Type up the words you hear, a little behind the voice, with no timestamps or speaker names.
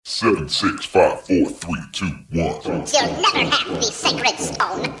7, 6, 5, 4, 3, 2, 1. You'll never have the sacred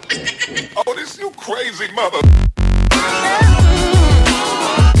stone. Oh, this you crazy mother.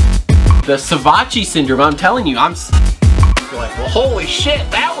 The Savachi syndrome, I'm telling you, I'm like, well, holy shit,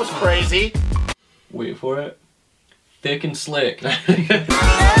 that was crazy. Wait for it. Thick and slick.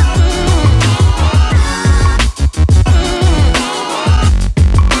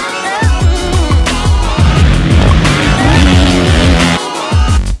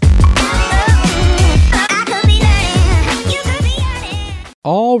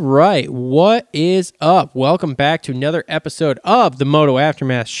 All right, what is up? Welcome back to another episode of the Moto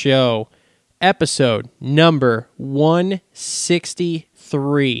Aftermath Show, episode number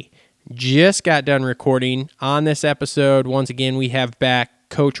 163. Just got done recording on this episode. Once again, we have back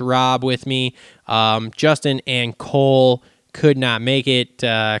Coach Robb with me. Justin and Cole could not make it.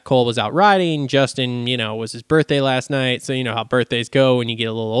 Cole was out riding. Justin, was his birthday last night, so you know how birthdays go when you get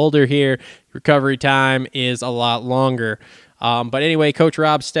a little older here. Recovery time is a lot longer. But anyway, Coach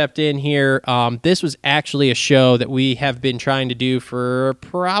Robb stepped in here. This was actually a show that we have been trying to do for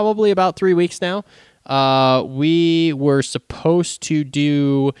probably about 3 weeks now. We were supposed to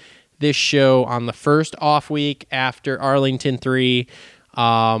do this show on the first off week after Arlington 3.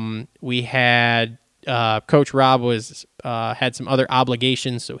 We had Coach Robb had some other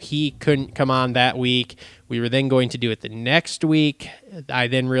obligations, so he couldn't come on that week. We were then going to do it the next week. I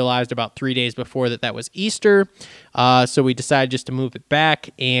then realized about 3 days before that was Easter, so we decided just to move it back,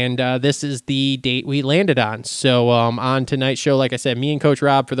 and this is the date we landed on. So on tonight's show, like I said, me and Coach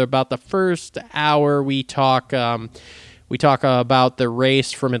Robb, for about the first hour, we talk about the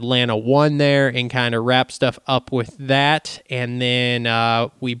race from Atlanta 1 there and kind of wrap stuff up with that. And then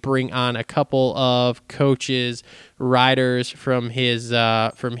we bring on a couple of coaches, riders from his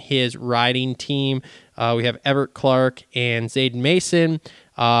riding team. We have Evrett, Clarke, and Zayden Mason.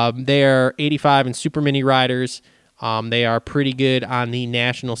 They are 85 and super mini riders. They are pretty good on the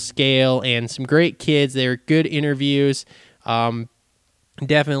national scale and some great kids. They're good interviews.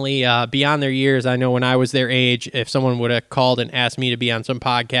 Definitely beyond their years. I know when I was their age, if someone would have called and asked me to be on some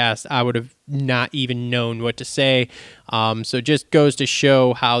podcast, I would have not even known what to say. So just goes to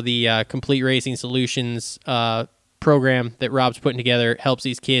show how the Complete Racing Solutions program that Robb's putting together helps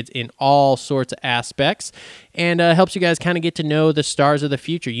these kids in all sorts of aspects and helps you guys kind of get to know the stars of the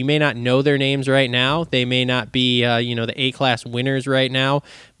future. You may not know their names right now. They may not be, the A-class winners right now,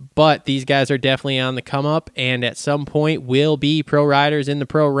 but these guys are definitely on the come up and at some point will be pro riders in the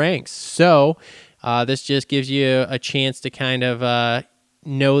pro ranks. So this just gives you a chance to kind of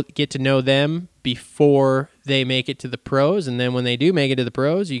get to know them before they make it to the pros, and then when they do make it to the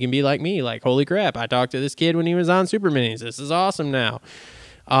pros, you can be like me, like, holy crap, I talked to this kid when he was on Super Minis. This is awesome now.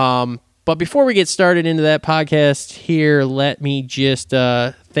 But before we get started into that podcast here, let me just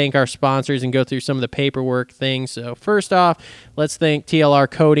thank our sponsors and go through some of the paperwork things. So first off, let's thank TLR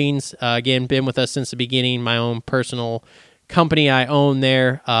Coatings. Again, been with us since the beginning, my own personal company I own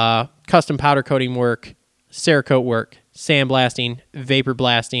there. Custom powder coating work, Cerakote work, sandblasting, vapor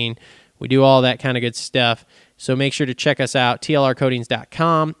blasting. We do all that kind of good stuff. So make sure to check us out,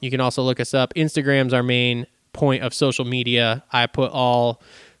 tlrcoatings.com. You can also look us up. Instagram's our main point of social media. I put all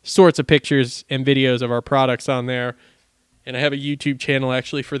sorts of pictures and videos of our products on there. And I have a YouTube channel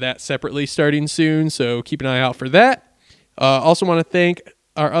actually for that separately starting soon. So keep an eye out for that. Also want to thank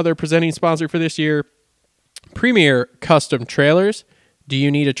our other presenting sponsor for this year, Premier Custom Trailers. Do you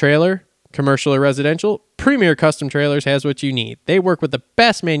need a trailer? Commercial or residential? Premier Custom Trailers has what you need. They work with the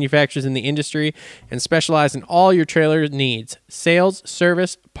best manufacturers in the industry and specialize in all your trailer needs. Sales,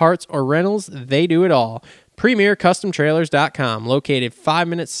 service, parts, or rentals, they do it all. PremierCustomTrailers.com, located 5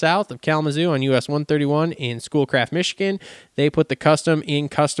 minutes south of Kalamazoo on US 131 in Schoolcraft, Michigan. They put the custom in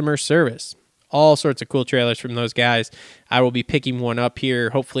customer service. All sorts of cool trailers from those guys. I will be picking one up here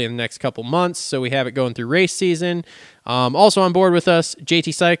hopefully in the next couple months, so we have it going through race season. Also on board with us,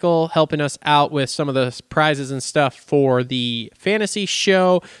 JT Cycle, helping us out with some of the prizes and stuff for the fantasy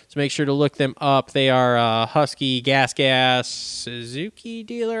show, so make sure to look them up. They are a Husky Gas Suzuki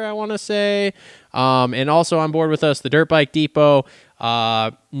dealer, I want to say. And also on board with us, the Dirt Bike Depot,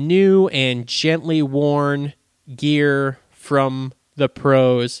 new and gently worn gear from the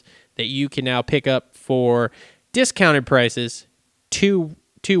pros that you can now pick up for discounted prices to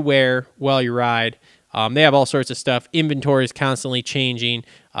wear while you ride. They have all sorts of stuff. Inventory is constantly changing,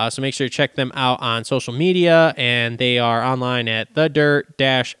 so make sure to check them out on social media, and they are online at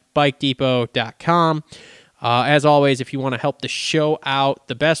thedirt-bikedepot.com. As always, if you want to help the show out,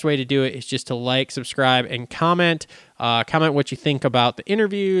 the best way to do it is just to like, subscribe, and comment. Comment what you think about the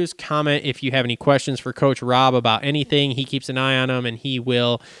interviews. Comment if you have any questions for Coach Robb about anything. He keeps an eye on them, and he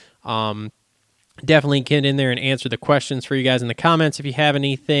will Definitely get in there and answer the questions for you guys in the comments if you have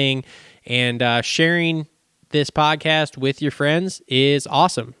anything. And sharing this podcast with your friends is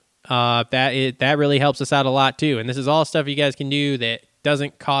awesome. That really helps us out a lot too. And this is all stuff you guys can do that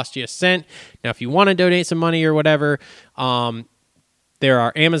doesn't cost you a cent. Now, if you want to donate some money or whatever, there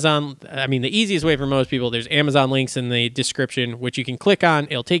are Amazon. I mean, the easiest way for most people, there's Amazon links in the description, which you can click on.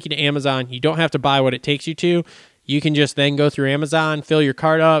 It'll take you to Amazon. You don't have to buy what it takes you to. You can just then go through Amazon, fill your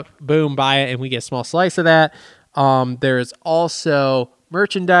cart up, boom, buy it, and we get a small slice of that. There's also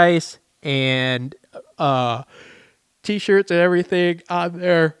merchandise and T-shirts and everything on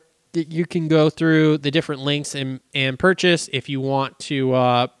there that you can go through the different links and purchase. If you want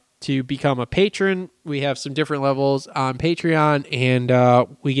to become a patron, we have some different levels on Patreon, and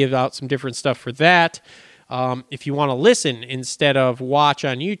we give out some different stuff for that. If you want to listen instead of watch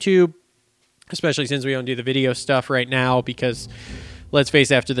on YouTube, especially since we don't do the video stuff right now, because let's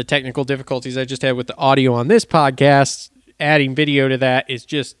face it, after the technical difficulties I just had with the audio on this podcast, adding video to that is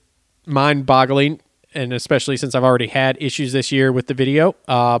just mind-boggling, and especially since I've already had issues this year with the video.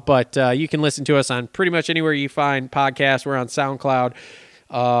 But you can listen to us on pretty much anywhere you find podcasts. We're on SoundCloud,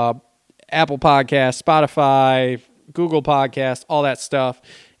 Apple Podcasts, Spotify, Google Podcasts, all that stuff.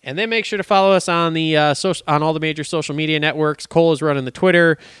 And then make sure to follow us on the on all the major social media networks. Cole is running the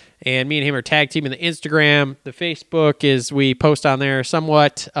Twitter, and me and him are tag teaming the Instagram. The Facebook is we post on there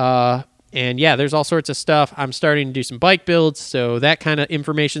somewhat. And yeah, there's all sorts of stuff. I'm starting to do some bike builds, so that kind of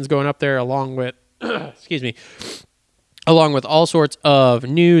information's going up there along with, along with all sorts of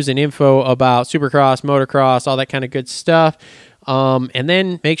news and info about Supercross, motocross, all that kind of good stuff. And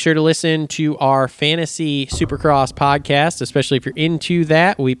then make sure to listen to our Fantasy Supercross podcast, especially if you're into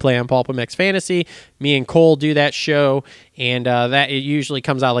that. We play on PulpMX Fantasy. Me and Cole do that show, and that it usually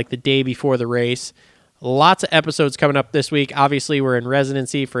comes out like the day before the race. Lots of episodes coming up this week. Obviously, we're in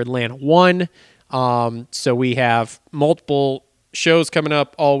residency for Atlanta 1, so we have multiple shows coming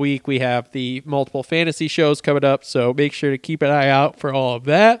up all week. We have the multiple fantasy shows coming up, so make sure to keep an eye out for all of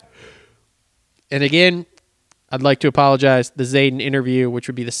that. And again, I'd like to apologize. The Zayden interview, which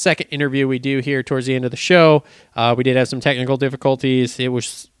would be the second interview we do here towards the end of the show, we did have some technical difficulties.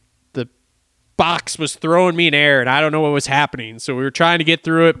 The box was throwing me in air, and I don't know what was happening. So we were trying to get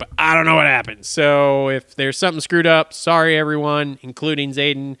through it, but I don't know what happened. So if there's something screwed up, sorry, everyone, including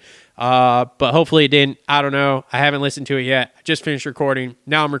Zayden. But hopefully it didn't. I don't know. I haven't listened to it yet. I just finished recording.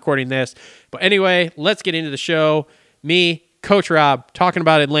 Now I'm recording this. But anyway, let's get into the show. Me, Coach Robb, talking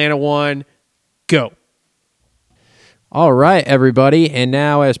about Atlanta 1. Go. All right, everybody. And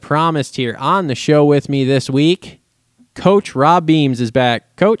now, as promised here on the show with me this week, Coach Robb Beams is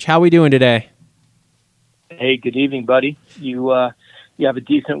back. Coach, how we doing today? Hey, good evening, buddy. You have a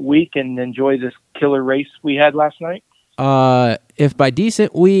decent week and enjoy this killer race we had last night? If by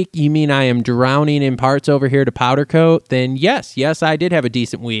decent week you mean I am drowning in parts over here to powder coat, then yes, I did have a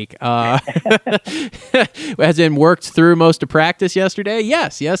decent week. As in worked through most of practice yesterday.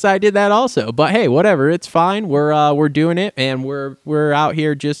 Yes, I did that also. But hey, whatever, it's fine. We're doing it, and we're out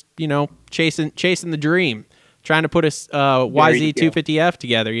here just chasing the dream, trying to put a YZ250F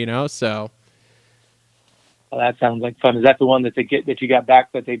together. So. Well, that sounds like fun. Is that the one that you got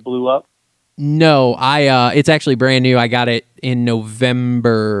back that they blew up? No, it's actually brand new. I got it in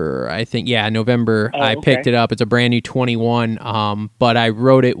November, I think. Yeah, November. I picked it up. It's a brand new 21. But I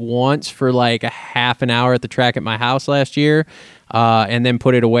rode it once for like a half an hour at the track at my house last year, and then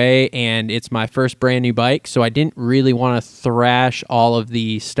put it away. And it's my first brand new bike, so I didn't really want to thrash all of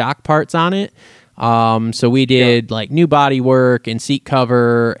the stock parts on it. So we did like new body work and seat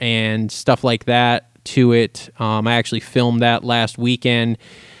cover and stuff like that to it. I actually filmed that last weekend.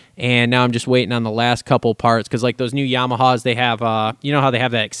 And now I'm just waiting on the last couple parts because, like, those new Yamahas, they have, you know how they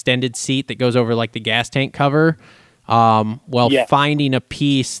have that extended seat that goes over, like, the gas tank cover? Finding a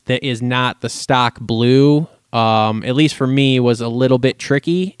piece that is not the stock blue, at least for me, was a little bit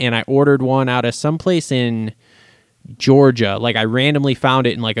tricky. And I ordered one out of someplace in Georgia. Like, I randomly found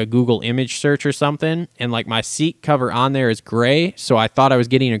it in, like, a Google image search or something. And, like, my seat cover on there is gray. So I thought I was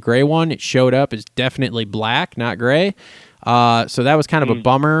getting a gray one. It showed up as definitely black, not gray. So that was kind of a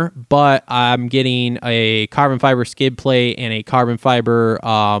bummer, but I'm getting a carbon fiber skid plate and a carbon fiber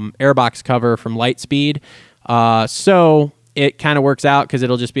airbox cover from Lightspeed. So it kind of works out because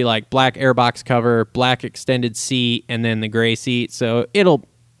it'll just be like black airbox cover, black extended seat, and then the gray seat. So it'll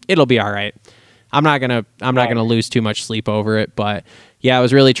be all right. I'm not gonna lose too much sleep over it, but yeah, I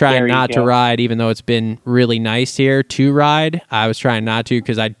was really trying not to ride, even though it's been really nice here to ride. I was trying not to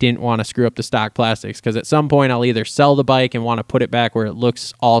because I didn't want to screw up the stock plastics, because at some point I'll either sell the bike and want to put it back where it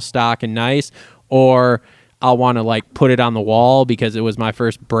looks all stock and nice, or I'll want to like put it on the wall because it was my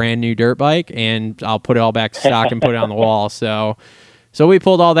first brand new dirt bike, and I'll put it all back to stock and put it on the wall. So we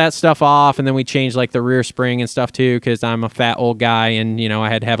pulled all that stuff off, and then we changed like the rear spring and stuff too, because I'm a fat old guy, and I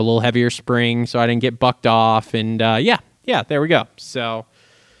had to have a little heavier spring so I didn't get bucked off. And yeah, there we go. So,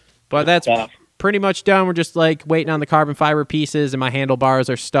 but that's pretty much done. We're just like waiting on the carbon fiber pieces, and my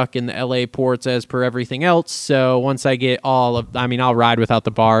handlebars are stuck in the LA ports as per everything else. So once I get I'll ride without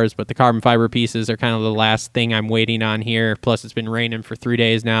the bars, but the carbon fiber pieces are kind of the last thing I'm waiting on here. Plus it's been raining for 3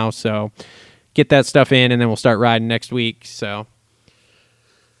 days now. So get that stuff in, and then we'll start riding next week. So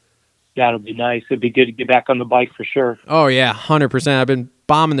that'll be nice. It'd be good to get back on the bike for sure. Oh yeah, 100%. I've been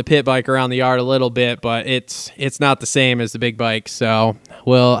bombing the pit bike around the yard a little bit, but it's not the same as the big bike. So,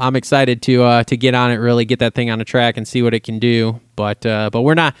 well, I'm excited to get on it, really get that thing on the track and see what it can do. But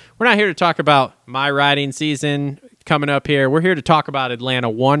we're not here to talk about my riding season coming up here. We're here to talk about Atlanta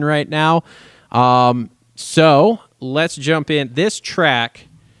 1 right now. So let's jump in. This track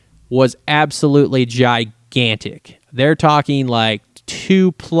was absolutely gigantic. They're talking like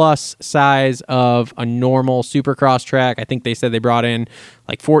 2+ size of a normal supercross track. I think they said they brought in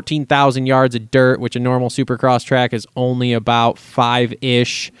like 14,000 yards of dirt, which a normal supercross track is only about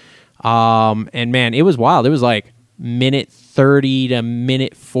 5-ish. And man, it was wild. It was like minute 30 to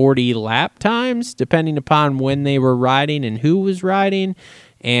minute 40 lap times, depending upon when they were riding and who was riding.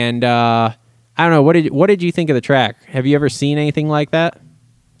 And I don't know, what did you think of the track? Have you ever seen anything like that?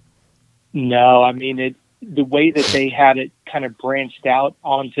 No, I mean, the way that they had it kind of branched out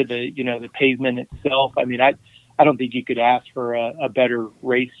onto the, the pavement itself. I mean, I don't think you could ask for a better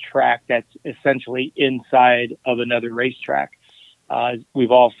racetrack that's essentially inside of another racetrack.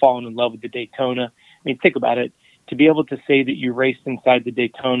 We've all fallen in love with the Daytona. I mean, think about it. To be able to say that you raced inside the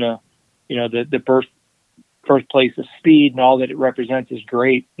Daytona, the birthplace of speed and all that it represents is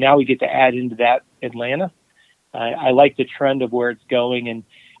great. Now we get to add into that Atlanta. I like the trend of where it's going, and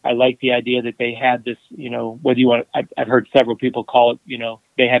I like the idea that they had this, whether you want to, I've heard several people call it,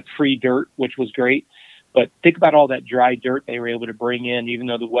 they had free dirt, which was great. But think about all that dry dirt they were able to bring in, even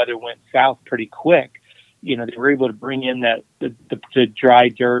though the weather went south pretty quick. They were able to bring in the dry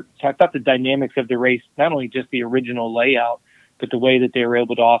dirt. So I thought the dynamics of the race, not only just the original layout, but the way that they were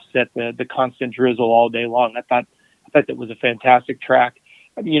able to offset the constant drizzle all day long. I thought that was a fantastic track.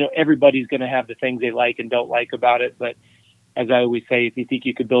 I mean, everybody's going to have the things they like and don't like about it, but as I always say, if you think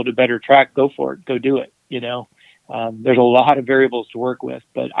you could build a better track, go for it. Go do it. There's a lot of variables to work with,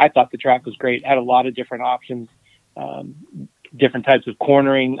 but I thought the track was great. It had a lot of different options, different types of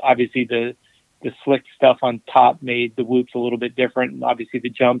cornering. Obviously, the slick stuff on top made the whoops a little bit different, and obviously the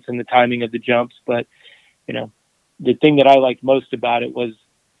jumps and the timing of the jumps. But, the thing that I liked most about it was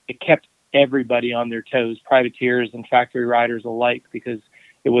it kept everybody on their toes, privateers and factory riders alike, because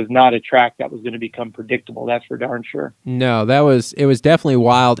it was not a track that was going to become predictable. That's for darn sure. No, it was definitely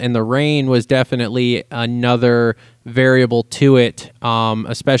wild, and the rain was definitely another variable to it,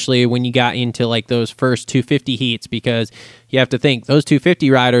 especially when you got into like those first 250 heats, because you have to think those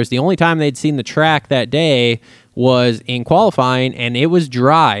 250 riders, the only time they'd seen the track that day was in qualifying, and it was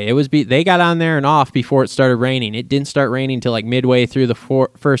dry. They got on there and off before it started raining. It didn't start raining till like midway through the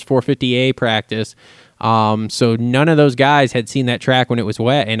first 450A practice. So none of those guys had seen that track when it was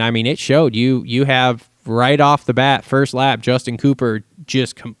wet. And I mean, it showed. You have right off the bat, first lap, Justin Cooper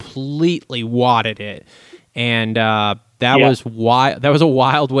just completely wadded it. And, that was wild. That was a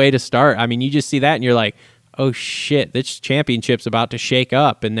wild way to start. I mean, you just see that and you're like, oh shit, this championship's about to shake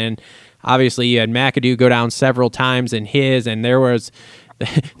up. And then obviously you had McAdoo go down several times in his, and there was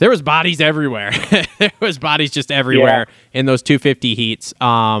bodies everywhere. There was bodies just everywhere in those 250 heats.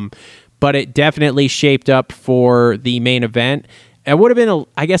 But it definitely shaped up for the main event. I would have been,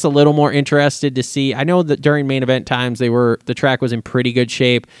 I guess, a little more interested to see. I know that during main event times, the track was in pretty good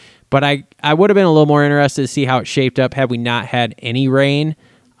shape, but I would have been a little more interested to see how it shaped up had we not had any rain,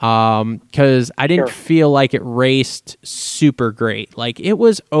 because I didn't feel like it raced super great. Like, it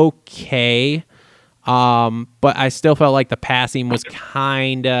was okay, but I still felt like the passing was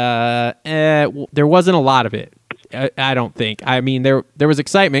kind of, there wasn't a lot of it. I don't think. I mean, there was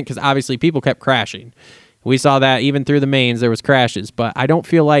excitement because obviously people kept crashing. We saw that even through the mains, there was crashes, but I don't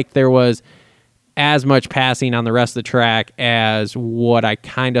feel like there was as much passing on the rest of the track as what I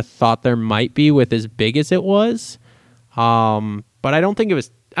kind of thought there might be with as big as it was. But I don't think it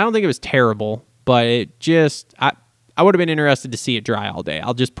was terrible, but it just, I would have been interested to see it dry all day.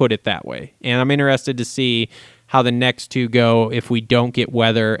 I'll just put it that way. And I'm interested to see how the next two go if we don't get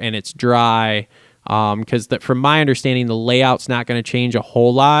weather and it's dry. Because from my understanding, the layout's not going to change a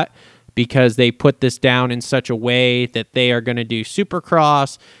whole lot, because they put this down in such a way that they are going to do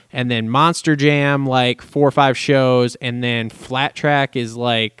Supercross and then Monster Jam like 4 or 5 shows, and then Flat Track is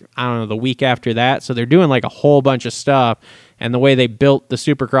like, I don't know, the week after that. So they're doing like a whole bunch of stuff. And the way they built the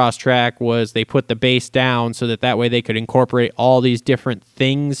Supercross track was they put the base down so that way they could incorporate all these different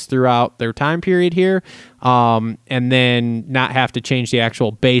things throughout their time period here, and then not have to change the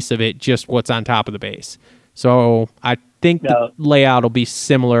actual base of it, just what's on top of the base. So I think the layout will be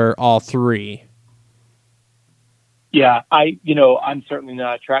similar all 3. Yeah, I'm certainly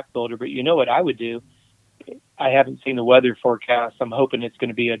not a track builder, but you know what I would do? I haven't seen the weather forecast. I'm hoping it's going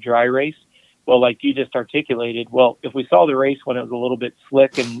to be a dry race. Well, like you just articulated, if we saw the race when it was a little bit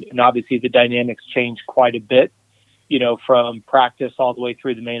slick and obviously the dynamics changed quite a bit, from practice all the way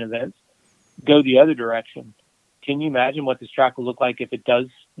through the main events, go the other direction. Can you imagine what this track will look like if it does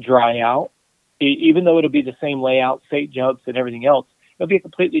dry out? Even though it'll be the same layout, state jumps and everything else, it'll be a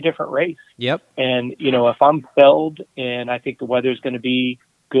completely different race. Yep. And, if I'm felled and I think the weather's going to be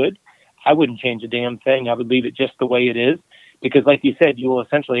good, I wouldn't change a damn thing. I would leave it just the way it is. Because like you said, you will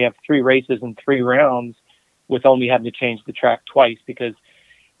essentially have 3 races in 3 rounds with only having to change the track twice, because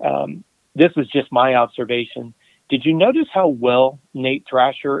this was just my observation. Did you notice how well Nate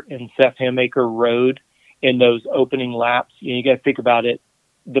Thrasher and Seth Hammaker rode in those opening laps? You got to think about it.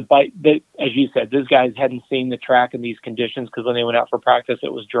 As you said, those guys hadn't seen the track in these conditions because when they went out for practice,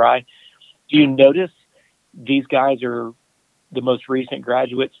 it was dry. Do you notice these guys are the most recent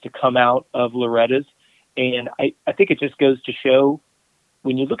graduates to come out of Loretta's? And I think it just goes to show,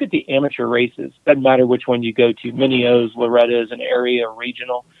 when you look at the amateur races, doesn't matter which one you go to, Mini-O's, Loretta's, an area,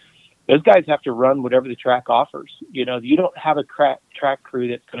 regional, those guys have to run whatever the track offers. You don't have a track crew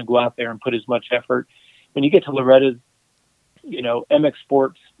that's going to go out there and put as much effort. When you get to Loretta's, MX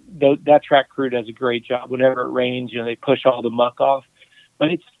Sports, that track crew does a great job. Whenever it rains, they push all the muck off.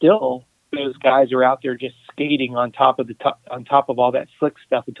 But it's still, those guys are out there just skating on top of all that slick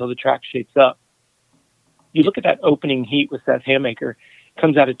stuff until the track shapes up. You look at that opening heat with Seth Hammaker,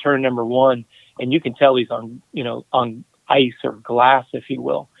 comes out of turn number 1, and you can tell he's on ice or glass, if you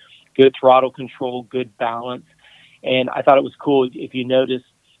will. Good throttle control, good balance. And I thought it was cool if you notice,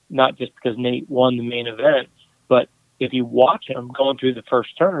 not just because Nate won the main event, but if you watch him going through the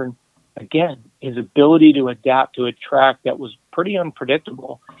first turn, again, his ability to adapt to a track that was pretty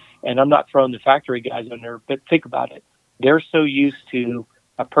unpredictable. And I'm not throwing the factory guys on there, but think about it. They're so used to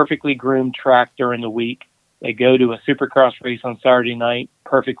a perfectly groomed track during the week. They go to a Supercross race on Saturday night,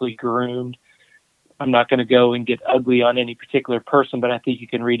 perfectly groomed. I'm not going to go and get ugly on any particular person, but I think you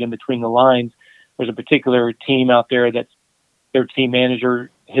can read in between the lines. There's a particular team out there that's their team manager.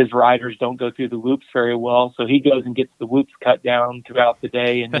 His riders don't go through the whoops very well, so he goes and gets the whoops cut down throughout the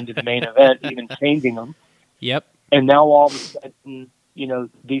day and into the main event, even changing them. Yep. And now all of a sudden,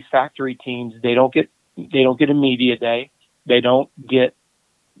 these factory teams, they don't get a media day. They don't get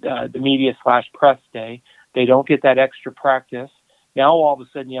the media/press day. They don't get that extra practice. Now all of a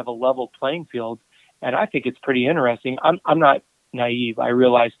sudden you have a level playing field, and I think it's pretty interesting. I'm not naive. I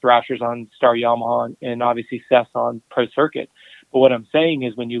realize Thrasher's on Star Yamaha and obviously Seth's on Pro Circuit. But what I'm saying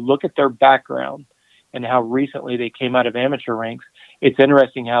is when you look at their background and how recently they came out of amateur ranks, it's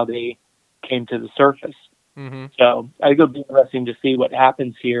interesting how they came to the surface. Mm-hmm. So I think it'll be interesting to see what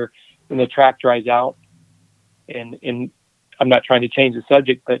happens here when the track dries out. And I'm not trying to change the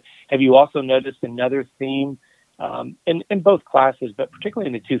subject, but have you also noticed another theme in both classes, but particularly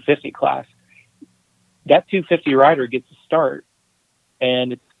in the 250 class? That 250 rider gets a start,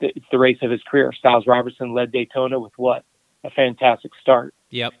 and it's the race of his career. Styles Robertson led Daytona with what? A fantastic start.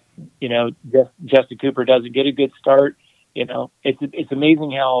 Yep. Justin Cooper doesn't get a good start. It's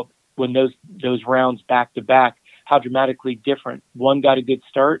amazing how when those rounds back to back, how dramatically different. One got a good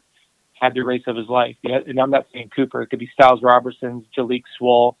start, had the race of his life. Yeah, and I'm not saying Cooper. It could be Styles Robertson, Jalek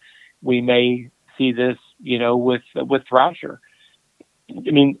Swall. We may see this, with Thrasher.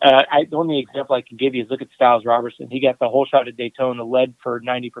 The only example I can give you is look at Styles Robertson. He got the whole shot at Daytona, led for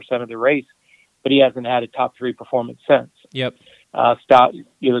 90% of the race, but he hasn't had a top 3 performance since. Yep.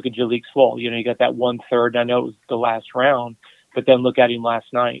 You look at Jalek Swall. You got that 1/3. I know it was the last round, but then look at him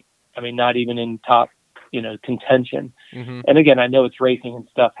last night. Not even in top, contention. Mm-hmm. And again, I know it's racing and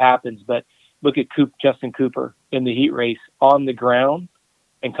stuff happens, but look at Justin Cooper in the heat race on the ground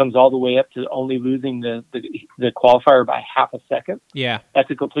and comes all the way up to only losing the qualifier by half a second. Yeah.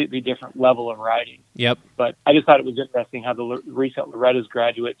 That's a completely different level of riding. Yep. But I just thought it was interesting how the recent Loretta's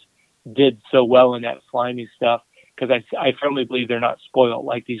graduates did so well in that slimy stuff, because I firmly believe they're not spoiled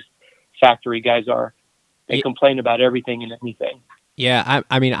like these factory guys are. They complain about everything and anything. Yeah,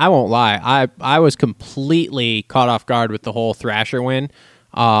 I won't lie. I was completely caught off guard with the whole Thrasher win.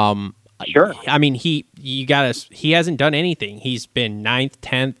 Sure. I mean, he hasn't done anything. He's been 9th,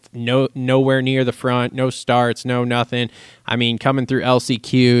 10th, nowhere near the front, no starts, no nothing. I mean, coming through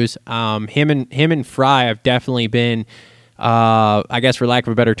LCQs, him and Fry have definitely been, I guess for lack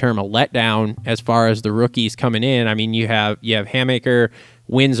of a better term, a letdown as far as the rookies coming in. I mean, you have Hamaker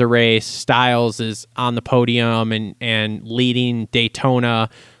wins a race, Styles is on the podium and leading Daytona,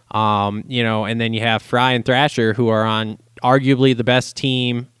 and then you have Fry and Thrasher, who are on arguably the best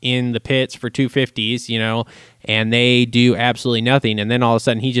team in the pits for 250s, and they do absolutely nothing. And then all of a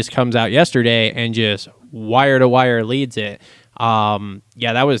sudden he just comes out yesterday and just wire to wire leads it.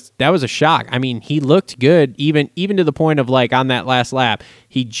 That was a shock. I mean, he looked good, even to the point of like on that last lap,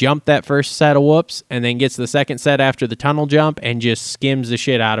 he jumped that first set of whoops and then gets the second set after the tunnel jump and just skims the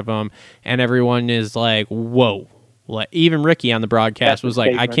shit out of him. And everyone is like, whoa. Like, even Ricky on the broadcast was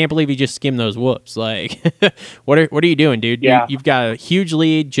like, I can't believe he just skimmed those whoops. Like, what are you doing, dude? Yeah. You've got a huge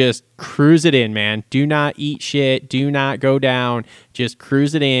lead. Just cruise it in, man. Do not eat shit. Do not go down. Just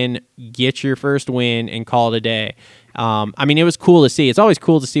cruise it in, get your first win, and call it a day. I mean, it was cool to see. It's always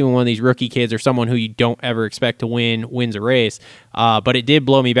cool to see when one of these rookie kids or someone who you don't ever expect to wins a race. But it did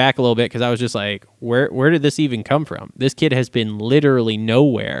blow me back a little bit because I was just like, where did this even come from? This kid has been literally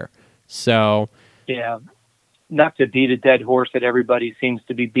nowhere. So, yeah. Not to beat a dead horse that everybody seems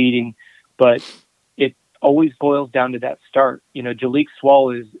to be beating, but it always boils down to that start. Jalek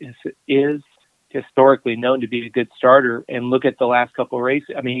Swall is historically known to be a good starter, and look at the last couple of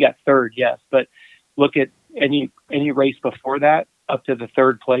races. I mean, he got third, yes, but look at any race before that up to the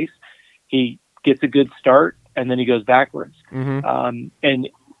third place. He gets a good start, and then he goes backwards. Mm-hmm. And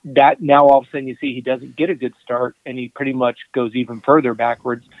that now all of a sudden you see he doesn't get a good start, and he pretty much goes even further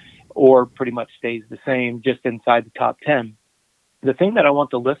backwards, or pretty much stays the same, just inside the top 10. The thing that I want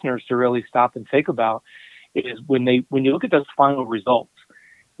the listeners to really stop and think about is when you look at those final results,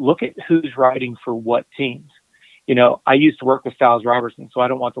 look at who's riding for what teams. I used to work with Styles Robertson, so I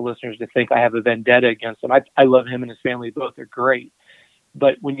don't want the listeners to think I have a vendetta against him. I love him and his family. Both are great.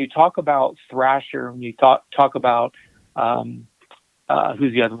 But when you talk about Thrasher, when you talk about,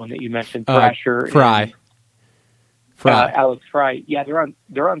 who's the other one that you mentioned? Thrasher. Fry. Alex Fry. Yeah,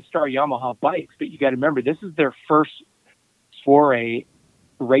 they're on Star Yamaha bikes, but you got to remember this is their first foray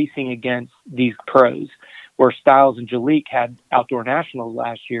racing against these pros. Where Styles and Jalek had outdoor nationals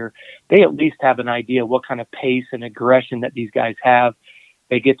last year, they at least have an idea what kind of pace and aggression that these guys have.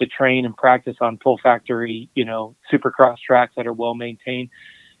 They get to train and practice on full factory, supercross tracks that are well maintained.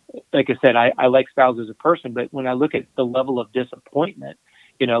 Like I said, I like Styles as a person, but when I look at the level of disappointment,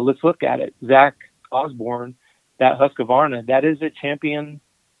 let's look at it. Zach Osborne, that Husqvarna, that is a champion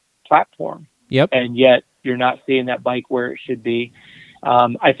platform. Yep. And yet you're not seeing that bike where it should be.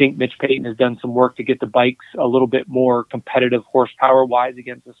 I think Mitch Payton has done some work to get the bikes a little bit more competitive horsepower-wise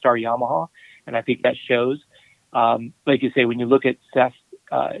against the Star Yamaha, and I think that shows. Like you say, when you look at Seth,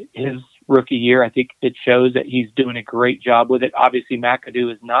 his rookie year, I think it shows that he's doing a great job with it. Obviously,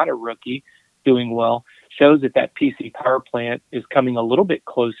 McAdoo is not a rookie, doing well. Shows that PC power plant is coming a little bit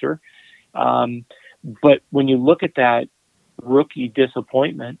closer. But when you look at that rookie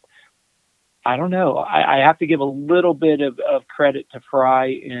disappointment, I don't know. I have to give a little bit of credit to Fry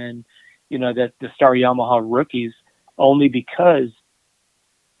and, that the Star Yamaha rookies, only because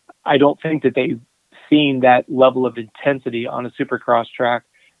I don't think that they've seen that level of intensity on a supercross track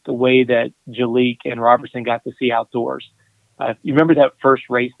the way that Jalek and Robertson got to see outdoors. You remember that first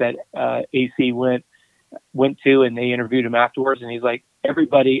race that AC went to, and they interviewed him afterwards, and he's like,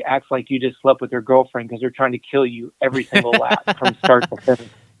 everybody acts like you just slept with their girlfriend because they're trying to kill you every single lap from start to finish.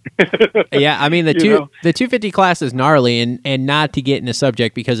 Yeah, I mean the 250 class is gnarly, and not to get in the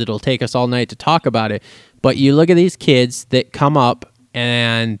subject because it'll take us all night to talk about it. But you look at these kids that come up,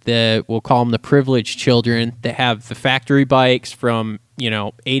 and we'll call them the privileged children that have the factory bikes from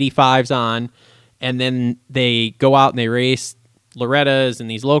 85s on, and then they go out and they race Loretta's and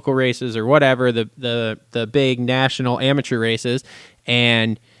these local races or whatever, the big national amateur races.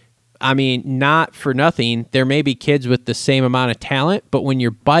 And I mean, not for nothing, there may be kids with the same amount of talent, but when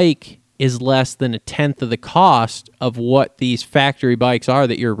your bike is less than a tenth of the cost of what these factory bikes are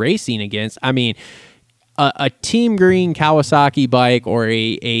that you're racing against, I mean, a Team Green Kawasaki bike or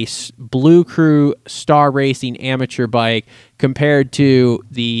a Blue Crew Star Racing amateur bike compared to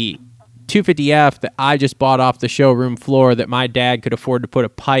the 250F that I just bought off the showroom floor that my dad could afford to put a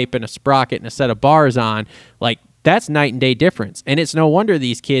pipe and a sprocket and a set of bars on, like, that's night and day difference. And it's no wonder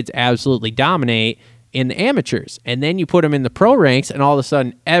these kids absolutely dominate in the amateurs. And then you put them in the pro ranks, and all of a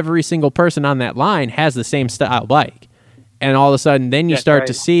sudden, every single person on that line has the same style bike. And all of a sudden, then you start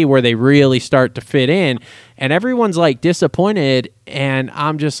to see where they really start to fit in. And everyone's like disappointed. And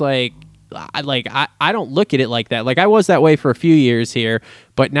I'm just like, I don't look at it like that. Like I was that way for a few years here,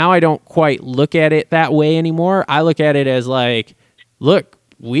 but now I don't quite look at it that way anymore. I look at it as like, look,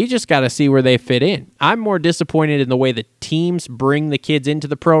 we just got to see where they fit in. I'm more disappointed in the way the teams bring the kids into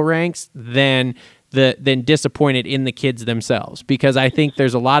the pro ranks than disappointed in the kids themselves, because I think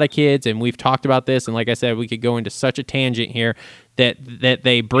there's a lot of kids, and we've talked about this, and like I said, we could go into such a tangent here, that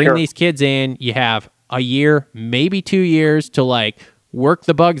they bring these kids in. You have a year, maybe 2 years to like work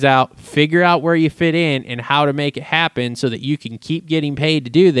the bugs out, figure out where you fit in and how to make it happen so that you can keep getting paid to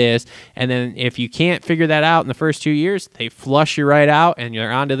do this. And then if you can't figure that out in the first 2 years, they flush you right out and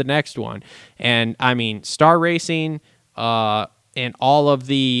you're on to the next one. And I mean, Star Racing and all of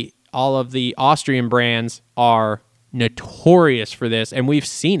the Austrian brands are notorious for this, and we've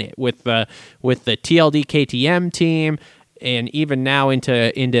seen it with the TLD KTM team, and even now into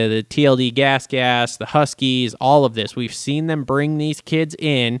the TLD Gas, the Huskies, all of this. We've seen them bring these kids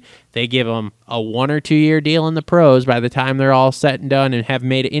in. They give them a 1 or 2 year deal in the pros. By the time they're all set and done and have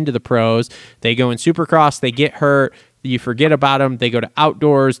made it into the pros, they go in Supercross, they get hurt, you forget about them, they go to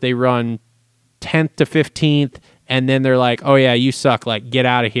outdoors, they run 10th to 15th, and then they're like, oh yeah, you suck, like get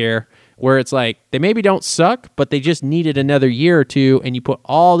out of here. Where it's like, they maybe don't suck, but they just needed another year or two, and you put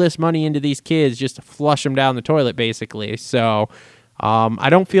all this money into these kids just to flush them down the toilet, basically. So I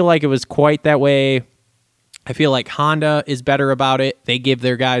don't feel like it was quite that way. I feel like Honda is better about it. They give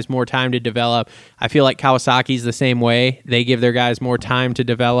their guys more time to develop. I feel like Kawasaki's the same way. They give their guys more time to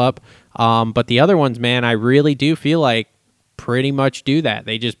develop. But the other ones, man, I really do feel like pretty much do that.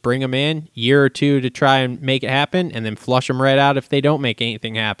 They just bring them in year or two to try and make it happen, and then flush them right out if they don't make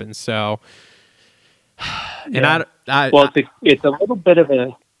anything happen. So, and yeah. It's a little bit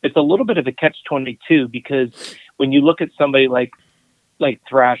of a catch-22, because when you look at somebody like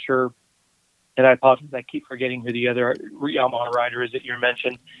Thrasher, and I apologize, I keep forgetting who the other Yamaha rider is that you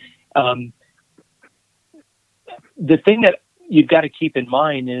mentioned. The thing that you've got to keep in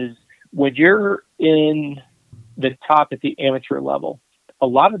mind is when you're in the top at the amateur level, a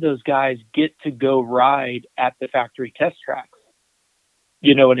lot of those guys get to go ride at the factory test tracks.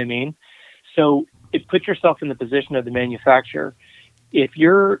 You know what I mean? So put yourself in the position of the manufacturer. If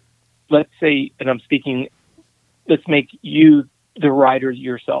you're, let's say, and let's make you the rider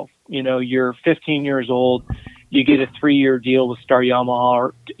yourself. You know, you're 15 years old, you get a 3-year deal with Star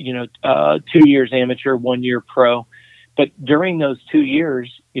Yamaha, or, 2 years amateur, 1 year pro. But during those 2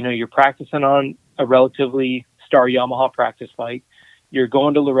 years, you're practicing on a relatively Star Yamaha practice bike. You're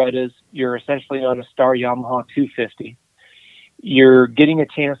going to Loretta's. You're essentially on a Star Yamaha 250. You're getting a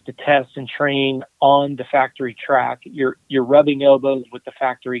chance to test and train on the factory track. You're rubbing elbows with the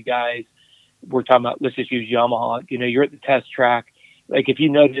factory guys. We're talking about, let's just use Yamaha. You're at the test track. Like if you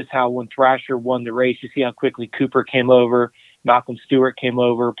notice how when Thrasher won the race, you see how quickly Cooper came over, Malcolm Stewart came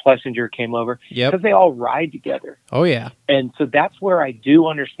over, Plessinger came over. Yep. Because they all ride together. Oh, yeah. And so that's where I do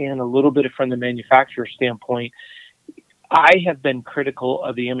understand a little bit from the manufacturer standpoint. I have been critical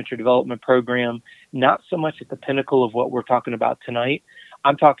of the amateur development program, not so much at the pinnacle of what we're talking about tonight.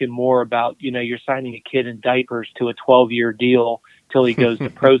 I'm talking more about, you're signing a kid in diapers to a 12-year deal till he goes to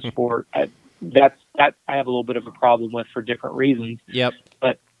pro sport. That I have a little bit of a problem with for different reasons. Yep.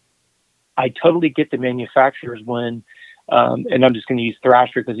 But I totally get the manufacturers when, and I'm just going to use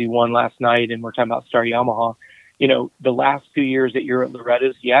Thrasher because he won last night, and we're talking about Star Yamaha. The last 2 years that you're at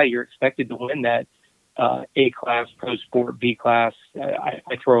Loretta's, yeah, you're expected to win that A-class, pro sport, B-class. I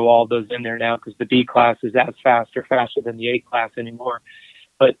throw all those in there now because the B-class is as fast or faster than the A-class anymore.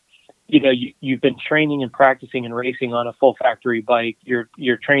 But you've been training and practicing and racing on a full factory bike.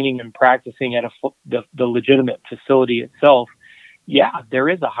 You're training and practicing at the legitimate facility itself. Yeah, there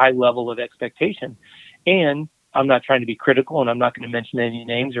is a high level of expectation. And I'm not trying to be critical, and I'm not going to mention any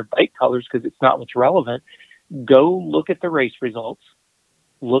names or bike colors because it's not what's relevant. Go look at the race results,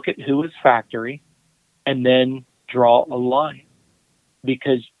 look at who is factory, and then draw a line.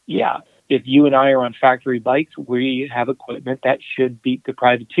 Because, yeah, if you and I are on factory bikes, we have equipment that should beat the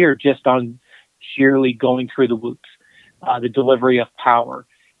privateer just on sheerly going through the whoops, the delivery of power,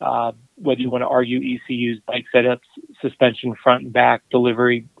 whether you want to argue ECUs, bike setups, suspension, front and back,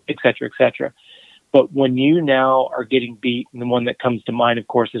 delivery, et cetera, et cetera. But when you now are getting beat, and the one that comes to mind, of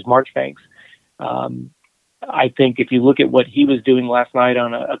course, is Marchbanks. I think if you look at what he was doing last night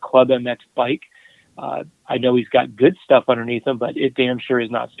on a Club MX bike, I know he's got good stuff underneath him, but it damn sure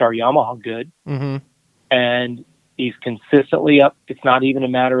is not Star Yamaha good. Mm-hmm. And he's consistently up. It's not even a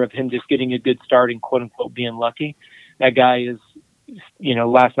matter of him just getting a good start and quote unquote being lucky. That guy is,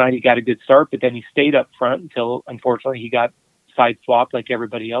 last night he got a good start, but then he stayed up front until unfortunately he got side swapped like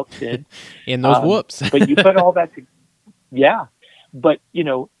everybody else did. In those whoops. But you put all that yeah. But,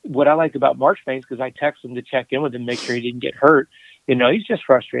 what I like about Marchbanks, because I text him to check in with him, make sure he didn't get hurt. He's just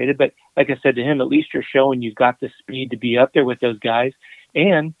frustrated. But like I said to him, at least you're showing you've got the speed to be up there with those guys.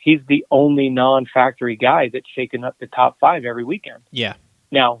 And he's the only non-factory guy that's shaken up the top 5 every weekend. Yeah.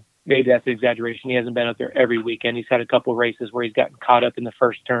 Now, maybe that's an exaggeration. He hasn't been up there every weekend. He's had a couple races where he's gotten caught up in the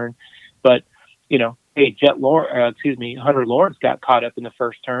first turn. But, hey, Hunter Lawrence got caught up in the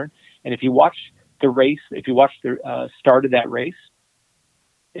first turn. And if you watch the race, if you watch the start of that race,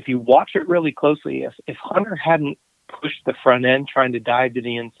 if you watch it really closely, if Hunter hadn't pushed the front end trying to dive to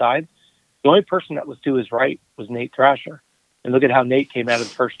the inside, the only person that was to his right was Nate Thrasher. And look at how Nate came out of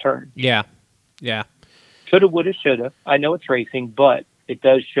the first turn. Yeah. Shoulda, woulda, shoulda. I know it's racing, but it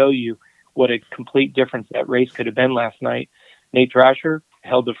does show you what a complete difference that race could have been last night. Nate Thrasher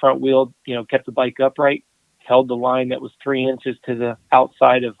held the front wheel, kept the bike upright, held the line that was 3 inches to the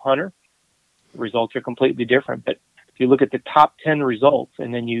outside of Hunter. The results are completely different. But if you look at the top 10 results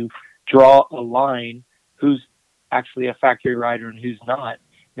and then you draw a line who's actually a factory rider and who's not,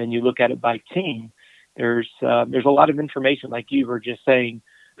 then you look at it by team, there's a lot of information, like you were just saying,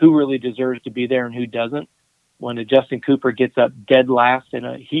 who really deserves to be there and who doesn't. When a Justin Cooper gets up dead last in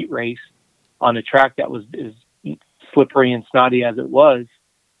a heat race on a track that was as slippery and snotty as it was,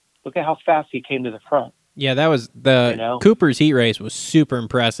 look at how fast he came to the front. Yeah, that was Cooper's heat race was super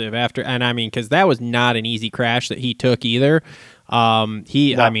impressive because that was not an easy crash that he took either.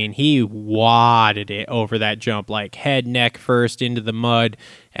 He wadded it over that jump, like head, neck first into the mud.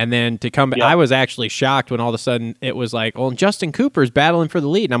 And then to come back, I was actually shocked when all of a sudden it was like, well, Justin Cooper's battling for the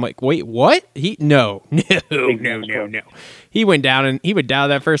lead. And I'm like, wait, what? No. He went down and he would down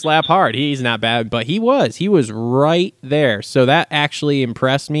that first lap hard. He's not bad, but he was right there. So that actually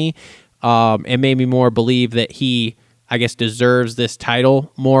impressed me. And made me more believe that he, I guess, deserves this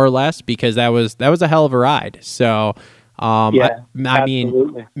title more or less, because that was a hell of a ride. So, I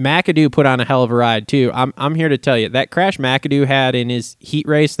mean, McAdoo put on a hell of a ride too. I'm here to tell you that crash McAdoo had in his heat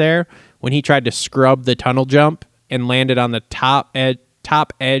race there when he tried to scrub the tunnel jump and landed on the top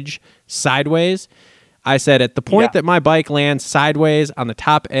edge sideways. I said, at the point that my bike lands sideways on the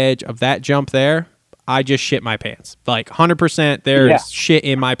top edge of that jump there, I just shit my pants. Like 100% there's shit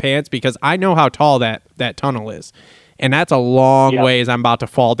in my pants, because I know how tall that tunnel is. And that's a long ways I'm about to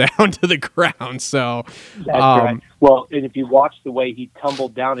fall down to the ground. So that's right. Well, and if you watch the way he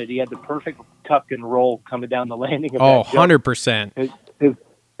tumbled down it, he had the perfect tuck and roll coming down the landing of that jump. 100%.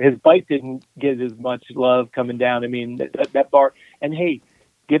 His bike didn't get as much love coming down. I mean, that bar, and hey,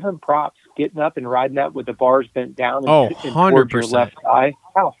 give him props getting up and riding that with the bars bent down and 100%. Your left eye.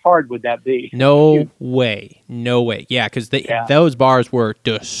 How hard would that be? No way. Yeah, because those bars were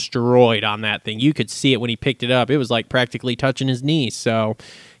destroyed on that thing. You could see it when he picked it up. It was like practically touching his knee. So,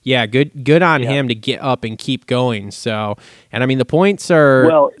 yeah, good on him to get up and keep going. So, and I mean, the points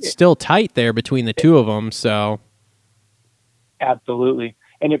are still tight there between the two of them. So, absolutely.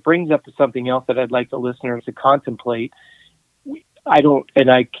 And it brings up something else that I'd like the listeners to contemplate. I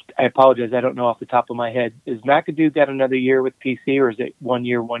apologize, I don't know off the top of my head. Is McAdoo got another year with PC, or is it 1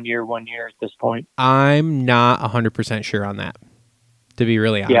 year at this point? I'm not 100% sure on that, to be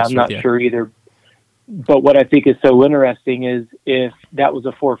really honest. Yeah, I'm not sure either. But what I think is so interesting is if that was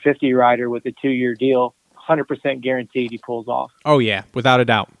a 450 rider with a 2-year deal, 100% guaranteed he pulls off. Oh, yeah, without a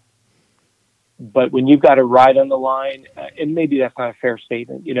doubt. But when you've got a ride on the line, and maybe that's not a fair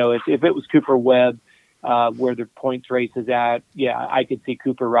statement, if it was Cooper Webb, where the points race is at, I could see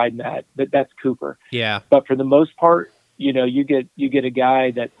Cooper riding that, but that's Cooper. Yeah. But for the most part, you get a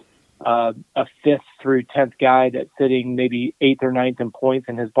guy that's a 5th through 10th guy that's sitting maybe 8th or 9th in points,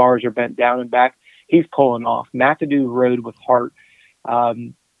 and his bars are bent down and back. He's pulling off. McAdoo rode with heart.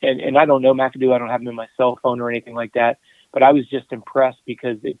 And I don't know McAdoo. I don't have him in my cell phone or anything like that. But I was just impressed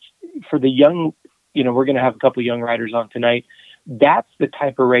because it's for the young. We're going to have a couple of young riders on tonight. That's the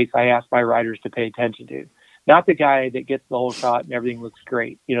type of race I ask my riders to pay attention to. Not the guy that gets the whole shot and everything looks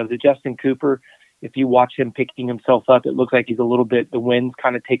great. The Justin Cooper, if you watch him picking himself up, it looks like he's a little bit, the wind's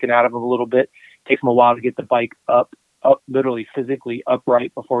kind of taken out of him a little bit. It takes him a while to get the bike up, literally physically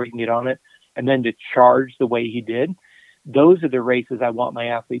upright before he can get on it. And then to charge the way he did. Those are the races I want my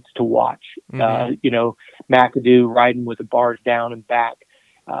athletes to watch. Mm-hmm. McAdoo riding with the bars down and back.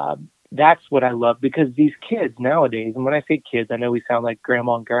 That's what I love, because these kids nowadays, and when I say kids, I know we sound like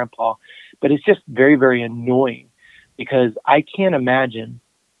grandma and grandpa, but it's just very, very annoying, because I can't imagine,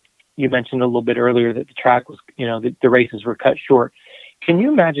 you mentioned a little bit earlier that the track was, the races were cut short. Can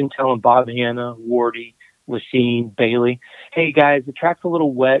you imagine telling Bob Hanna, Wardy, Lachine, Bailey, hey guys, the track's a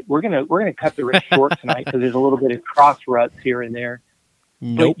little wet. We're gonna cut the race short tonight because there's a little bit of cross ruts here and there.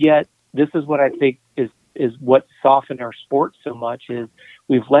 Nope. But yet, this is what I think is is what softened our sport so much is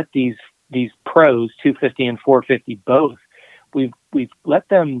we've let these pros, 250 and 450 both, we've let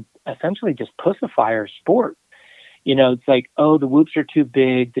them essentially just pussify our sport. It's like, oh, the whoops are too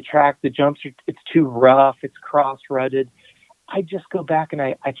big, the jumps it's too rough, it's cross-rutted. I just go back and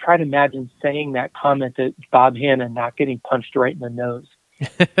I try to imagine saying that comment to Bob Hanna, not getting punched right in the nose.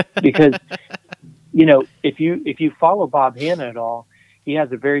 Because, if you follow Bob Hanna at all, he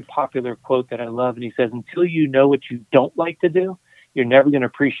has a very popular quote that I love, and he says, until you know what you don't like to do, you're never going to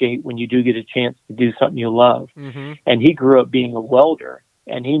appreciate when you do get a chance to do something you love. Mm-hmm. And he grew up being a welder,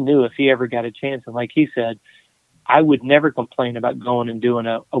 and he knew if he ever got a chance, and like he said, I would never complain about going and doing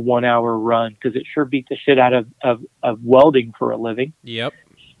a 1 hour run, because it sure beat the shit out of welding for a living. Yep.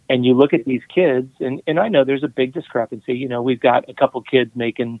 And you look at these kids, and I know there's a big discrepancy. We've got a couple kids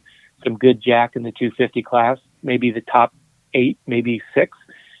making some good jack in the 250 class, maybe the top 8, maybe 6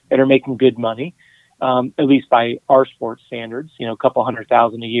 that are making good money, at least by our sports standards, a couple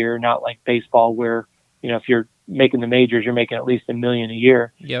 $100,000 a year, not like baseball where, if you're making the majors, you're making at least $1 million a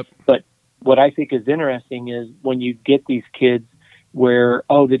year. Yep. But what I think is interesting is when you get these kids where,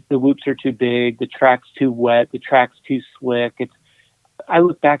 the whoops are too big, the track's too wet, the track's too slick. I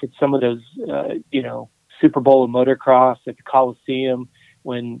look back at some of those, Super Bowl of motocross at the Coliseum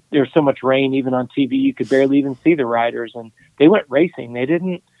when there was so much rain, even on TV, you could barely even see the riders, and they went racing. They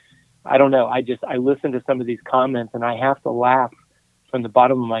didn't, I don't know. I listened to some of these comments and I have to laugh from the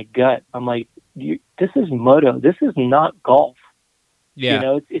bottom of my gut. I'm like, this is moto. This is not golf.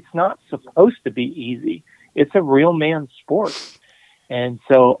 Yeah. It's not supposed to be easy. It's a real man's sport. And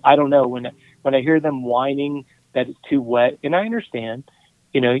so I don't know, when I hear them whining that it's too wet, and I understand,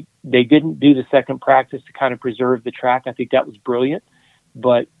 they didn't do the second practice to kind of preserve the track. I think that was brilliant.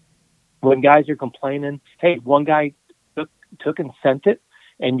 But when guys are complaining, hey, one guy took and sent it,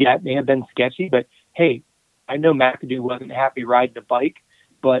 and yeah, it may have been sketchy, but hey, I know McAdoo wasn't happy riding a bike,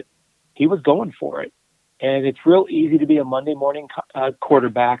 but he was going for it. And it's real easy to be a Monday morning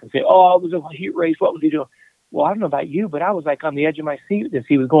quarterback and say, oh, it was a heat race. What was he doing? Well, I don't know about you, but I was like on the edge of my seat as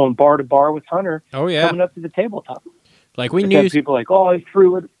he was going bar to bar with Hunter. Oh, yeah. Coming up to the tabletop. Like we knew people like, oh,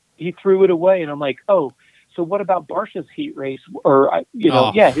 he threw it away. And I'm like, oh, so what about Barsha's heat race? Or,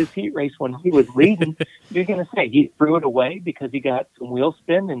 his heat race when he was leading, you're going to say he threw it away because he got some wheel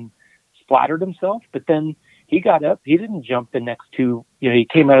spin and splattered himself. But then he got up. He didn't jump the next two. He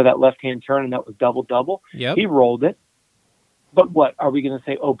came out of that left-hand turn, and that was double-double. Yep. He rolled it. But what, are we going to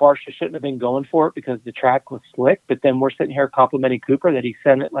say, oh, Barsha shouldn't have been going for it because the track was slick? But then we're sitting here complimenting Cooper that he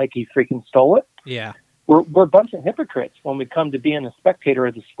sent it like he freaking stole it? Yeah. We're a bunch of hypocrites when we come to being a spectator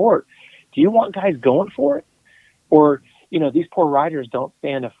of the sport. Do you want guys going for it? Or, these poor riders don't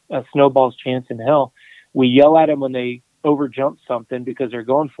stand a snowball's chance in hell. We yell at them when they overjump something because they're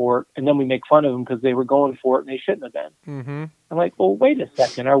going for it, and then we make fun of them because they were going for it and they shouldn't have been. Mm-hmm. I'm like, well, wait a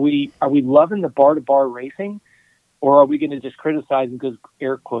second. Are we loving the bar-to-bar racing, or are we going to just criticize him because,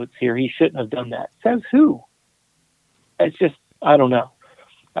 air quotes here, he shouldn't have done that? Says who? It's just, I don't know.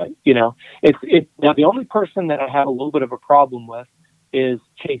 Now the only person that I have a little bit of a problem with is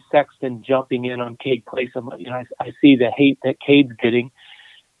Chase Sexton jumping in on Cade Clayson. I see the hate that Cade's getting.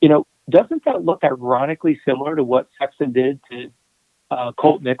 Doesn't that look ironically similar to what Sexton did to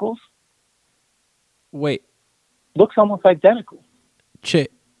Colt Nichols? Wait. Looks almost identical.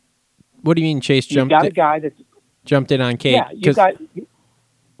 What do you mean Chase jumped? You got a guy that's jumped in on Cade. Yeah, you got.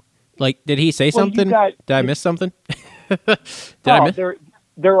 Like, did he say something? Did I miss something? I miss?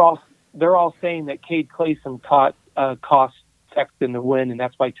 They're all saying that Cade Clayson cost Sexton the win, and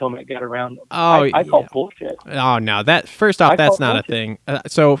that's why Tomac got around him. I call bullshit. Oh no, first off, that's not bullshit. A thing.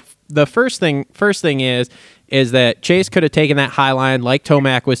 So the first thing is that Chase could have taken that high line like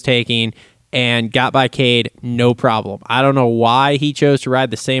Tomac was taking and got by Cade, no problem. I don't know why he chose to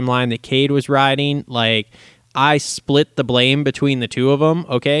ride the same line that Cade was riding. Like, I split the blame between the two of them,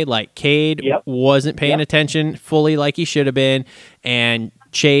 okay? Like, Cade wasn't paying attention fully like he should have been, and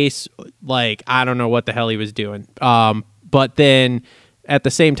Chase, like, I don't know what the hell he was doing. But then at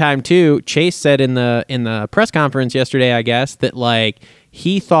the same time, too, Chase said in the press conference yesterday, I guess, that, like,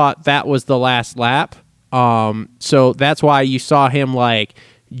 he thought that was the last lap. So that's why you saw him, like,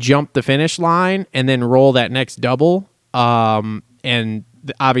 jump the finish line and then roll that next double. And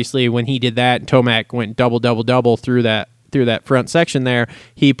obviously when he did that, Tomac went double through that front section there.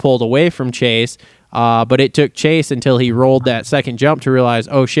 He pulled away from Chase, but it took Chase until he rolled that second jump to realize,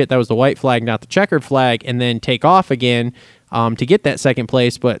 oh shit, that was the white flag, not the checkered flag, and then take off again to get that second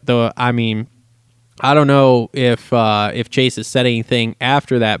place. But I don't know if Chase has said anything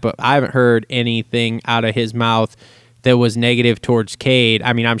after that, but I haven't heard anything out of his mouth that was negative towards Cade.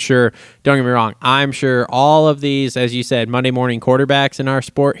 I mean, I'm sure, don't get me wrong, I'm sure all of these, as you said, Monday morning quarterbacks in our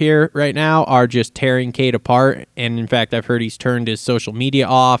sport here right now are just tearing Cade apart. And in fact, I've heard he's turned his social media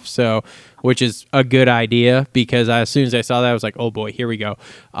off, so which is a good idea, because as soon as I saw that, I was like, oh boy, here we go.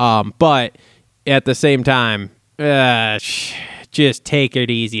 But at the same time, just take it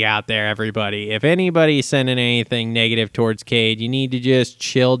easy out there, everybody. If anybody's sending anything negative towards Cade, you need to just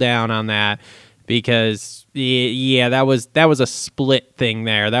chill down on that, because yeah, that was a split thing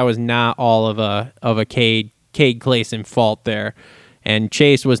there. That was not all of a Cade Clayson fault there, and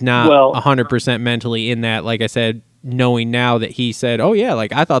Chase was not 100% mentally in that. Like I said, knowing now that he said, "Oh yeah,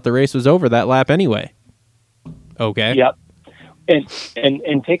 like I thought the race was over that lap anyway." Okay. Yep.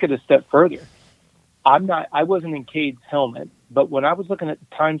 And take it a step further. I wasn't in Cade's helmet, but when I was looking at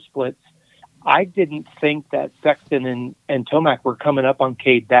the time splits, I didn't think that Sexton and Tomac were coming up on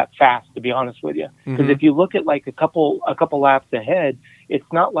Cade that fast, to be honest with you. Because if you look at like a couple laps ahead, it's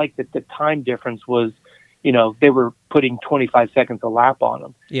not like that the time difference was, they were putting 25 seconds a lap on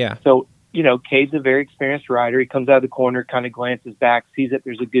them. Yeah. So, Cade's a very experienced rider. He comes out of the corner, kind of glances back, sees that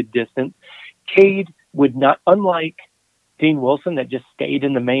there's a good distance. Cade would not, unlike Dean Wilson that just stayed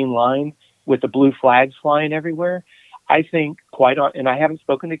in the main line with the blue flags flying everywhere, I think and I haven't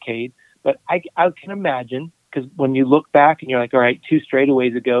spoken to Cade, but I can imagine, because when you look back and you're like, all right, 2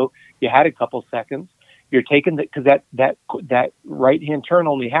 straightaways ago, you had a couple seconds. You're taking because that right-hand turn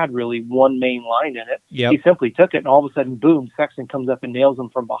only had really one main line in it. Yep. He simply took it, and all of a sudden, boom, Sexton comes up and nails him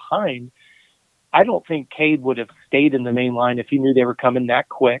from behind. I don't think Cade would have stayed in the main line if he knew they were coming that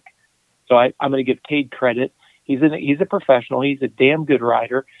quick. So I'm going to give Cade credit. He's a professional. He's a damn good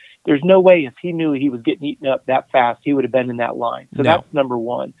rider. There's no way if he knew he was getting eaten up that fast, he would have been in that line. So that's number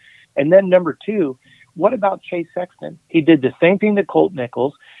one. And then number two, what about Chase Sexton? He did the same thing to Colt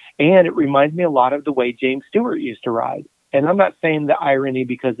Nichols, and it reminds me a lot of the way James Stewart used to ride. And I'm not saying the irony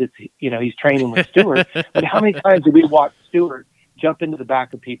because it's, he's training with Stewart, but how many times did we watch Stewart jump into the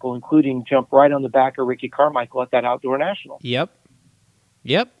back of people, including jump right on the back of Ricky Carmichael at that outdoor national? Yep.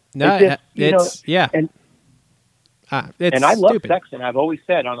 No, it's yeah. And I love Sexton. I've always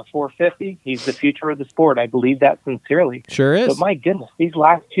said on a 450, he's the future of the sport. I believe that sincerely. Sure is. But my goodness, these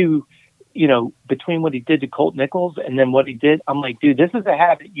last two, between what he did to Colt Nichols and then what he did, I'm like, dude, this is a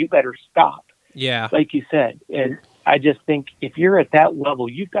habit. You better stop. Yeah. Like you said. And I just think if you're at that level,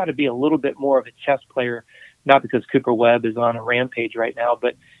 you've got to be a little bit more of a chess player, not because Cooper Webb is on a rampage right now,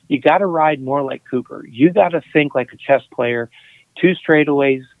 but you got to ride more like Cooper. You got to think like a chess player 2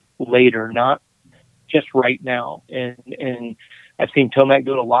 straightaways later, not just right now. And I've seen Tomac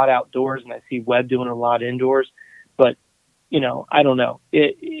do it a lot outdoors, and I see Webb doing a lot indoors. But, I don't know.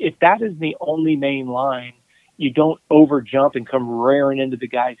 If that is the only main line, you don't over jump and come rearing into the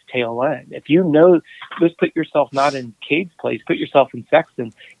guy's tail end. If just put yourself not in Cade's place, put yourself in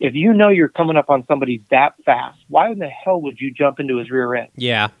Sexton. If you know you're coming up on somebody that fast, why in the hell would you jump into his rear end?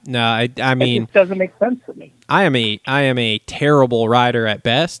 Yeah, no, I mean, it doesn't make sense to me. I am a terrible rider at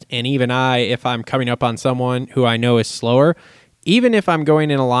best, and even if I'm coming up on someone who I know is slower, even if I'm going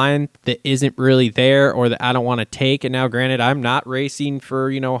in a line that isn't really there or that I don't want to take, and now granted, I'm not racing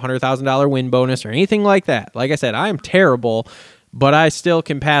for, $100,000 win bonus or anything like that. Like I said, I am terrible, but I still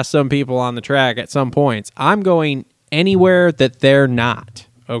can pass some people on the track at some points. I'm going anywhere that they're not.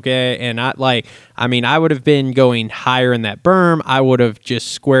 Okay. And I would have been going higher in that berm. I would have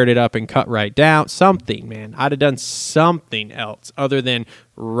just squared it up and cut right down. Something, man. I'd have done something else other than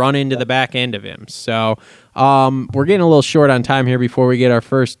run into the back end of him. So we're getting a little short on time here before we get our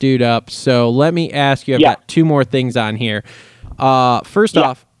first dude up. So let me ask you, I've got 2 more things on here. First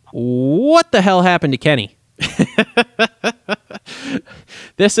off, what the hell happened to Kenny?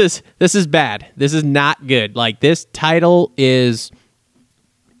 This is bad. This is not good. Like, this title is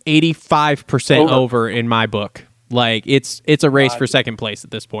 85% over in my book. Like, it's a race for second place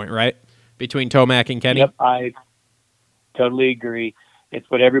at this point, right? Between Tomac and Kenny. Yep, I totally agree. It's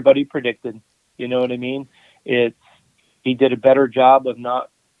what everybody predicted. You know what I mean? He did a better job of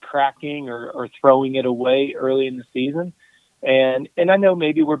not cracking or throwing it away early in the season. And I know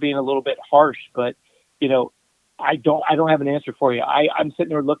maybe we're being a little bit harsh, but I don't have an answer for you. I'm sitting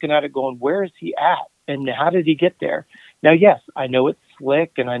there looking at it going, where is he at? And how did he get there? Now, yes, I know it's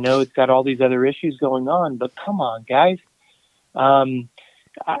slick and I know it's got all these other issues going on, but come on, guys. I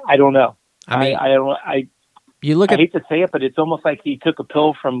don't know. I hate to say it, but it's almost like he took a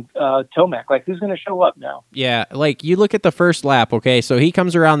pill from Tomac. Like, who's going to show up now? Yeah, like, you look at the first lap, okay? So he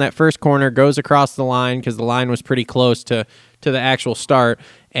comes around that first corner, goes across the line because the line was pretty close to the actual start,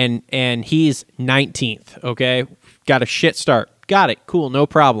 and he's 19th, okay? Got a shit start. Got it. Cool, no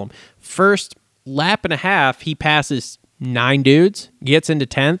problem. First lap and a half, he passes 9 dudes, gets into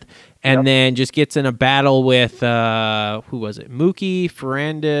 10th, and then just gets in a battle with who was it? Mookie,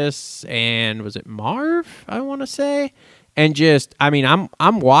 Ferrandis, and was it Marv? I want to say, and just I'm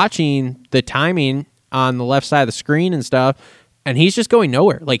watching the timing on the left side of the screen and stuff, and he's just going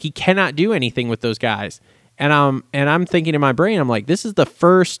nowhere. Like, he cannot do anything with those guys, and I'm thinking in my brain, I'm like, this is the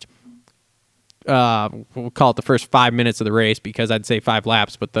first. We'll call it the first 5 minutes of the race, because I'd say 5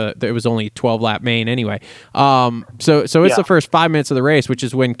 laps, but it was only 12 lap main anyway. So it's the first 5 minutes of the race, which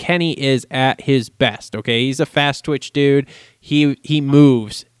is when Kenny is at his best. Okay, he's a fast twitch dude. He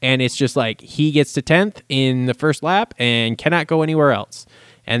moves, and it's just like he gets to 10th in the first lap and cannot go anywhere else.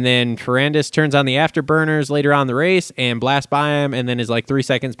 And then Ferrandis turns on the afterburners later on in the race and blasts by him, and then is like 3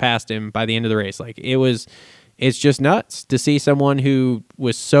 seconds past him by the end of the race. Like, it's just nuts to see someone who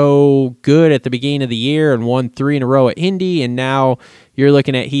was so good at the beginning of the year and won 3 in a row at Indy, and now you're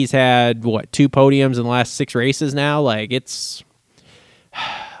looking at he's had, 2 podiums in the last 6 races now? Like, it's...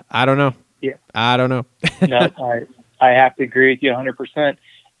 I don't know. Yeah. I don't know. No, I have to agree with you 100%.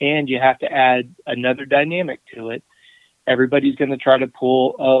 And you have to add another dynamic to it. Everybody's going to try to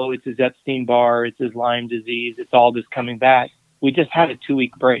pull, it's his Epstein-Barr, it's his Lyme disease, it's all this coming back. We just had a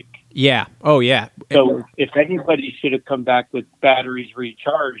 2-week break. Yeah. Oh, yeah. So if anybody should have come back with batteries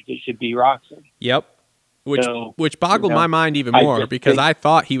recharged, it should be Roxon. Yep. Which boggled my mind even more, because I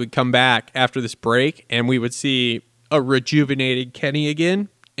thought he would come back after this break and we would see a rejuvenated Kenny again,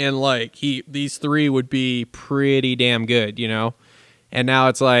 and like these 3 would be pretty damn good, you know. And now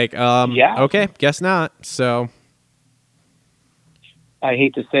it's like, okay, guess not. So I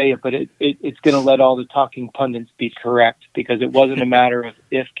hate to say it, but it's going to let all the talking pundits be correct, because it wasn't a matter of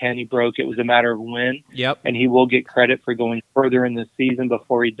if Kenny broke, it was a matter of when. Yep. And he will get credit for going further in the season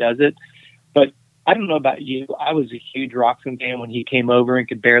before he does it. But I don't know about you. I was a huge Roxon fan when he came over and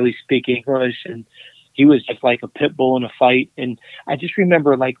could barely speak English, and he was just like a pit bull in a fight. And I just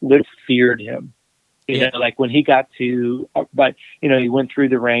remember, like, literally feared him. You know, like when he got to, but, he went through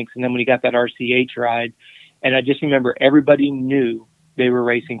the ranks, and then when he got that RCH ride, and I just remember everybody knew they were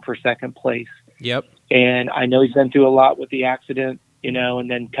racing for second place. Yep. And I know he's been through a lot with the accident, and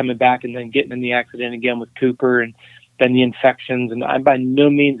then coming back and then getting in the accident again with Cooper, and then the infections. And I'm by no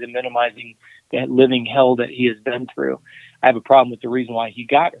means minimizing that living hell that he has been through. I have a problem with the reason why he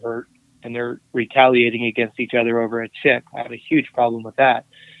got hurt, and they're retaliating against each other over a chick. I have a huge problem with that.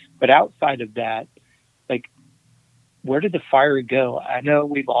 But outside of that, like, where did the fire go? I know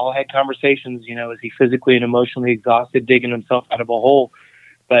we've all had conversations, is he physically and emotionally exhausted, digging himself out of a hole?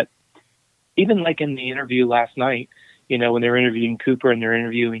 But even like in the interview last night, when they're interviewing Cooper and they're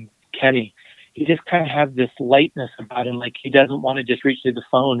interviewing Kenny, he just kind of has this lightness about him. Like, he doesn't want to just reach through the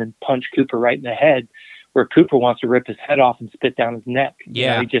phone and punch Cooper right in the head, where Cooper wants to rip his head off and spit down his neck.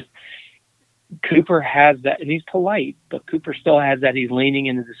 Yeah. Cooper has that, and he's polite, but Cooper still has that. He's leaning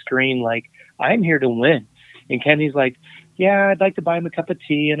into the screen like, I'm here to win. And Kenny's like, yeah, I'd like to buy him a cup of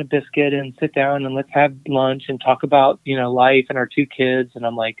tea and a biscuit and sit down and let's have lunch and talk about, life and our 2 kids. And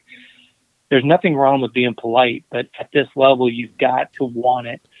I'm like, there's nothing wrong with being polite, but at this level, you've got to want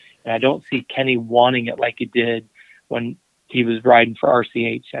it. And I don't see Kenny wanting it like he did when he was riding for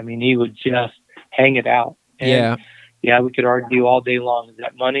RCH. I mean, he would just hang it out. And yeah, we could argue all day long. Is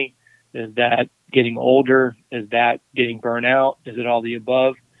that money? Is that getting older? Is that getting burnt out? Is it all the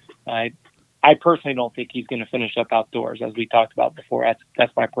above? I personally don't think he's going to finish up outdoors, as we talked about before.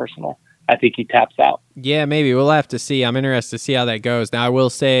 That's my personal. I think he taps out. Yeah, maybe. We'll have to see. I'm interested to see how that goes. Now, I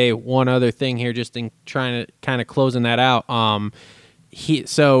will say one other thing here, just in trying to kind of closing that out.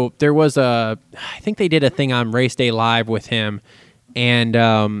 So there was I think they did a thing on Race Day Live with him,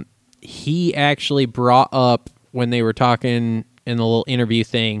 and he actually brought up, when they were talking in the little interview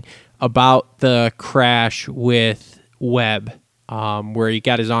thing, about the crash with Webb. Where he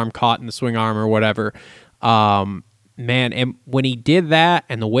got his arm caught in the swing arm or whatever. Man, and when he did that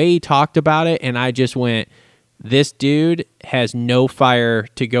and the way he talked about it, and I just went, this dude has no fire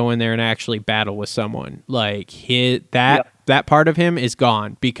to go in there and actually battle with someone. Like, that part of him is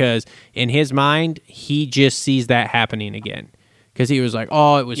gone, because in his mind, he just sees that happening again. Because he was like,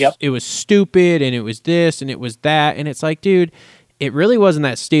 it was stupid, and it was this, and it was that. And it's like, dude, it really wasn't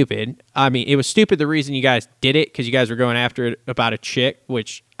that stupid. I mean, it was stupid the reason you guys did it, because you guys were going after it about a chick,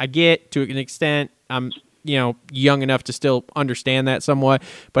 which I get to an extent. I'm, young enough to still understand that somewhat.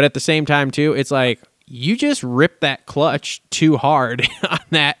 But at the same time, too, it's like, you just ripped that clutch too hard on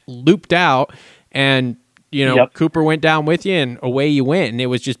that, looped out, and, Cooper went down with you, and away you went. And it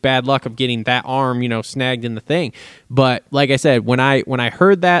was just bad luck of getting that arm, snagged in the thing. But like I said, when I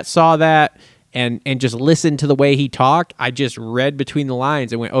heard that, saw that, and just listened to the way he talked. I just read between the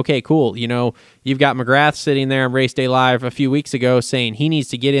lines and went, okay, cool. You know, you've got McGrath sitting there on Race Day Live a few weeks ago saying he needs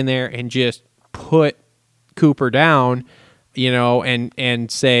to get in there and just put Cooper down, you know,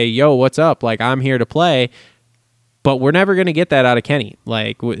 and say, yo, what's up? Like, I'm here to play. But we're never going to get that out of Kenny.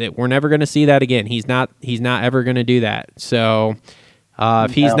 Like, we're never going to see that again. He's not ever going to do that. So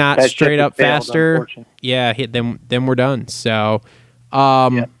if he's not straight up faster, then we're done. So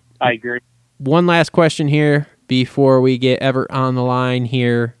I agree. One last question here before we get Evrett on the line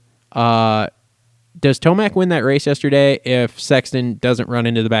here. Does Tomac win that race yesterday if Sexton doesn't run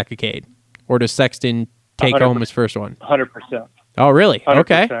into the back of Cade? Or does Sexton take home his first one? 100%. Oh, really? 100%.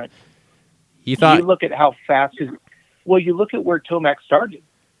 Okay. You look at how fast you look at where Tomac started,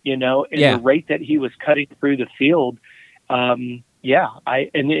 you know, and the rate that he was cutting through the field. And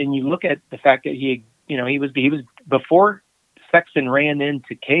you look at the fact that he was before Sexton ran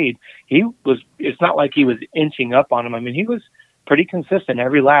into Cade, it's not like he was inching up on him. I mean, he was pretty consistent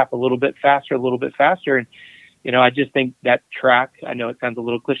every lap, a little bit faster. And, you know, I just think that track, I know it sounds a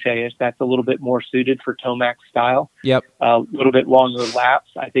little cliche-ish, that's a little bit more suited for Tomac's style. Yep. A little bit longer laps.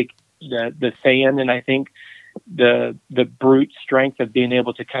 I think the sand, and I think the brute strength of being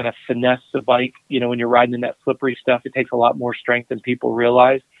able to kind of finesse the bike, you know, when you're riding in that slippery stuff, it takes a lot more strength than people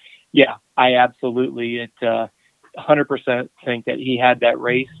realize. Yeah, I absolutely 100% think that he had that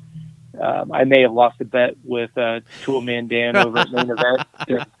race. I may have lost a bet with Toolman Dan over at Main Event.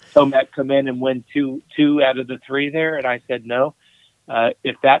 Tomac come in and win two out of the three there, and I said no.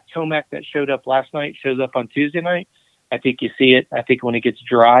 If that Tomac that showed up last night shows up on Tuesday night, I think you see it. I think when it gets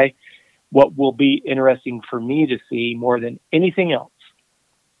dry, what will be interesting for me to see more than anything else,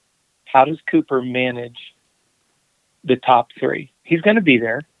 how does Cooper manage the top three? He's going to be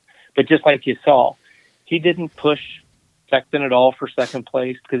there, but just like you saw, he didn't push Sexton at all for second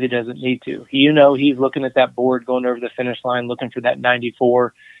place because he doesn't need to. You know, he's looking at that board going over the finish line, looking for that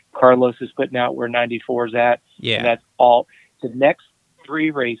 94. Carlos is putting out where 94 is at. Yeah. And that's all. The next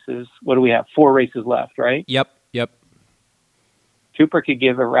three races, what do we have? 4 races left, right? Yep. Cooper could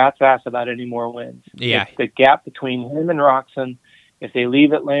give a rat's ass about any more wins. Yeah. If the gap between him and Roxon, if they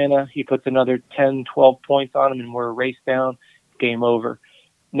leave Atlanta, he puts another 10, 12 points on him and we're a race down, game over.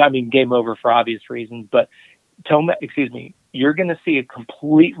 Game over for obvious reasons, but you're going to see a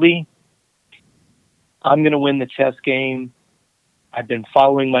completely, I'm going to win the chess game. I've been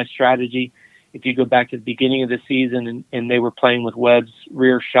following my strategy. If you go back to the beginning of the season and they were playing with Webb's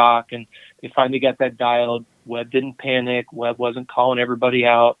rear shock and they finally got that dialed, Webb didn't panic. Webb wasn't calling everybody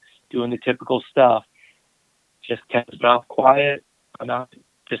out, doing the typical stuff. Just kept his mouth quiet. I'm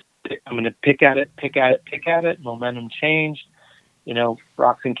going to pick at it. Momentum changed. You know,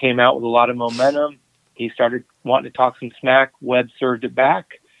 Roxon came out with a lot of momentum. He started wanting to talk some smack. Webb served it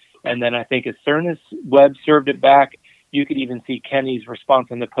back. And then I think as soon as Webb served it back, you could even see Kenny's response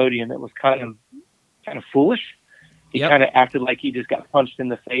on the podium. It was kind of foolish. He kind of acted like he just got punched in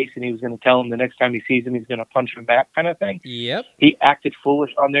the face and he was going to tell him the next time he sees him, he's going to punch him back kind of thing. Yep. He acted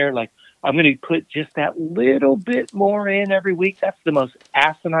foolish on there. Like, I'm going to put just that little bit more in every week. That's the most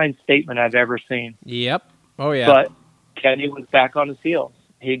asinine statement I've ever seen. Yep. Oh, yeah. But Kenny was back on his heels.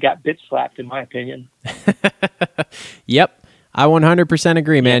 He got bitch slapped, in my opinion. Yep. I 100%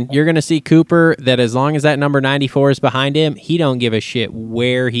 agree, man. You're going to see Cooper that as long as that number 94 is behind him, he don't give a shit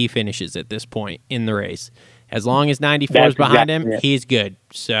where he finishes at this point in the race. As long as 94 is behind him, he's good.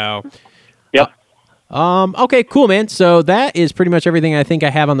 So, yep. Okay, cool, man. So that is pretty much everything I think I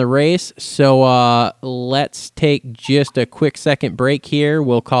have on the race. So let's take just a quick second break here.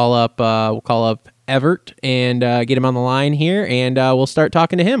 We'll call up Evrett and get him on the line here, and we'll start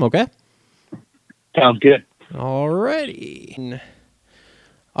talking to him. Okay. Sounds good. Alrighty.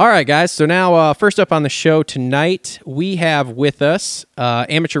 All right, guys. So now, first up on the show tonight, we have with us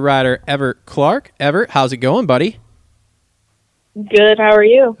amateur rider Evrett Clarke. Evrett, how's it going, buddy? Good. How are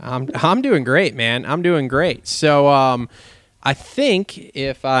you? I'm doing great, man. I'm doing great. So I think,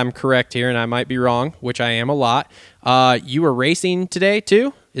 if I'm correct here, and I might be wrong, which I am a lot, you were racing today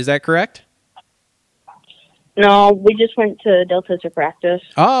too. Is that correct? No, we just went to Delta to practice.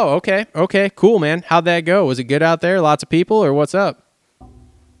 Oh, okay. Okay, cool, man. How'd that go? Was it good out there? Lots of people, or what's up?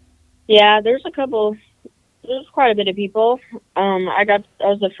 Yeah, there's quite a bit of people. I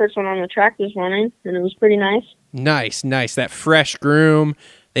was the first one on the track this morning, and it was pretty nice. Nice. That fresh groom.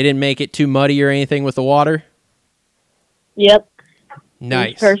 They didn't make it too muddy or anything with the water? Yep.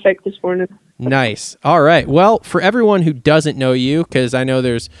 Nice. It was perfect this morning. Nice. All right. Well, for everyone who doesn't know you, because I know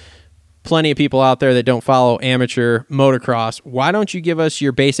there's plenty of people out there that don't follow amateur motocross, why don't you give us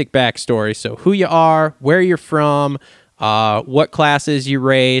your basic backstory? So who you are, where you're from, what classes you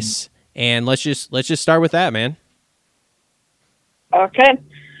race, And let's just start with that, man. Okay.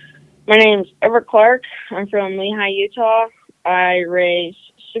 My name's Evrett Clarke. I'm from Lehigh, Utah. I race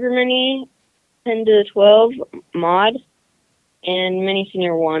Super Mini, 10 to 12 mod, and Mini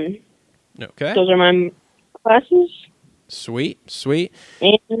Senior 1. Okay. Those are my classes. Sweet.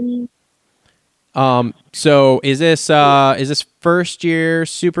 And So is this first year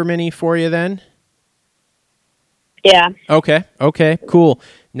Super Mini for you then? yeah. Okay, cool.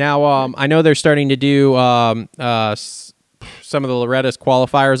 Now, I know they're starting to do some of the Loretta's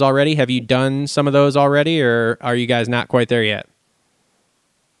qualifiers already. Have you done some of those already, or are you guys not quite there yet?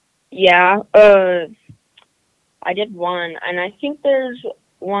 Yeah. I did one, and I think there's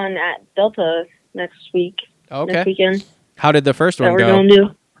one at Delta next week. Okay. Next weekend. How did the first That one we're go? going to do.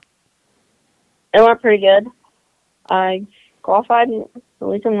 It went pretty good. I qualified, and the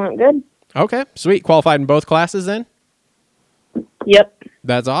weekend went good. Okay, sweet. Qualified in both classes then? Yep.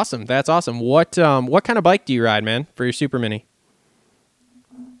 That's awesome. What kind of bike do you ride, man, for your Super Mini?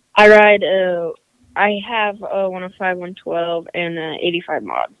 I ride. I have a 105, 112, and an 85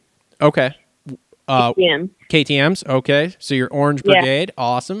 mod. Okay. KTM. KTM's. Okay, so your Orange Brigade. Yeah.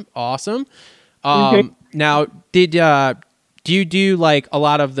 Awesome. Now, do you do like a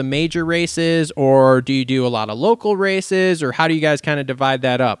lot of the major races, or do you do a lot of local races, or how do you guys kind of divide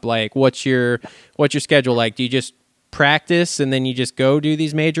that up? Like, what's your schedule like? Do you just practice and then you just go do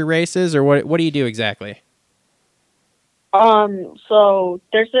these major races, or what do you do exactly? So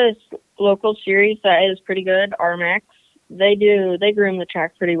there's this local series that is pretty good, RMX. They groom the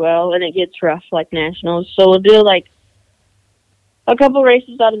track pretty well, and it gets rough like nationals. So we'll do like a couple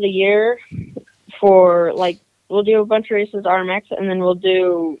races out of the year for like, we'll do a bunch of races RMX, and then we'll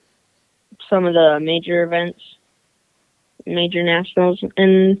do some of the major events, major nationals,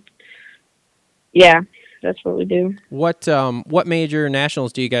 and yeah, that's what we do. What major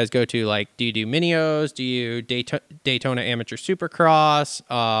nationals do you guys go to? Like, do you do Minios? Do you Daytona Amateur Supercross?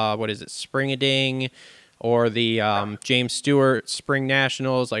 What is it, Spring-a-Ding, or the James Stewart Spring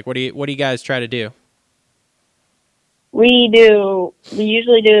Nationals? Like, what do you guys try to do? We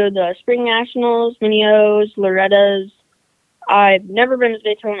usually do the Spring Nationals, Minios, Loretta's. I've never been to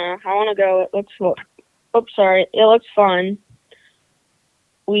Daytona. I want to go. It looks fun.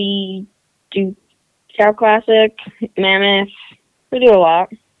 We do Cow Classic, Mammoth. We do a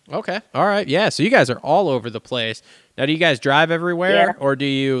lot. Okay. All right. Yeah. So you guys are all over the place. Now, do you guys drive everywhere, or do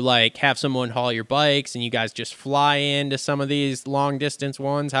you like have someone haul your bikes and you guys just fly into some of these long distance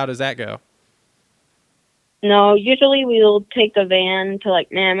ones? How does that go? No, usually we'll take the van to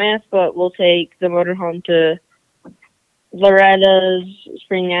like Mammoth, but we'll take the motorhome to Loretta's,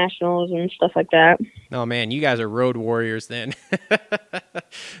 Spring Nationals, and stuff like that. Oh man, you guys are road warriors then.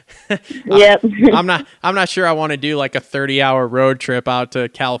 Yep. I'm not sure I want to do like a 30-hour road trip out to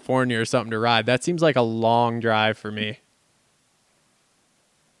California or something to ride. That seems like a long drive for me.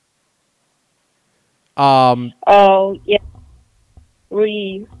 Oh yeah.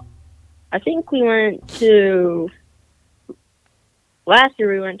 I think we went to last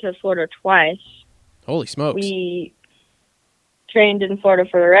year. We went to Florida twice. Holy smokes! We trained in Florida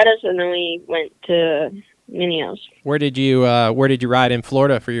for Loretta's, and then we went to Minios. Where did you ride in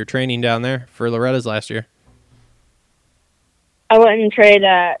Florida for your training down there for Loretta's last year? I went and trained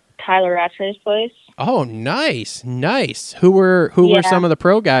at Tyler Rattray's place. Oh, nice. Who were some of the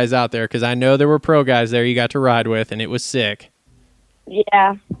pro guys out there? Because I know there were pro guys there you got to ride with, and it was sick.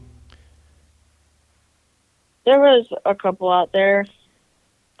 Yeah. There was a couple out there.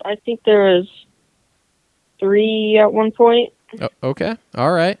 I think there was 3 at one point. Oh, okay.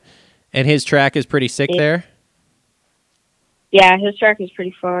 All right. And his track is pretty sick there? Yeah, his track is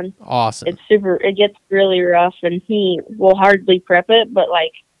pretty fun. Awesome. It gets really rough, and he will hardly prep it, but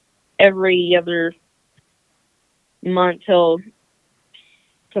like every other month he'll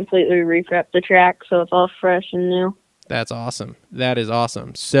completely re-prep the track, so it's all fresh and new. That's awesome. That is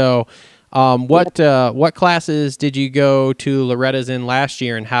awesome. So what classes did you go to Loretta's in last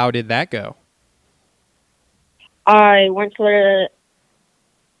year, and how did that go? I went to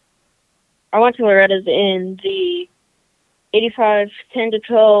Loretta's in the 85, 10 to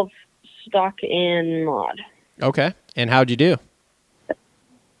 12 stock and mod. Okay. And how'd you do?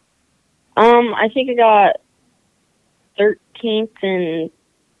 I think I got 13th and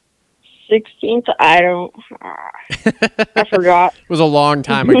 16th. I forgot. It was a long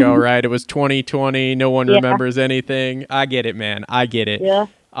time ago, right? It was 2020. No one remembers anything. I get it, man. I get it. Yeah.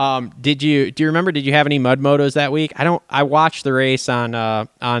 Do you remember, did you have any mud motos that week? I watched the race on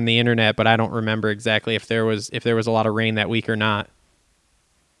the internet, but I don't remember exactly if there was a lot of rain that week or not.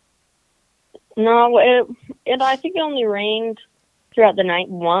 No, I think it only rained throughout the night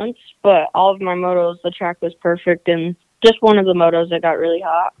once, but all of my motos, the track was perfect, and just one of the motos that got really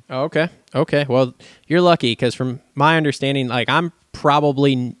hot. Oh, okay. Okay. Well, you're lucky because from my understanding, like I'm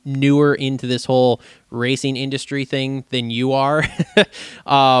probably newer into this whole racing industry thing than you are.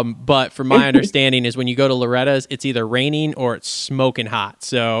 But from my understanding is when you go to Loretta's, it's either raining or it's smoking hot.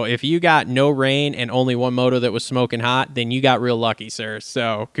 So if you got no rain and only one moto that was smoking hot, then you got real lucky, sir.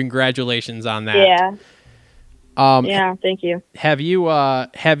 So congratulations on that. Yeah. Yeah, thank you. Have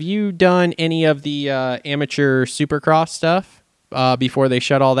you done any of the amateur supercross stuff before they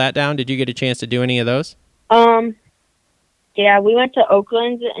shut all that down? Did you get a chance to do any of those? Yeah, we went to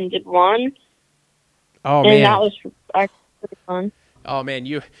Oakland and did one. Oh, and man. that was actually pretty fun. Oh, man,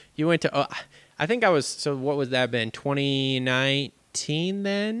 you went to I think I was, so what was that been, 2019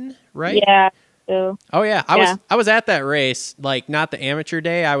 then, right? Yeah. So, Oh, yeah. I was at that race, like not the amateur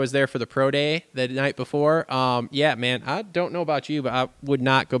day. I was there for the pro day the night before. Yeah, man, I don't know about you, but I would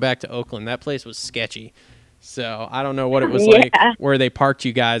not go back to Oakland. That place was sketchy. So I don't know what it was like where they parked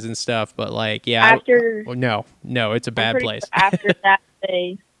you guys and stuff, but like, yeah. No, it's a bad place. After that,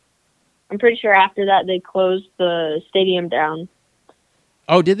 I'm pretty sure after that they closed the stadium down.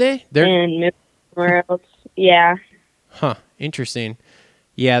 Oh, did they? And moved somewhere else. Yeah. Huh. Interesting.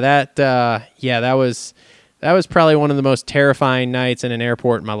 Yeah, that was probably one of the most terrifying nights in an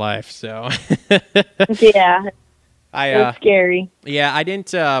airport in my life. So yeah. It was scary. Yeah, I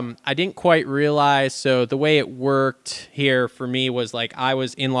didn't quite realize. So the way it worked here for me was like I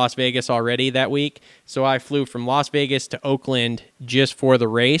was in Las Vegas already that week, so I flew from Las Vegas to Oakland just for the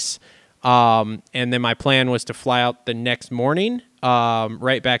race, and then my plan was to fly out the next morning,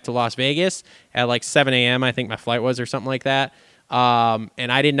 right back to Las Vegas at like 7 a.m. I think my flight was or something like that. And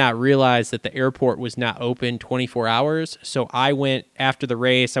I did not realize that the airport was not open 24 hours. So I went after the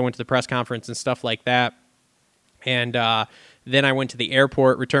race. I went to the press conference and stuff like that. And then I went to the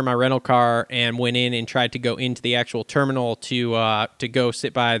airport, returned my rental car, and went in and tried to go into the actual terminal to go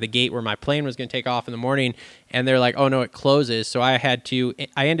sit by the gate where my plane was going to take off in the morning. And they're like, "Oh no, it closes." So I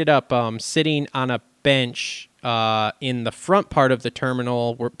ended up sitting on a bench in the front part of the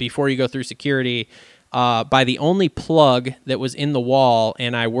terminal before you go through security by the only plug that was in the wall,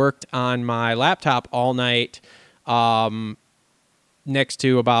 and I worked on my laptop all night next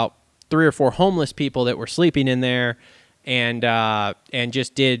to about 3 or 4 homeless people that were sleeping in there, and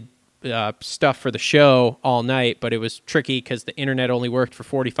just did stuff for the show all night. But it was tricky because the internet only worked for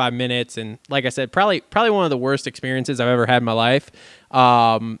 45 minutes, and like I said, probably one of the worst experiences I've ever had in my life.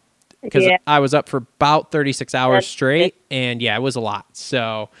 Because I was up for about 36 hours straight, and yeah, it was a lot.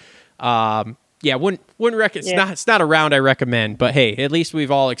 So, yeah, wouldn't it's not a round I recommend, but hey, at least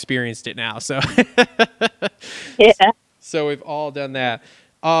we've all experienced it now. So, yeah. So we've all done that.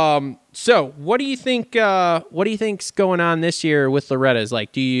 So what do you think? What do you think's going on this year with Loretta's?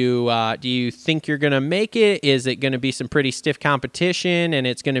 Like, do you think you're gonna make it? Is it gonna be some pretty stiff competition, and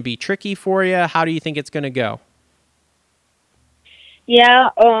it's gonna be tricky for you? How do you think it's gonna go? Yeah,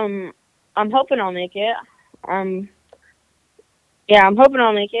 I'm hoping I'll make it. Yeah, I'm hoping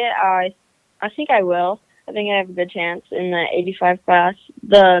I'll make it. I think I will. I think I have a good chance in the 85 class.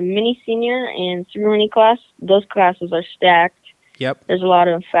 The mini senior and super mini class, those classes are stacked. Yep. There's a lot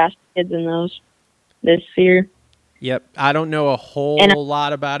of fast kids in those this year. Yep. I don't know a whole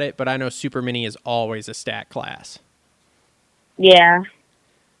lot about it, but I know super mini is always a stacked class. Yeah.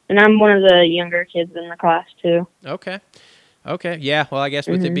 And I'm one of the younger kids in the class, too. Okay. Yeah. Well, I guess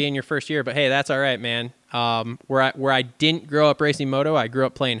with it being your first year, but hey, that's all right, man. Where I didn't grow up racing moto, I grew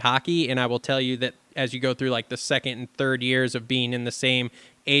up playing hockey, and I will tell you that as you go through like the second and third years of being in the same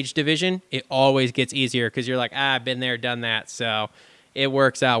age division, it always gets easier because you're like, I've been there, done that. So it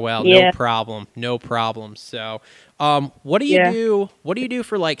works out well. Yeah. No problem. So, what do you do? What do you do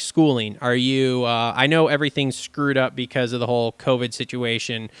for like schooling? Are you, I know everything's screwed up because of the whole COVID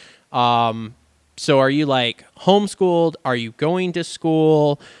situation. So are you like homeschooled? Are you going to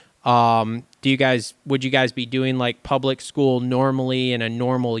school? Would you guys be doing like public school normally in a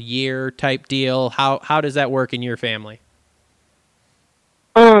normal year type deal? How does that work in your family?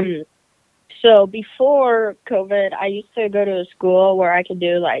 So before COVID, I used to go to a school where I could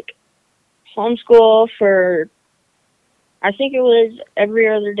do like homeschool for, I think it was every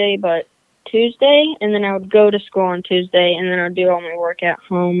other day but Tuesday, and then I would go to school on Tuesday, and then I'd do all my work at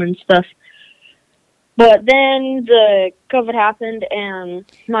home and stuff. But then the COVID happened, and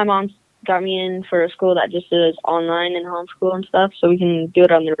my mom got me in for a school that just does online and homeschool and stuff, so we can do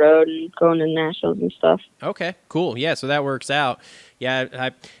it on the road and go into nationals and stuff. Okay, cool. Yeah, so that works out. Yeah,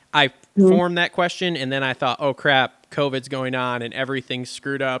 I formed that question, and then I thought, oh, crap, COVID's going on and everything's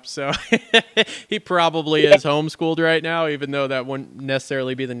screwed up. So he probably is homeschooled right now, even though that wouldn't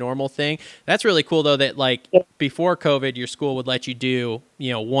necessarily be the normal thing. That's really cool, though, that like before COVID, your school would let you do,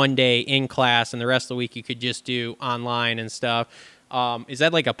 one day in class and the rest of the week you could just do online and stuff. Is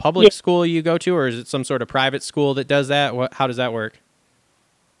that like a public school you go to, or is it some sort of private school that does that? How does that work?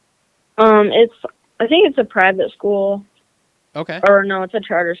 I think it's a private school. Okay. Or no, it's a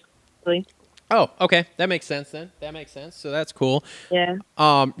charter school. Oh, okay. That makes sense then. That makes sense. So that's cool. Yeah.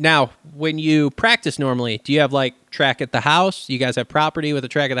 Now, when you practice normally, do you have like track at the house? You guys have property with a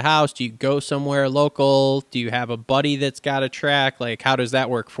track at the house? Do you go somewhere local? Do you have a buddy that's got a track? Like, how does that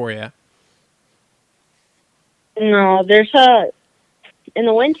work for you? No, in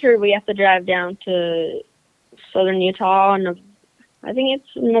the winter, we have to drive down to southern Utah, and I think it's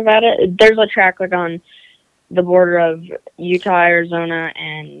Nevada. There's a track like on the border of Utah, Arizona,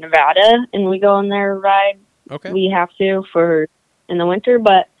 and Nevada, and we go in there ride. Okay. We have to in the winter,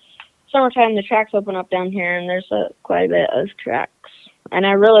 but summertime the tracks open up down here, and there's quite a bit of tracks. And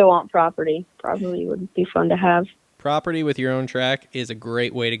I really want property. Property would be fun to have. Property with your own track is a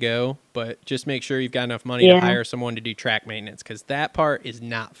great way to go, but just make sure you've got enough money to hire someone to do track maintenance, because that part is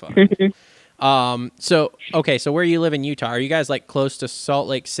not fun. So where you live in Utah, are you guys like close to Salt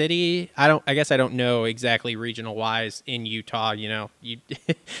Lake City? I guess I don't know exactly regional wise in Utah. You you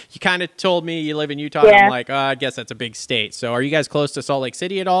kind of told me you live in Utah. And I'm like, I guess that's a big state. So are you guys close to Salt Lake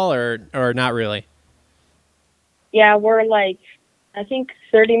City at all, or not really? Yeah, we're like, I think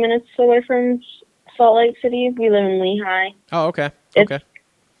 30 minutes away from Salt Lake City. We live in Lehigh. Oh, okay.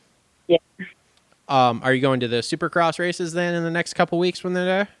 Yeah. Are you going to the Supercross races then in the next couple weeks when they're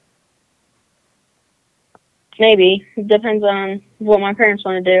there? Maybe. It depends on what my parents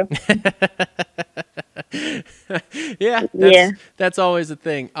want to do. That's always a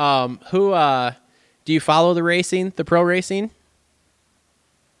thing. Do you follow the racing, the pro racing?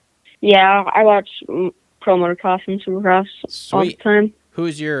 Yeah, I watch pro motocross and supercross all the time.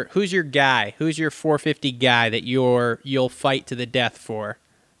 Who's your guy? Who's your 450 guy that you'll fight to the death for?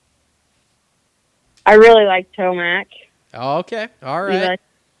 I really like Tomac. Oh, okay. All right.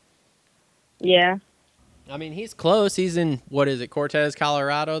 Yeah. I mean, he's close. He's in, what is it, Cortez,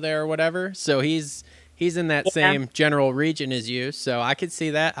 Colorado there or whatever. So he's in that same general region as you. So I could see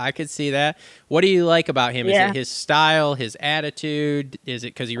that. What do you like about him? Is it his style, his attitude? Is it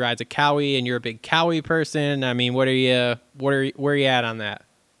because he rides a Cowie and you're a big Cowie person? I mean, where are you at on that?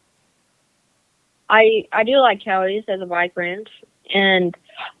 I do like Cowies as a bike brand, and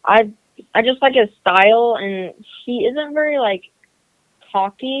I just like his style, and he isn't very like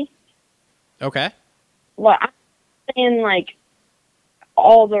cocky. Okay. Well, I'm saying like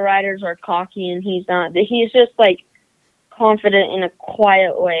all the riders are cocky and he's not. He's just like confident in a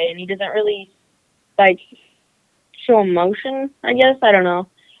quiet way, and he doesn't really like show emotion, I guess. I don't know.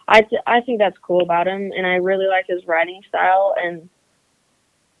 I think that's cool about him, and I really like his riding style, and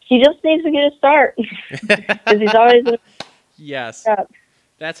he just needs to get a start because he's always yes.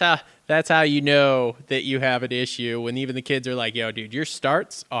 That's how you know that you have an issue, when even the kids are like, yo, dude, your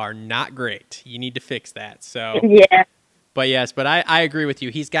starts are not great. You need to fix that. So yeah. But I agree with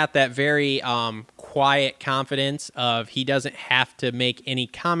you. He's got that very quiet confidence of he doesn't have to make any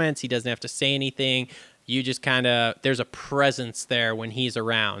comments. He doesn't have to say anything. You just kind of, there's a presence there when he's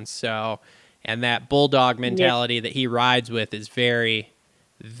around. So, and that bulldog mentality that he rides with is very,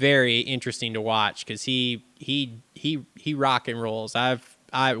 very interesting to watch, because he rock and rolls.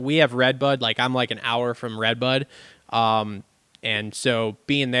 We have Redbud, like I'm like an hour from Redbud. And so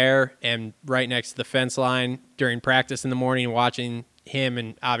being there and right next to the fence line during practice in the morning and watching him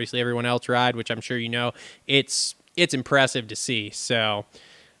and obviously everyone else ride, which I'm sure you know, it's impressive to see. So,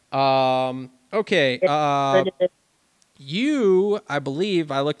 okay. I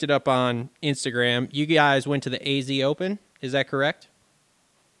believe I looked it up on Instagram. You guys went to the AZ Open. Is that correct?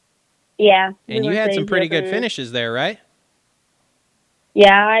 Yeah. And you had some pretty good finishes there, right?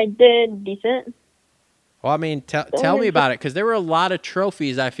 Yeah, I did decent. Well, I mean, tell me about it, because there were a lot of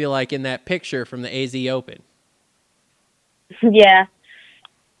trophies, I feel like, in that picture from the AZ Open. Yeah,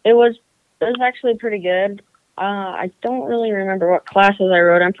 it was actually pretty good. I don't really remember what classes I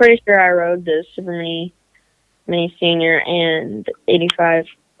rode. I'm pretty sure I rode the Super Mini Senior and 85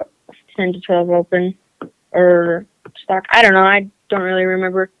 10 to 12 Open or stock. I don't know. I don't really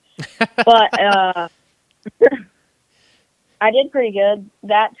remember. But I did pretty good.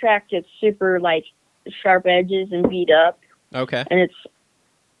 That track gets super, like, sharp edges and beat up. Okay. And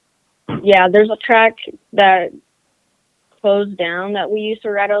there's a track that closed down that we used to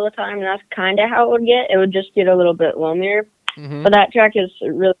ride all the time, and that's kind of how it would get. It would just get a little bit loamier. Mm-hmm. But that track is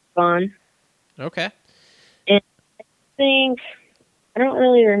really fun. Okay. And think I don't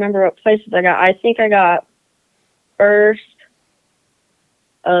really remember what places I got. I think I got first,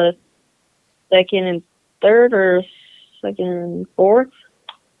 second, and third, or second and fourth.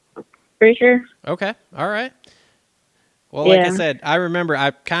 Pretty sure. Okay. All right. Well, like I Yeah. said, I remember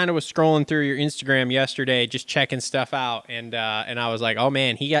I kind of was scrolling through your Instagram yesterday, just checking stuff out, and I was like, oh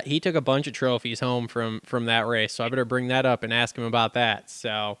man, he took a bunch of trophies home from that race, so I better bring that up and ask him about that.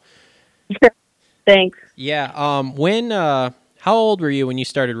 So, Thanks. yeah. How old were you when you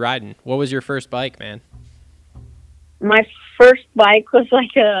started riding? What was your first bike, man? My first bike was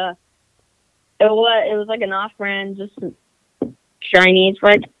like it was like an off-brand, just Chinese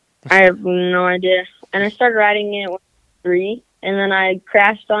bike. I have no idea. And I started riding it when I was 3, and then I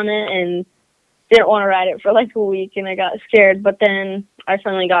crashed on it and didn't want to ride it for like a week, and I got scared. But then I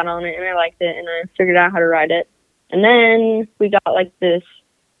finally got on it, and I liked it, and I figured out how to ride it. And then we got like this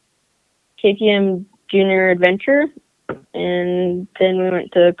KTM Junior Adventure, and then we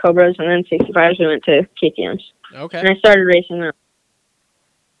went to Cobras, and then 65s we went to KTMs. Okay. And I started racing them.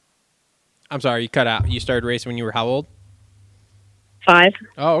 I'm sorry, you cut out. You started racing when you were how old? 5.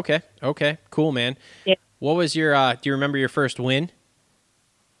 Oh, okay. Okay. Cool, man. Yeah. What was your do you remember your first win?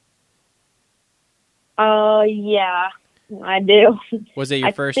 Yeah, I do. Was it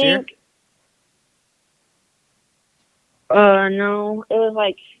your first year? No, it was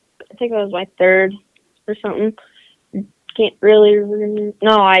like, I think it was my third or something. Can't really remember.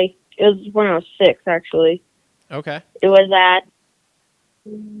 No, it was when I was 6, actually. Okay. It was at,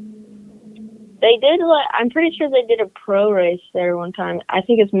 they did, I'm pretty sure they did a pro race there one time. I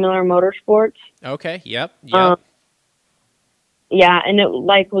think it's Miller Motorsports. Okay. Yep. Yep. Yeah, and it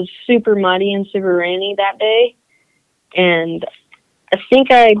like was super muddy and super rainy that day. And I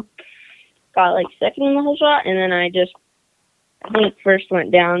think I got like second in the whole shot, and then I think first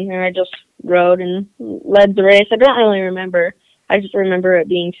went down, and I just rode and led the race. I don't really remember. I just remember it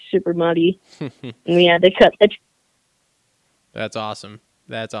being super muddy, and we had to cut the. That's awesome.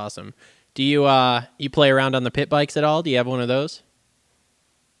 That's awesome. Do you you play around on the pit bikes at all? Do you have one of those?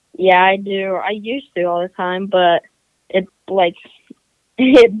 Yeah, I do. I used to all the time, but it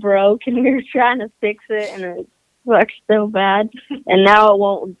broke, and we were trying to fix it, and it sucks so bad. And now it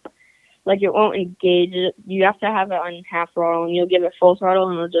won't engage it. You have to have it on half throttle, and you'll give it full throttle,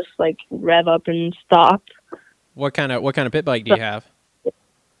 and it'll just like rev up and stop. What kind of pit bike do you have?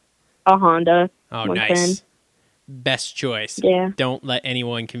 A Honda. Oh, 110. nice. Best choice. Yeah. Don't let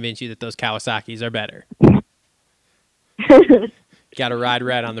anyone convince you that those Kawasaki's are better. Got to ride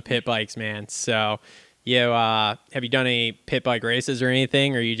red on the pit bikes, man. So, have you done any pit bike races or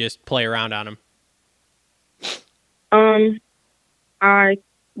anything, or you just play around on them?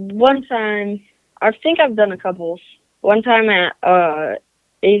 One time, I think I've done a couple. One time at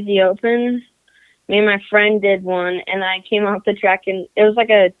AZ Open, me and my friend did one, and I came off the track, and it was like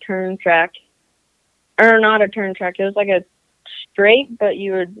a turn track. Or not a turn track, it was like a straight, but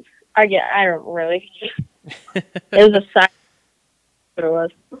I don't really. It was a side, what it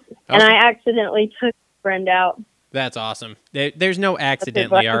was. Okay. And I accidentally took a friend out. That's awesome. There's no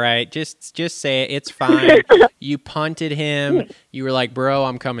accidentally, all right? Just say it. It's fine. You punted him. You were like, bro,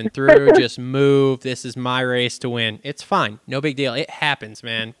 I'm coming through. Just move. This is my race to win. It's fine. No big deal. It happens,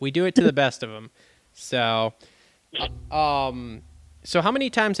 man. We do it to the best of them. So, so how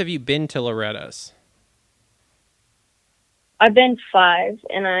many times have you been to Loretta's? I've been 5,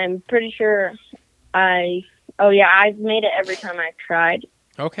 and I'm pretty sure I've made it every time I've tried.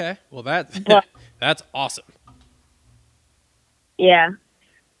 Okay. Well, that's awesome. Yeah. I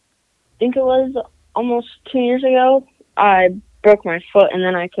think it was almost 2 years ago. I broke my foot, and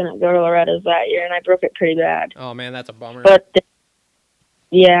then I couldn't go to Loretta's that year, and I broke it pretty bad. Oh, man, that's a bummer. But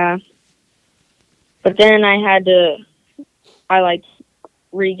But then I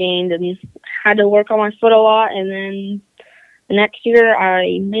regained and had to work on my foot a lot, and then the next year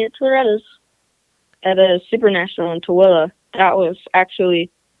I made it to Loretta's at a Super National in Tooele. That was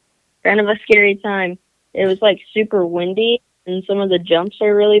actually kind of a scary time. It was like super windy, and some of the jumps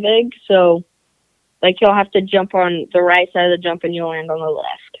are really big, so you'll have to jump on the right side of the jump and you'll land on the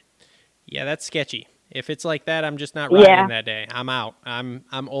left. Yeah, that's sketchy. If it's like that, I'm just not riding that day. I'm out. I'm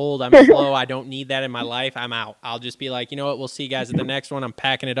old. I'm slow. I don't need that in my life. I'm out. I'll just be like, you know what? We'll see you guys at the next one. I'm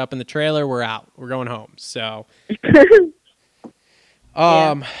packing it up in the trailer. We're out. We're going home. So,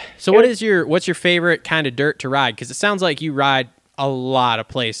 so what's your favorite kind of dirt to ride? Because it sounds like you ride a lot of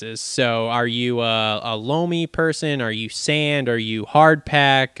places. So are you a loamy person? Are you sand? Are you hard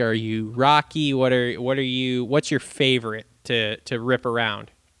pack? Are you rocky? What's your favorite to rip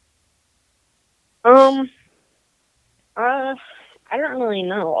around? I don't really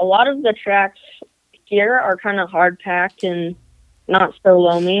know. A lot of the tracks year are kind of hard packed and not so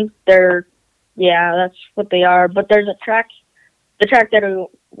loamy. That's what they are. But there's the track that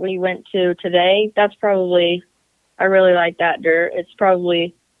we went to today. That's probably, I really like that dirt. It's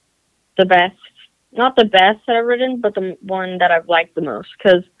probably the best, not the best that I've ridden, but the one that I've liked the most.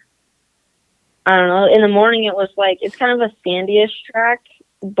 Because I don't know. In the morning, it was like it's kind of a sandy-ish track,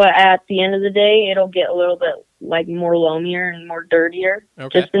 but at the end of the day, it'll get a little bit like more loamier and more dirtier.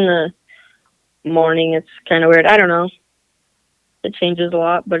 Okay. Just in the morning, it's kind of weird. I don't know. It changes a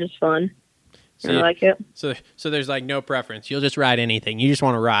lot, but it's fun. So I like it. So there's like no preference. You'll just ride anything. You just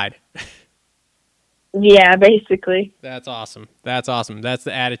want to ride. Yeah, basically. That's awesome. That's awesome. That's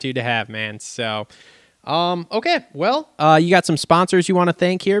the attitude to have, man. So, okay. Well, you got some sponsors you want to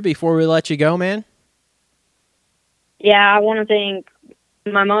thank here before we let you go, man? Yeah, I want to thank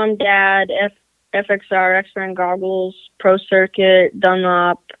my mom, dad, FXR, X-Brand Goggles, Pro Circuit,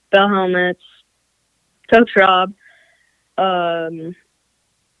 Dunlop, Bell Helmets, Coach Robb, Sussman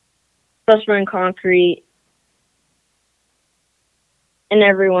Concrete, and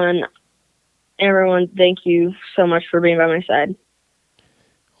everyone, thank you so much for being by my side.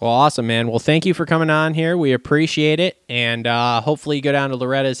 Well, awesome, man. Well, thank you for coming on here. We appreciate it. And hopefully you go down to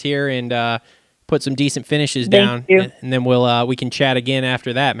Loretta's here and put some decent finishes down. Thank you. And then we can chat again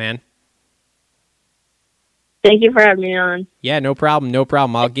after that, man. Thank you for having me on. Yeah, no problem. No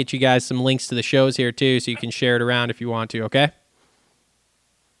problem. I'll get you guys some links to the shows here, too, so you can share it around if you want to, okay?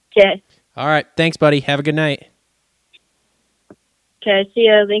 Okay. All right. Thanks, buddy. Have a good night. Okay, see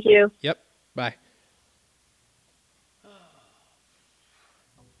ya. Thank you. Yep. Bye.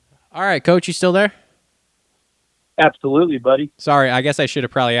 All right, Coach, you still there? Absolutely, buddy. Sorry, I guess I should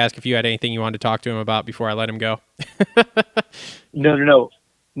have probably asked if you had anything you wanted to talk to him about before I let him go.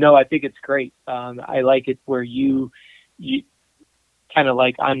 No, I think it's great. I like it where you kind of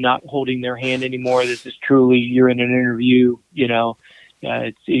like, I'm not holding their hand anymore. This is truly, you're in an interview,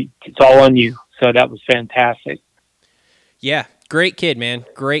 it's all on you. So that was fantastic. Yeah, great kid, man.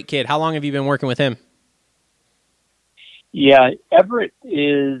 Great kid. How long have you been working with him? Yeah, Evrett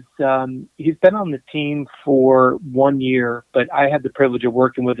is, he's been on the team for 1 year, but I had the privilege of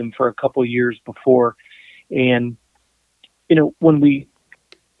working with him for a couple years before. And,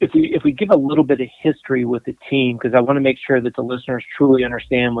 if we give a little bit of history with the team, because I want to make sure that the listeners truly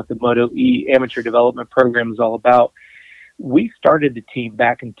understand what the Moto E Amateur Development Program is all about. We started the team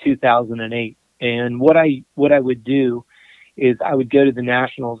back in 2008. And what I would do is I would go to the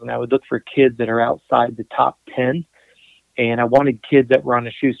Nationals and I would look for kids that are outside the top 10. And I wanted kids that were on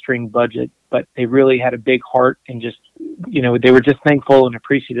a shoestring budget, but they really had a big heart and just, they were just thankful and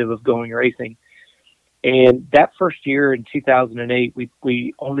appreciative of going racing. And that first year in 2008,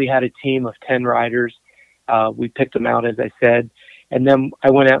 we only had a team of 10 riders. We picked them out, as I said. And then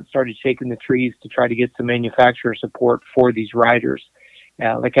I went out and started shaking the trees to try to get some manufacturer support for these riders.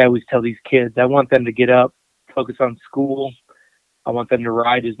 Like I always tell these kids, I want them to get up, focus on school. I want them to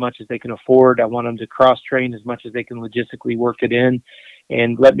ride as much as they can afford. I want them to cross-train as much as they can logistically work it in,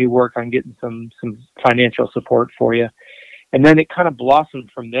 and let me work on getting some financial support for you. And then it kind of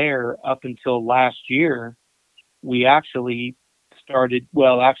blossomed from there up until last year. We actually started,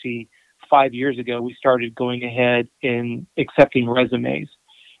 5 years ago, we started going ahead and accepting resumes.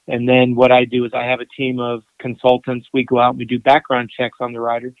 And then what I do is I have a team of consultants. We go out and we do background checks on the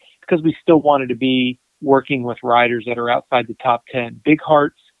rider because we still wanted to be working with riders that are outside the top 10. Big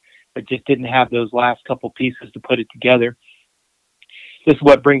hearts, but just didn't have those last couple pieces to put it together. This is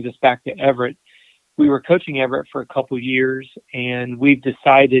what brings us back to Evrett. We were coaching Evrett for a couple years, and we've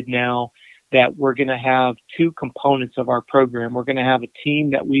decided now that we're going to have two components of our program. We're going to have a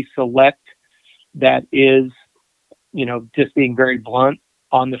team that we select that is, just being very blunt,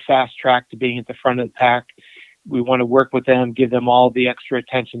 on the fast track to being at the front of the pack. We want to work with them, give them all the extra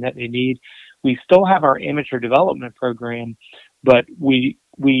attention that they need. We still have our amateur development program, but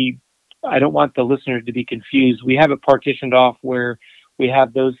I don't want the listeners to be confused. We have it partitioned off where we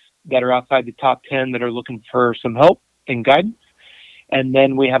have those that are outside the top 10 that are looking for some help and guidance. And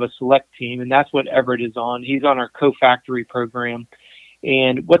then we have a select team, and that's what Evrett is on. He's on our co-factory program.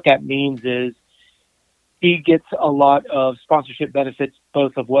 And what that means is he gets a lot of sponsorship benefits,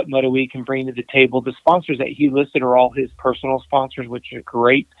 both of what Moto E can bring to the table. The sponsors that he listed are all his personal sponsors, which are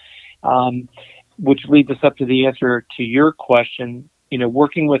great. Which leads us up to the answer to your question.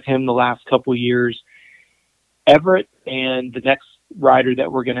 Working with him the last couple of years, Evrett and the next rider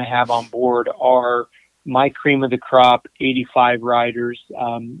that we're going to have on board are my cream of the crop 85 riders.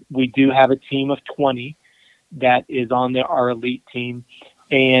 We do have a team of 20 that is on our elite team,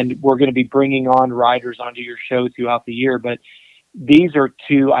 and we're going to be bringing on riders onto your show throughout the year. But these are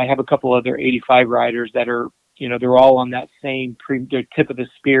two. I have a couple other 85 riders that are, they're all on that same their tip of the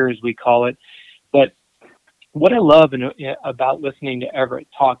spear, as we call it. But what I love about listening to Evrett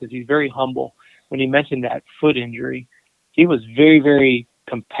talk is he's very humble. When he mentioned that foot injury, he was very, very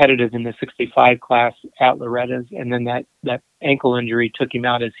competitive in the 65 class at Loretta's, and then that ankle injury took him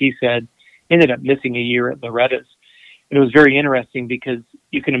out, as he said, ended up missing a year at Loretta's. And it was very interesting because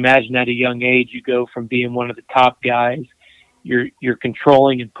you can imagine at a young age, you go from being one of the top guys, you're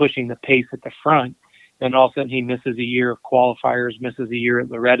controlling and pushing the pace at the front, and all of a sudden he misses a year of qualifiers, misses a year at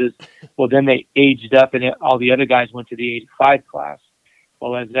Loretta's. Well, then they aged up and all the other guys went to the 85 class.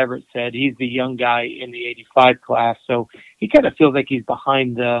 Well, as Evrett said, he's the young guy in the 85 class, so he kind of feels like he's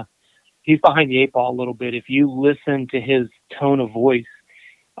behind the 8 ball a little bit. If you listen to his tone of voice,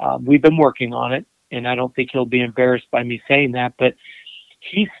 we've been working on it, and I don't think he'll be embarrassed by me saying that, but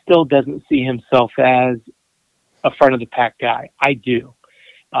he still doesn't see himself as a front of the pack guy. I do.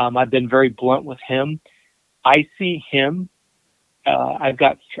 I've been very blunt with him. I see him. I've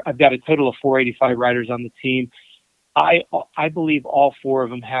got a total of 485 riders on the team. I believe all 4 of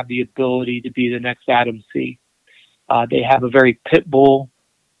them have the ability to be the next Adam C. They have a very pit bull,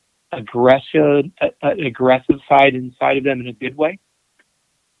 aggressive side inside of them in a good way.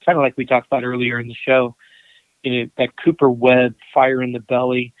 Kind of like we talked about earlier in the show, that Cooper Webb fire in the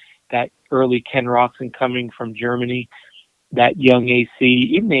belly, that early Ken Roczen coming from Germany, that young AC,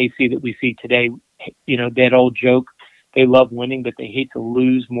 even the AC that we see today, that old joke, they love winning, but they hate to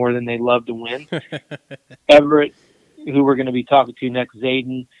lose more than they love to win. Evrett, who we're going to be talking to next,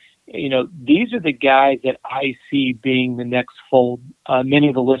 Zayden, these are the guys that I see being the next fold. Many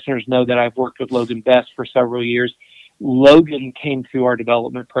of the listeners know that I've worked with Logan Best for several years. Logan came through our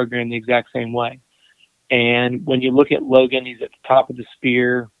development program the exact same way. And when you look at Logan, he's at the top of the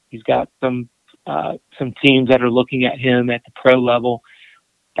spear. He's got some teams that are looking at him at the pro level.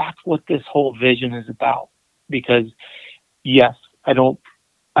 That's what this whole vision is about. Because yes, I don't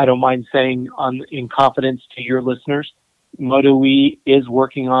mind saying in confidence to your listeners, Moto E is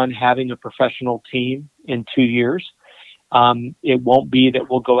working on having a professional team in 2 years. It won't be that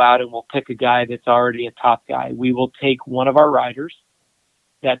we'll go out and we'll pick a guy that's already a top guy. We will take one of our riders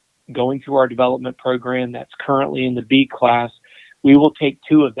that's going through our development program that's currently in the B class. We will take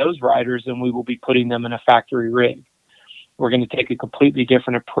 2 of those riders and we will be putting them in a factory rig. We're going to take a completely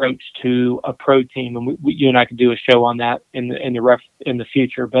different approach to a pro team, and you and I can do a show on that in the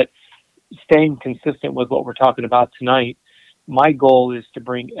future. But staying consistent with what we're talking about tonight, my goal is to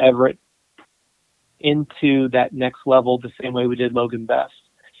bring Evrett into that next level the same way we did Logan Best,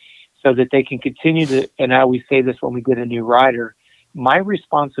 so that they can continue to. And I always say this when we get a new rider, my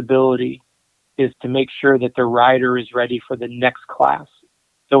responsibility is to make sure that the rider is ready for the next class.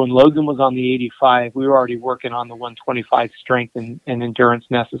 So when Logan was on the 85, we were already working on the 125 strength and endurance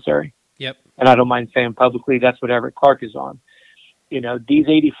necessary. Yep. And I don't mind saying publicly, that's what Evrett Clarke is on. These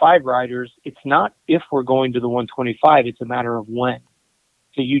 85 riders, it's not if we're going to the 125, it's a matter of when.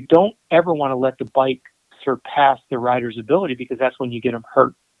 So you don't ever want to let the bike surpass the rider's ability, because that's when you get them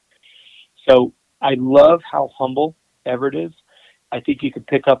hurt. So I love how humble Evrett is. I think you could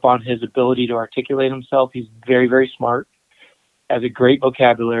pick up on his ability to articulate himself. He's very, very smart, has a great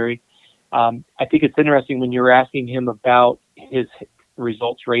vocabulary. I think it's interesting when you were asking him about his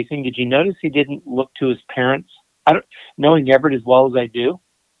results racing. Did you notice he didn't look to his parents? Knowing Evrett as well as I do,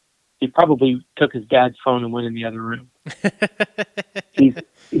 he probably took his dad's phone and went in the other room.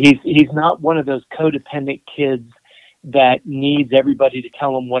 He's not one of those codependent kids that needs everybody to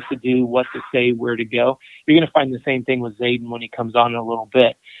tell him what to do, what to say, where to go. You're going to find the same thing with Zayden when he comes on in a little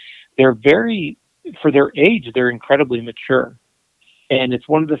bit. They're for their age, they're incredibly mature. And it's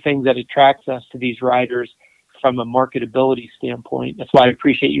one of the things that attracts us to these riders from a marketability standpoint. That's why I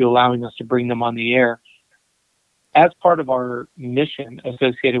appreciate you allowing us to bring them on the air. As part of our mission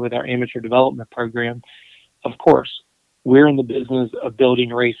associated with our amateur development program, of course, we're in the business of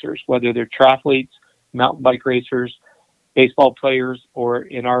building racers, whether they're triathletes, mountain bike racers, baseball players, or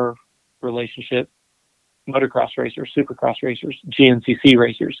in our relationship, motocross racers, supercross racers, GNCC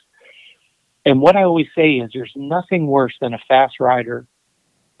racers. And what I always say is there's nothing worse than a fast rider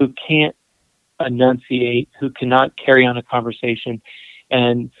who can't enunciate, who cannot carry on a conversation.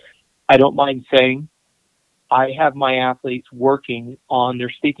 And I don't mind saying I have my athletes working on their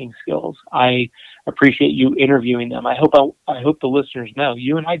speaking skills. I appreciate you interviewing them. I hope the listeners know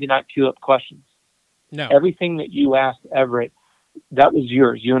you and I did not queue up questions. No. Everything that you asked Evrett, that was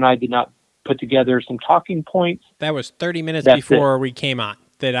yours. You and I did not put together some talking points. That was 30 minutes before we came on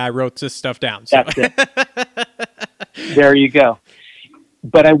that I wrote this stuff down. So. That's it. There you go.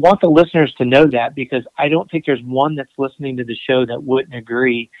 but I want the listeners to know that, because I don't think there's one that's listening to the show that wouldn't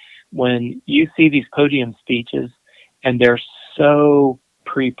agree. When you see these podium speeches and they're so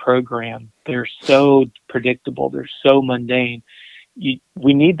pre-programmed, they're so predictable, they're so mundane.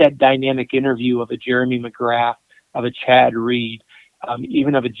 We need that dynamic interview of a Jeremy McGrath, of a Chad Reed,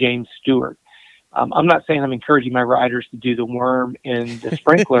 even of a James Stewart. I'm not saying I'm encouraging my riders to do the worm in the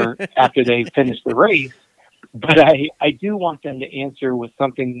sprinkler after they finish the race, but I do want them to answer with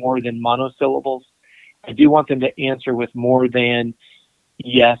something more than monosyllables. I do want them to answer with more than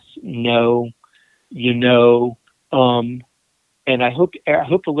yes, no, and I hope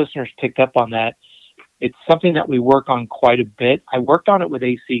the listeners picked up on that. It's something that we work on quite a bit. I worked on it with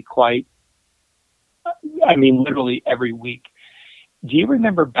AC literally every week. Do you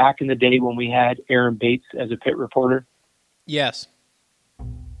remember back in the day when we had Aaron Bates as a pit reporter? Yes.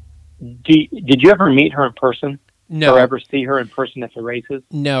 Did you ever meet her in person? No. Or ever see her in person at the races?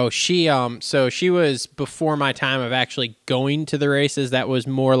 No, so she was before my time of actually going to the races. That was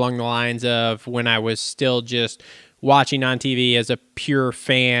more along the lines of when I was still just watching on TV as a pure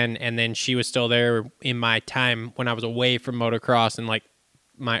fan, and then she was still there in my time when I was away from motocross in like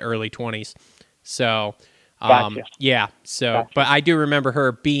my early 20s. So, Gotcha. yeah. So, Gotcha. But I do remember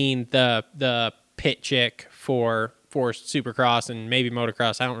her being the pit chick for Supercross and maybe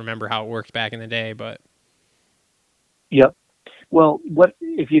motocross. I don't remember how it worked back in the day, but. Yep. Well, what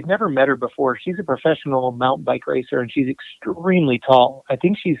if you've never met her before? She's a professional mountain bike racer, and she's extremely tall. I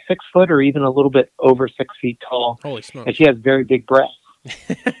think she's 6 foot or even a little bit over 6 feet tall. Holy smokes! And she has very big breasts.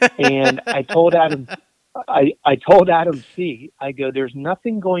 And I told Adam, I told Adam C, I go, there's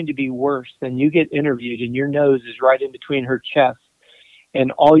nothing going to be worse than you get interviewed and your nose is right in between her chest,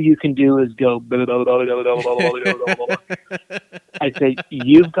 and all you can do is go. Blah, blah, blah, blah, blah, blah, blah, blah. I say,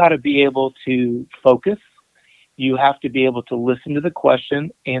 you've got to be able to focus. You have to be able to listen to the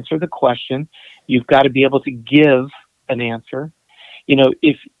question, answer the question. You've got to be able to give an answer.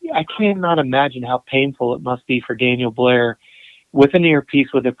 If I cannot imagine how painful it must be for Daniel Blair with an earpiece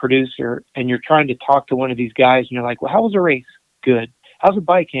with a producer, and you're trying to talk to one of these guys, and you're like, well, how was the race? Good. How's the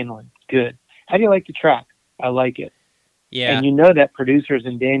bike handling? Good. How do you like the track? I like it. Yeah. And that producer's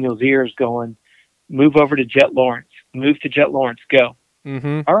in Daniel's ears going, move over to Jet Lawrence. Move to Jet Lawrence. Go.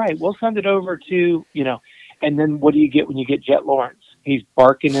 Mm-hmm. All right, we'll send it over to, and then what do you get when you get Jet Lawrence? He's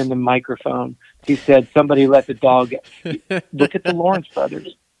barking in the microphone. He said, somebody let the dog look at the Lawrence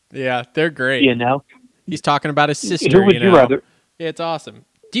brothers. Yeah, they're great. He's talking about his sister. Who would you rather? It's awesome.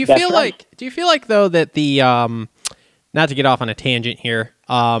 Do you feel like though that the not to get off on a tangent here,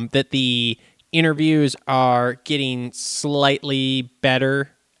 that the interviews are getting slightly better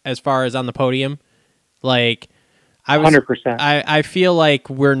as far as on the podium? Like 100%. I feel like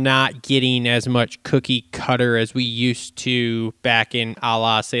we're not getting as much cookie cutter as we used to back in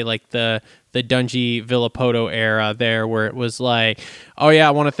say like the Dungey Villapoto era there, where it was like, oh yeah,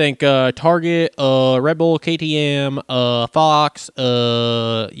 I want to thank Target, Red Bull, KTM, Fox,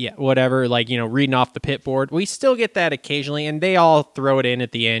 yeah, whatever, like, reading off the pit board. We still get that occasionally, and they all throw it in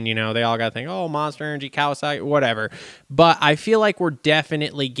at the end, they all got to think, oh, Monster Energy, Kawasaki, whatever. But I feel like we're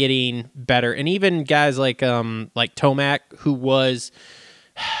definitely getting better. And even guys like Tomac, who was,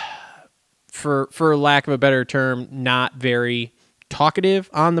 for lack of a better term, not very talkative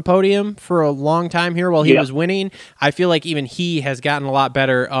on the podium for a long time here while he was winning. I feel like even he has gotten a lot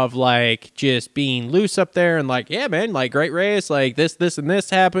better of like just being loose up there and like, yeah, man, like great race, like this and this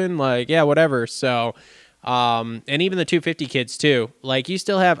happened, like, yeah, whatever. So, and even the 250 kids too, like you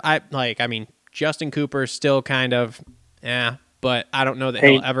still have, Justin Cooper's still kind of, but I don't know that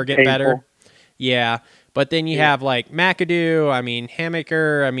he'll ever get better. Yeah. But then you have like McAdoo,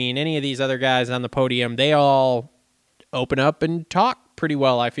 Hammaker, any of these other guys on the podium, they all open up and talk pretty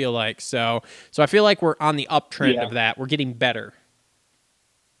well, I feel like. So I feel like we're on the uptrend of that. We're getting better.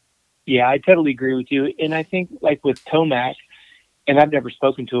 Yeah, I totally agree with you. And I think like with Tomac, and I've never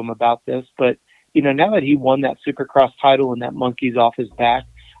spoken to him about this, but now that he won that Supercross title and that monkey's off his back,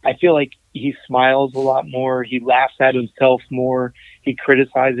 I feel like he smiles a lot more. He laughs at himself more. He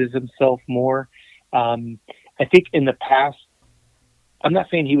criticizes himself more. I think in the past, I'm not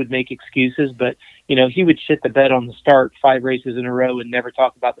saying he would make excuses, but, he would shit the bed on the start 5 races in a row and never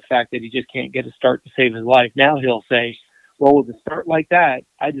talk about the fact that he just can't get a start to save his life. Now he'll say, well, with a start like that,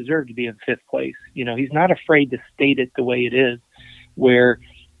 I deserve to be in 5th place. He's not afraid to state it the way it is. Where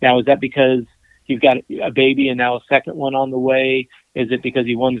now, is that because you've got a baby and now a second one on the way? Is it because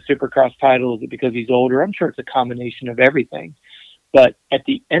he won the Supercross title? Is it because he's older? I'm sure it's a combination of everything. But at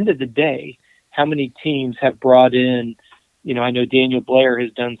the end of the day, how many teams have brought in I know Daniel Blair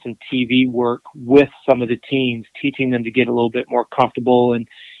has done some TV work with some of the teams, teaching them to get a little bit more comfortable and,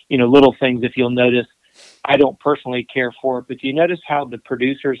 little things, if you'll notice. I don't personally care for it, but do you notice how the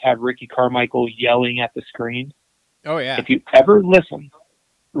producers have Ricky Carmichael yelling at the screen? Oh, yeah. If you ever listen,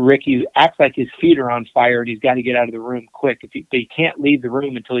 Ricky acts like his feet are on fire and he's got to get out of the room quick. He can't leave the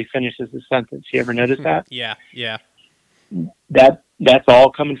room until he finishes the sentence. You ever notice that? Yeah. That's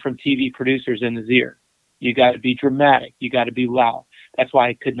all coming from TV producers in his ear. You got to be dramatic. You got to be loud. That's why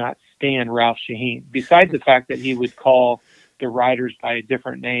I could not stand Ralph Shaheen. Besides the fact that he would call the riders by a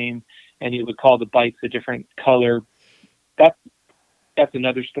different name and he would call the bikes a different color, that's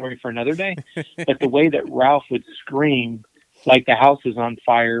another story for another day. But the way that Ralph would scream like the house is on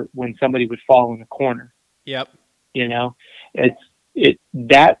fire when somebody would fall in the corner. Yep.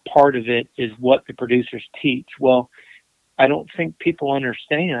 That part of it is what the producers teach. Well, I don't think people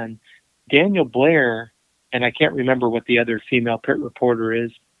understand Daniel Blair, and I can't remember what the other female pit reporter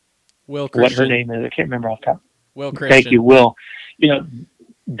is. Will Christian. What her name is. I can't remember off the top. Will Christian. Thank you, Will.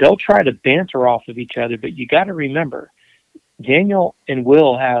 They'll try to banter off of each other, but you got to remember, Daniel and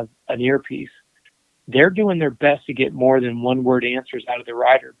Will have an earpiece. They're doing their best to get more than one-word answers out of the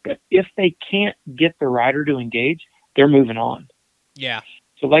rider. But if they can't get the rider to engage, they're moving on. Yeah.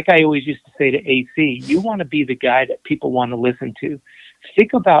 So like I always used to say to AC, you want to be the guy that people want to listen to.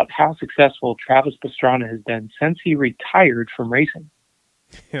 Think about how successful Travis Pastrana has been since he retired from racing.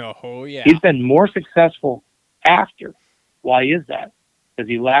 Oh, yeah. He's been more successful after. Why is that? Because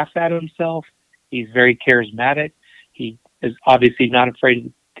he laughs at himself. He's very charismatic. He is obviously not afraid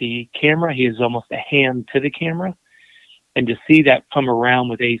of the camera. He is almost a hand to the camera. And to see that come around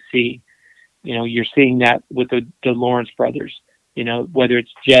with AC, you're seeing that with the Lawrence brothers, whether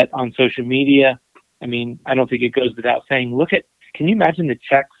it's Jet on social media. I mean, I don't think it goes without saying, can you imagine the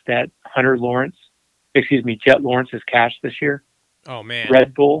checks that Jet Lawrence has cashed this year? Oh, man.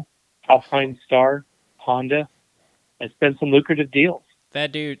 Red Bull, Alpine Star, Honda. It's been some lucrative deals.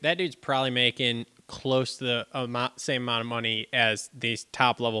 That dude's probably making close to the same amount of money as these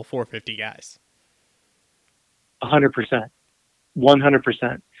top level 450 guys. 100%.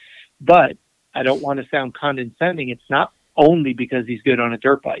 100%. But I don't want to sound condescending. It's not only because he's good on a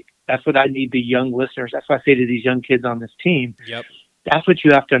dirt bike. That's what I need the young listeners. That's what I say to these young kids on this team. Yep. That's what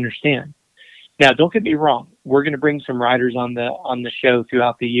you have to understand. Now, don't get me wrong. We're going to bring some riders on the show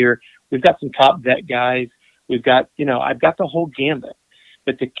throughout the year. We've got some top vet guys. We've got, I've got the whole gambit.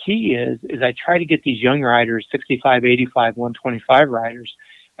 But the key is I try to get these young riders, 65, 85, 125 riders,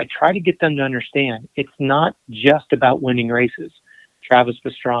 I try to get them to understand it's not just about winning races. Travis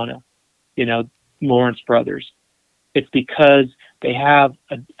Pastrana, Lawrence brothers. It's because they have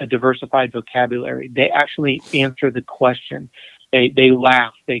a diversified vocabulary. They actually answer the question. They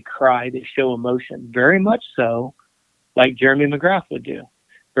laugh, they cry, they show emotion. Very much so like Jeremy McGrath would do.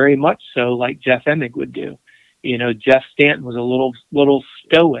 Very much so like Jeff Emig would do. Jeff Stanton was a little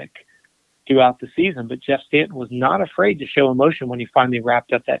stoic throughout the season, but Jeff Stanton was not afraid to show emotion when he finally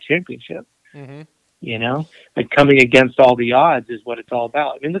wrapped up that championship. Mm-hmm. Like coming against all the odds is what it's all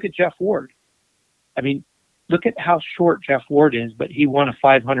about. I mean, look at Jeff Ward. I mean, look at how short Jeff Ward is, but he won a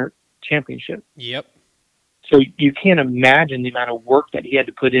 500 championship. Yep. So you can't imagine the amount of work that he had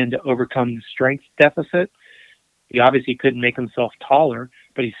to put in to overcome the strength deficit. He obviously couldn't make himself taller,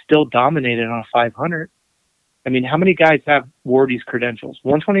 but he still dominated on a 500. I mean, how many guys have Wardy's credentials?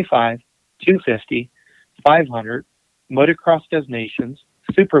 125, 250, 500, motocross designations,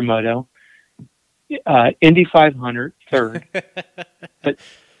 supermoto, Indy 500, third. But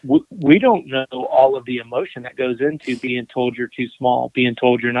we don't know all of the emotion that goes into being told you're too small, being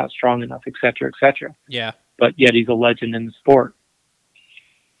told you're not strong enough, et cetera, et cetera. Yeah. But yet he's a legend in the sport.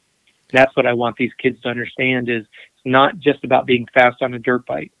 That's what I want these kids to understand is it's not just about being fast on a dirt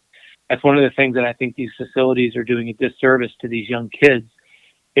bike. That's one of the things that I think these facilities are doing a disservice to these young kids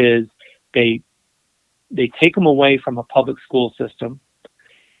is they take them away from a public school system.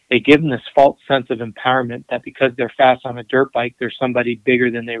 They give them this false sense of empowerment that because they're fast on a dirt bike, they're somebody bigger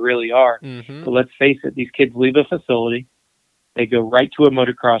than they really are. Mm-hmm. But let's face it, these kids leave a facility. They go right to a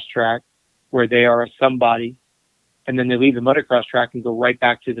motocross track where they are a somebody. And then they leave the motocross track and go right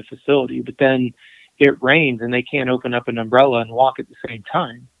back to the facility. But then it rains and they can't open up an umbrella and walk at the same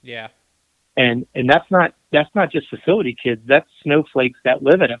time. Yeah. And that's not just facility kids. That's snowflakes that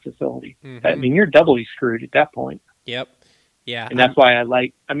live at a facility. Mm-hmm. I mean, you're doubly screwed at that point. Yep. Yeah. And that's why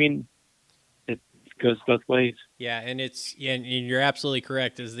it goes both ways. Yeah. And and you're absolutely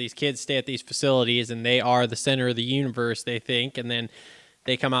correct is these kids stay at these facilities and they are the center of the universe, they think. And then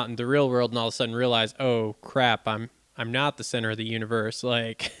they come out into the real world and all of a sudden realize, oh crap, I'm I'm not the center of the universe.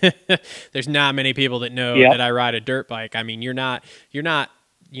 Like, there's not many people that know Yeah. that I ride a dirt bike. I mean, you're not,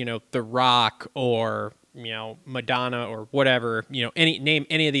 The Rock or, Madonna or whatever, name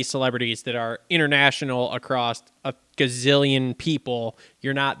any of these celebrities that are international across a gazillion people.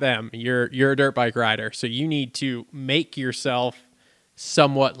 You're not them. You're a dirt bike rider. So you need to make yourself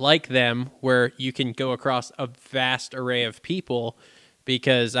somewhat like them where you can go across a vast array of people,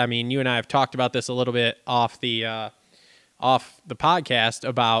 because I mean, you and I have talked about this a little bit off the podcast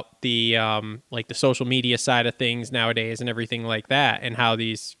about the like the social media side of things nowadays and everything like that, and how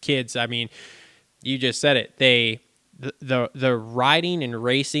these kids, I mean, you just said it, the riding and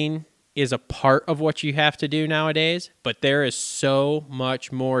racing is a part of what you have to do nowadays, but there is so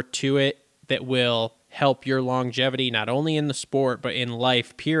much more to it that will help your longevity, not only in the sport, but in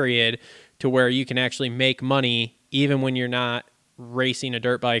life, period, to where you can actually make money even when you're not racing a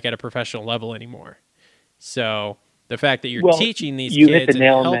dirt bike at a professional level anymore. So the fact that you're teaching these kids and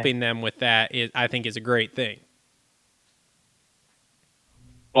helping them with that, I think, is a great thing.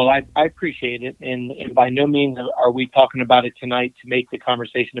 Well, I appreciate it. And by no means are we talking about it tonight to make the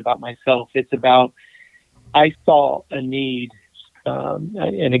conversation about myself. It's about, I saw a need,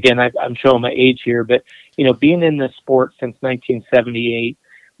 and again, I'm showing my age here, but, being in this sport since 1978,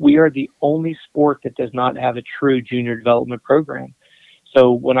 we are the only sport that does not have a true junior development program.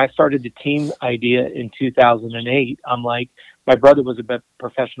 So when I started the team idea in 2008, I'm like, my brother was a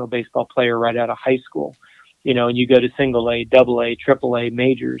professional baseball player right out of high school, and you go to single A, double A, triple A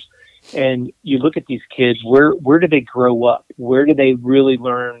majors, and you look at these kids, where do they grow up? Where do they really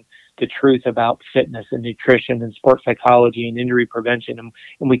learn the truth about fitness and nutrition and sports psychology and injury prevention? And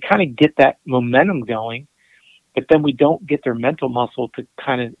we kind of get that momentum going, but then we don't get their mental muscle to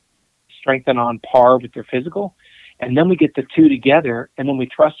kind of strengthen on par with their physical. And then we get the two together, and then we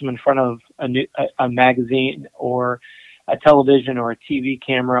thrust them in front of a magazine or a television or a TV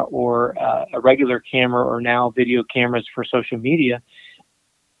camera or a regular camera, or now video cameras for social media.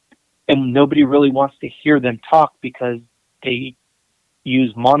 And nobody really wants to hear them talk because they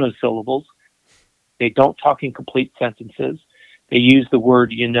use monosyllables. They don't talk in complete sentences. They use the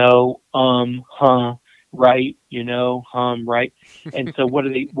word, right, right. And so what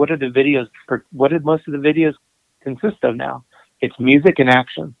did most of the videos consist of now? It's music and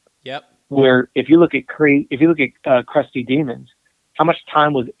action. Yep. Where if you look at Krusty Demons, how much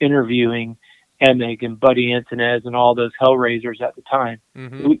time was interviewing Emig and Buddy Antunez and all those Hellraisers at the time?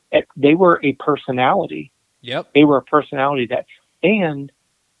 Mm-hmm. They were a personality. Yep. They were a personality and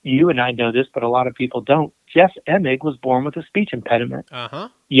you and I know this, but a lot of people don't. Jeff Emig was born with a speech impediment. Uh-huh.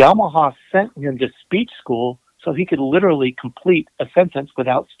 Yamaha sent him to speech school so he could literally complete a sentence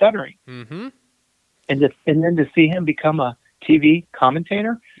without stuttering. Mm-hmm. And then to see him become a TV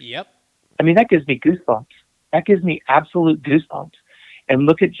commentator. Yep. I mean, that gives me goosebumps. That gives me absolute goosebumps. And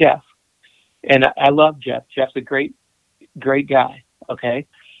look at Jeff. And I love Jeff. Jeff's a great, great guy. Okay.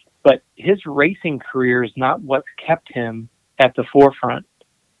 But his racing career is not what's kept him at the forefront.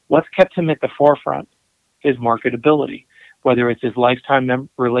 What's kept him at the forefront is marketability, whether it's his lifetime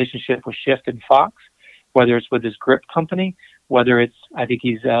relationship with Shift and Fox, whether it's with his grip company, whether it's, I think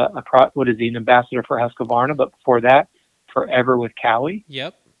he's an ambassador for Husqvarna, but before that, forever with Cowie.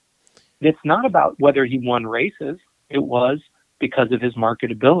 Yep. It's not about whether he won races. It was because of his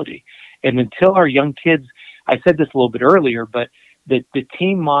marketability. And until our young kids, I said this a little bit earlier, but the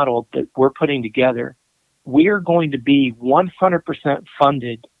team model that we're putting together, we are going to be 100%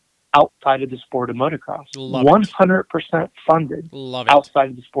 funded outside of the sport of motocross. 100% funded outside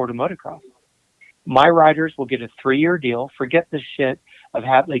of the sport of motocross. My riders will get a 3-year deal. Forget the shit of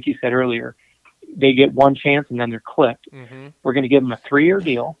like you said earlier, they get one chance and then they're clipped. Mm-hmm. We're going to give them a 3-year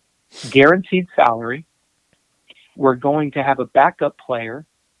deal, guaranteed salary. We're going to have a backup player.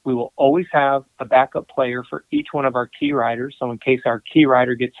 We will always have a backup player for each one of our key riders. So in case our key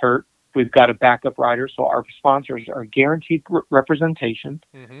rider gets hurt, we've got a backup rider. So our sponsors are guaranteed representation.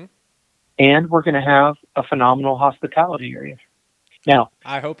 Mm-hmm. And we're going to have a phenomenal hospitality area. Now,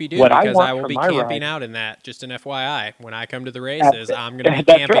 I hope you do, because I will be camping out in that. Just an FYI, when I come to the races, I'm going to be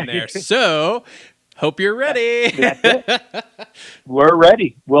camping there. So, hope you're ready. That's it. We're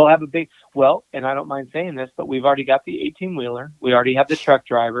ready. We'll have and I don't mind saying this, but we've already got the 18-wheeler. We already have the truck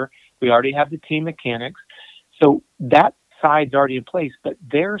driver. We already have the team mechanics. So that side's already in place, but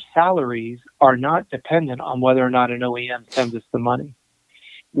their salaries are not dependent on whether or not an OEM sends us the money.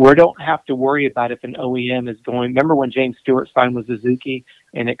 We don't have to worry about if an OEM is going. Remember when James Stewart signed with Suzuki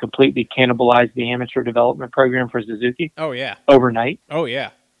and it completely cannibalized the amateur development program for Suzuki? Oh, yeah. Overnight? Oh,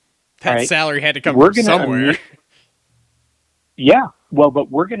 yeah. That salary had to come from somewhere. Yeah. Well,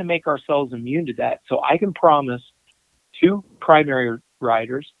 but we're going to make ourselves immune to that. So I can promise 2 primary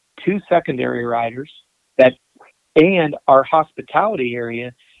riders, 2 secondary riders, and our hospitality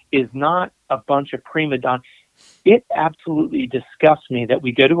area is not a bunch of prima donnas. It absolutely disgusts me that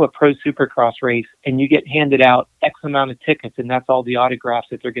we go to a pro supercross race and you get handed out X amount of tickets and that's all the autographs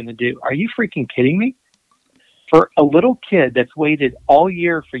that they're going to do. Are you freaking kidding me? For a little kid that's waited all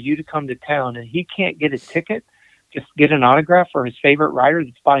year for you to come to town and he can't get a ticket, just get an autograph for his favorite rider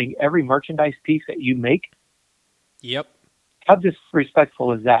that's buying every merchandise piece that you make? Yep. How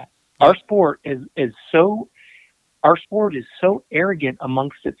disrespectful is that? Yep. Our sport is so arrogant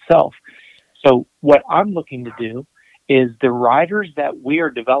amongst itself. So what I'm looking to do is the riders that we are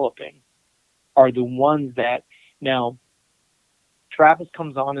developing are the ones that now Travis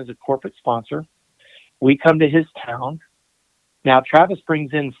comes on as a corporate sponsor. We come to his town. Now Travis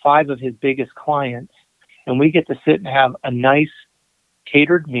brings in 5 of his biggest clients and we get to sit and have a nice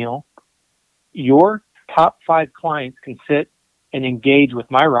catered meal. Your top 5 clients can sit and engage with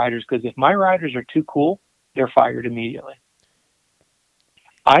my riders, because if my riders are too cool, they're fired immediately.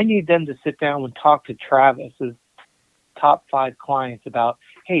 I need them to sit down and talk to Travis's top 5 clients about,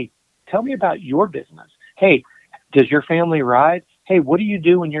 hey, tell me about your business. Hey, does your family ride? Hey, what do you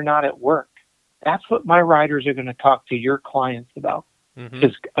do when you're not at work? That's what my riders are going to talk to your clients about.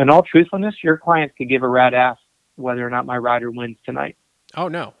 Because in all truthfulness, your clients could give a rat ass whether or not my rider wins tonight. Oh,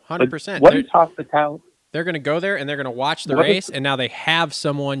 no, 100%. What is hospitality? They're going to go there and they're going to watch the race, and now they have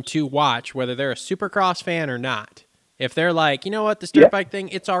someone to watch, whether they're a Supercross fan or not. If they're like, you know what, this dirt bike thing,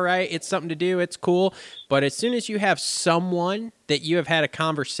 it's all right, it's something to do, it's cool. But as soon as you have someone that you have had a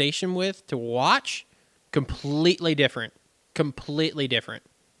conversation with to watch, completely different. Completely different.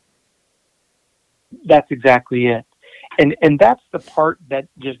 That's exactly it. And that's the part that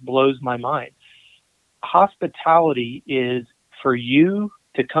just blows my mind. Hospitality is for you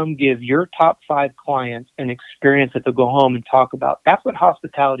to come give your top 5 clients an experience that they'll go home and talk about. That's what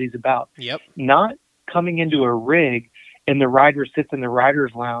hospitality is about. Yep. Not coming into a rig and the rider sits in the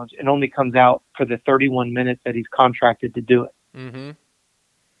rider's lounge and only comes out for the 31 minutes that he's contracted to do it. Mm-hmm.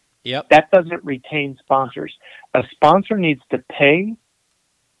 Yep. That doesn't retain sponsors. A sponsor needs to pay,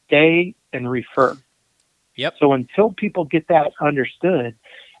 stay, and refer. Yep. So until people get that understood,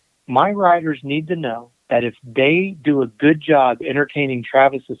 my riders need to know that if they do a good job entertaining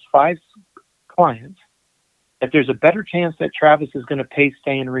Travis's 5 clients, that there's a better chance that Travis is going to pay,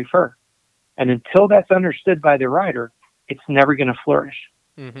 stay, and refer. And until that's understood by the rider, it's never going to flourish.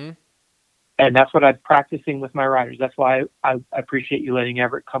 Mm-hmm. And that's what I'm practicing with my riders. That's why I appreciate you letting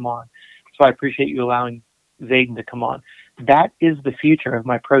Evrett come on. So I appreciate you allowing Zayden to come on. That is the future of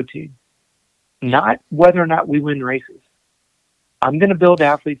my pro team. Not whether or not we win races. I'm going to build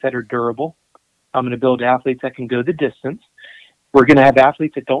athletes that are durable. I'm going to build athletes that can go the distance. We're going to have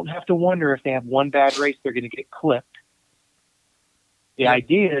athletes that don't have to wonder if they have one bad race, they're going to get clipped. The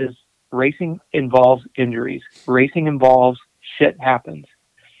idea is racing involves injuries. Racing involves shit happens.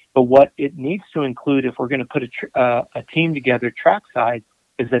 But what it needs to include, if we're going to put a team together trackside,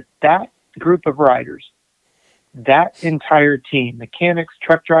 is that group of riders, that entire team, mechanics,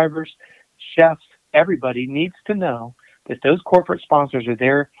 truck drivers, chefs, everybody needs to know that those corporate sponsors are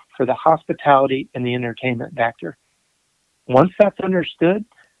there for the hospitality and the entertainment factor. Once that's understood,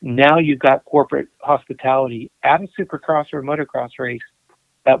 now you've got corporate hospitality at a supercross or a motocross race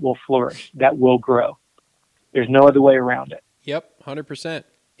that will flourish, that will grow. There's no other way around it. Yep, 100%.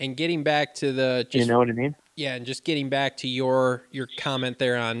 And getting back to the... You know what I mean? Yeah, and just getting back to your comment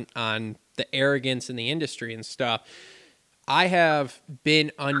there on the arrogance in the industry and stuff. I have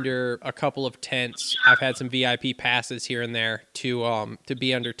been under a couple of tents. I've had some VIP passes here and there to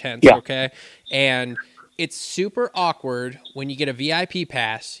be under tents, okay? And it's super awkward when you get a VIP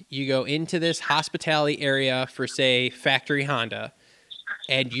pass, you go into this hospitality area for, say, Factory Honda,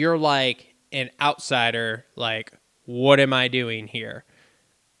 and you're like an outsider, like, what am I doing here?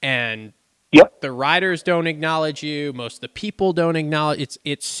 And the riders don't acknowledge you. Most of the people don't acknowledge.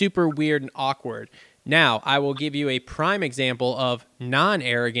 It's super weird and awkward. Now, I will give you a prime example of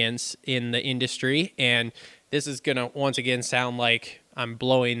non-arrogance in the industry, and this is going to, once again, sound like I'm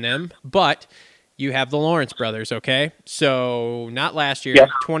blowing them, but you have the Lawrence brothers, okay? So, not last year,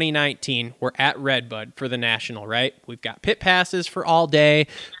 2019, we're at Redbud for the National, right? We've got pit passes for all day.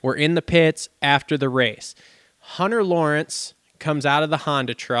 We're in the pits after the race. Hunter Lawrence comes out of the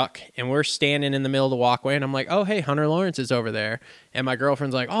Honda truck, and we're standing in the middle of the walkway, and I'm like, oh, hey, Hunter Lawrence is over there. And my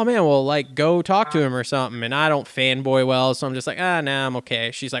girlfriend's like, oh, man, well, like, go talk to him or something. And I don't fanboy well, so I'm just like, nah, I'm okay.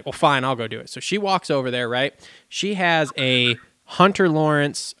 She's like, well, fine, I'll go do it. So she walks over there, right? She has a Hunter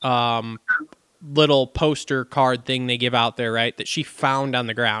Lawrence little poster card thing they give out there, right, that she found on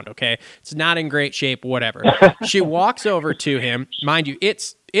the ground, okay? It's not in great shape, whatever. She walks over to him. Mind you,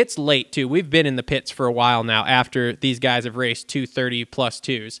 it's late, too. We've been in the pits for a while now after these guys have raced 230 plus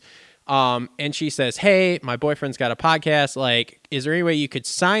twos. And she says, hey, my boyfriend's got a podcast. Like, is there any way you could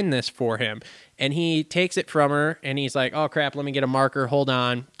sign this for him? And he takes it from her, and he's like, oh, crap, let me get a marker. Hold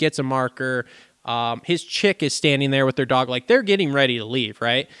on. Gets a marker. His chick is standing there with their dog. Like, they're getting ready to leave,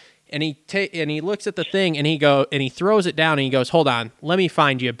 right? And he looks at the thing, and he throws it down, and he goes, hold on, let me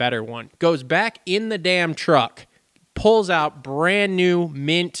find you a better one. Goes back in the damn truck, pulls out brand new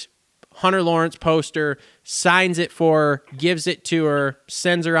mint Hunter Lawrence poster, signs it for her, gives it to her,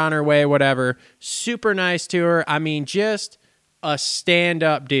 sends her on her way, whatever. Super nice to her. I mean, just a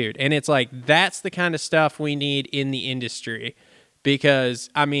stand-up dude. And it's like, that's the kind of stuff we need in the industry. Because,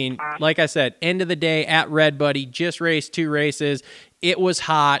 I mean, like I said, end of the day at Red Buddy, just raced 2 races. It was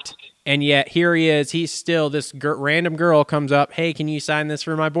hot, and yet here he is. He's still, this random girl comes up, hey, can you sign this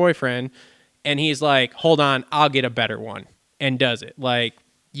for my boyfriend? And he's like, hold on, I'll get a better one, and does it. Like,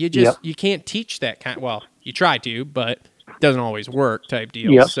 you you can't teach that kind. Well, you try to, but it doesn't always work type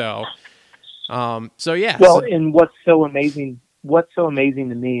deal. Yep. So yeah. Well, and what's so amazing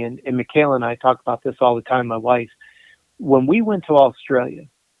to me, and Michaela and I talk about this all the time, my wife, when we went to Australia,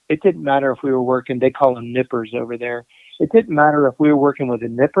 it didn't matter if we were working, they call them nippers over there. It didn't matter if we were working with a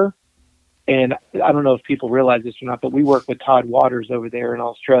nipper, and I don't know if people realize this or not, but we work with Todd Waters over there in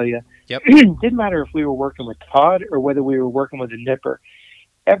Australia. Yep. It didn't matter if we were working with Todd or whether we were working with a nipper.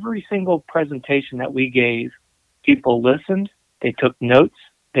 Every single presentation that we gave, people listened, they took notes,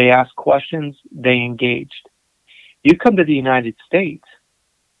 they asked questions, they engaged. You come to the United States,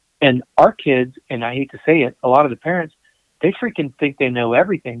 and our kids, and I hate to say it, a lot of the parents, they freaking think they know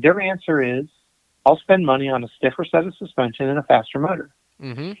everything. Their answer is, I'll spend money on a stiffer set of suspension and a faster motor.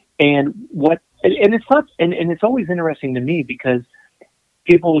 Mm-hmm. And it's not, and it's always interesting to me because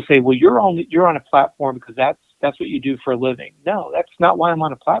people will say, well, you're on a platform because that's what you do for a living. No, that's not why I'm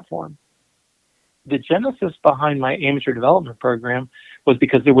on a platform. The genesis behind my amateur development program was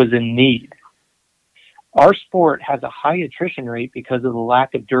because there was a need. Our sport has a high attrition rate because of the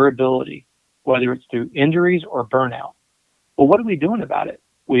lack of durability, whether it's through injuries or burnout. Well, what are we doing about it?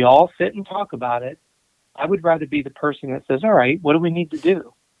 We all sit and talk about it. I would rather be the person that says, all right, what do we need to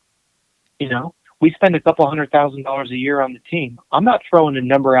do? You know, we spend a couple $100,000 a year on the team. I'm not throwing a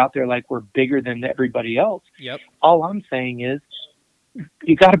number out there like we're bigger than everybody else. Yep. All I'm saying is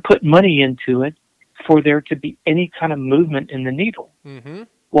you got to put money into it for there to be any kind of movement in the needle. Mm-hmm.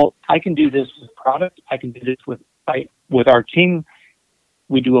 Well, I can do this with product. I can do this with our team.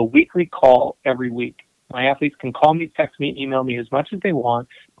 We do a weekly call every week. My athletes can call me, text me, email me as much as they want.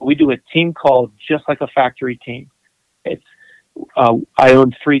 But we do a team call just like a factory team. It's I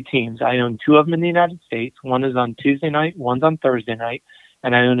own 3 teams. I own 2 of them in the United States. One is on Tuesday night, one's on Thursday night.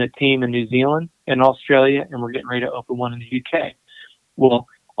 And I own a team in New Zealand and Australia, and we're getting ready to open one in the UK. Well,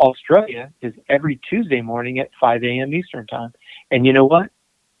 Australia is every Tuesday morning at 5 a.m. Eastern time. And you know what?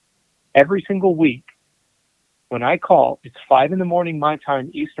 Every single week, when I call, it's 5 in the morning my time,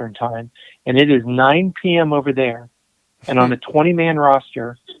 Eastern time, and it is 9 p.m. over there. And on a 20-man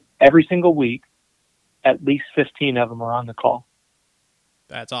roster, every single week, at least 15 of them are on the call.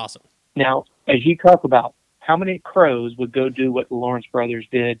 That's awesome. Now, as you talk about, how many pros would go do what the Lawrence brothers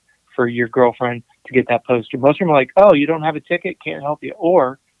did for your girlfriend to get that poster? Most of them are like, oh, you don't have a ticket, can't help you.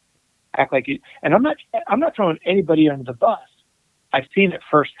 Or act like you, and I'm not throwing anybody under the bus. I've seen it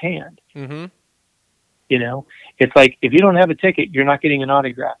firsthand. Mm-hmm. You know, it's like, if you don't have a ticket, you're not getting an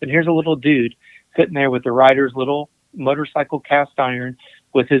autograph. And here's a little dude sitting there with the rider's little motorcycle cast iron,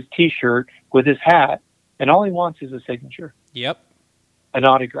 with his T-shirt, with his hat, and all he wants is a signature. Yep. An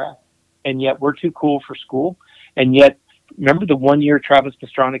autograph. And yet we're too cool for school. And yet, remember the one year Travis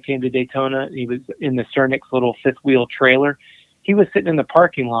Pastrana came to Daytona? He was in the Cernix little 5th-wheel trailer. He was sitting in the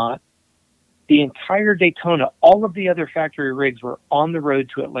parking lot. The entire Daytona, all of the other factory rigs were on the road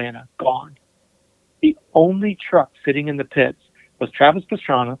to Atlanta, gone. The only truck sitting in the pits was Travis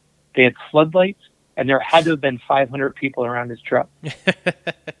Pastrana. They had floodlights, and there had to have been 500 people around his truck.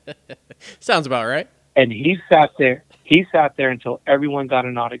 Sounds about right. And he sat there. He sat there until everyone got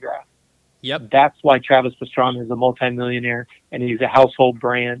an autograph. Yep. That's why Travis Pastrana is a multimillionaire, and he's a household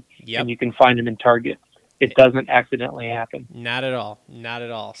brand, Yep. and you can find him in Target. It doesn't accidentally happen. Not at all. Not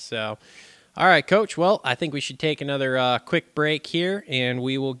at all. So, all right, Coach. Well, I think we should take another quick break here, and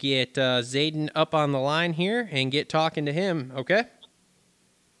we will get Zayden up on the line here and get talking to him, okay?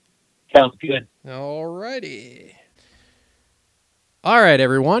 Sounds good. All righty. All right,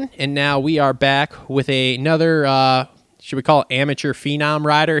 everyone. And now we are back with another should we call it amateur phenom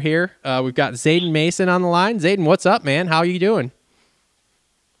rider here. We've got Zayden Mason on the line. Zayden, what's up, man? How are you doing?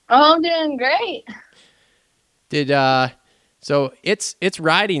 Oh, I'm doing great. So it's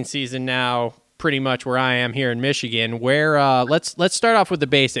riding season now, pretty much where I am here in Michigan. Where let's start off with the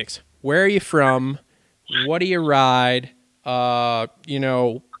basics. Where are you from? What do you ride? You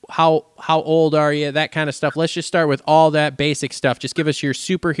know, how old are you? That kind of stuff. Let's just start with all that basic stuff. Just give us your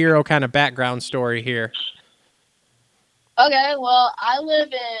superhero kind of background story here. Okay, well, I live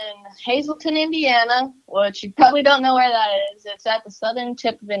in Hazleton, Indiana, which you probably don't know where that is. It's at the southern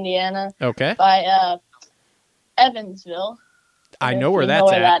tip of Indiana. Okay. By Evansville. I know where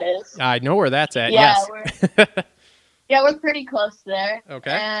that's at. That is. I know where that's at. Yeah, Yes. we're pretty close there.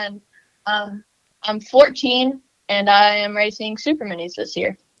 Okay. And I'm 14, and I am racing Super Minis this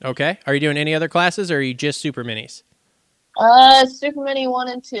year. Okay. Are you doing any other classes, or are you just Super Minis? Super Mini 1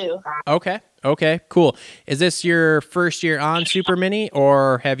 and 2. Okay. Okay. Cool. Is this your first year on Super Mini,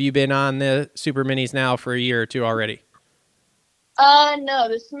 or have you been on the Super Minis now for a year or two already? No,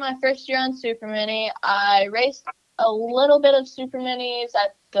 this is my first year on Super Mini. I raced a little bit of Super Minis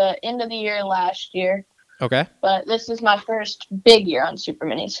at the end of the year last year. Okay. But this is my first big year on Super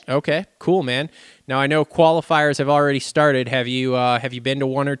Minis. Okay. Cool, man. Now I know qualifiers have already started. Have you been to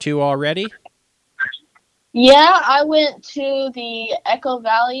one or two already? Yeah, I went to the Echo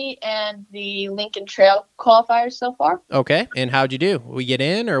Valley and the Lincoln Trail qualifiers so far. Okay. And how'd you do? We get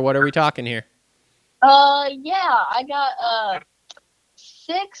in, or what are we talking here? Yeah, I got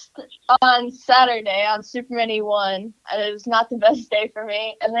 6th on Saturday on Super Mini 1. It was not the best day for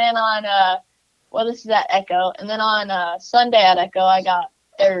me. And then on this is at Echo. And then on Sunday at Echo, I got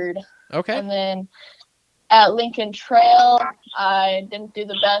 3rd. Okay. And then at Lincoln Trail, I didn't do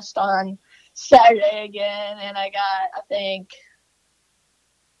the best on Saturday again, and I got, I think,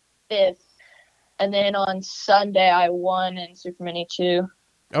 5th. And then on Sunday, I won in Super Mini 2.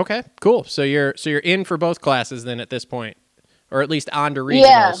 Okay, cool. So you're in for both classes then at this point, or at least on to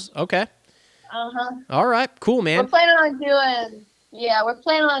regionals. Yeah. Okay. All right, cool, man. We're planning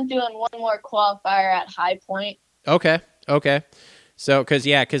on doing one more qualifier at High Point. Okay. So,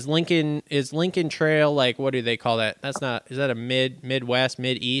 because Lincoln Trail, like, what do they call that? Is that a Midwest,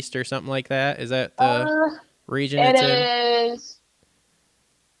 Mid-East or something like that? Is that the region it's in? It is.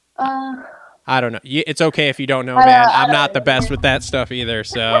 I don't know. It's okay if you don't know, man. I'm not the best with that stuff either,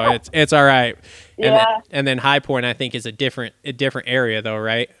 so it's all right. Yeah. And then High Point, I think, is a different area, though,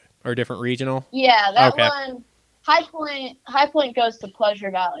 right? Or different regional? Yeah, that one. High Point goes to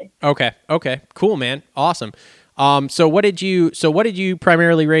Pleasure Valley. Okay. Cool, man. Awesome. So what did you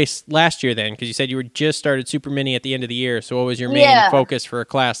primarily race last year then? Because you said you were just started Super Mini at the end of the year. So what was your main focus for a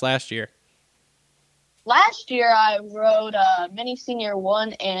class last year? Last year I rode Mini Senior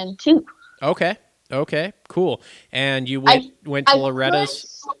 1 and 2. Okay, cool. And you went to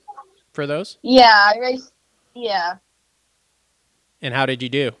Loretta's for those? Yeah, I raced. Yeah. And how did you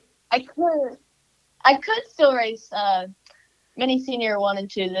do? I could still race Mini Senior 1 and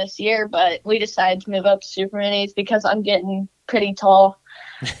 2 this year, but we decided to move up to Super Minis because I'm getting pretty tall.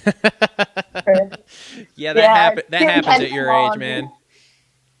 Yeah, that happens at your age, man.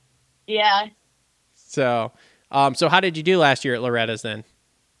 Yeah. So how did you do last year at Loretta's then?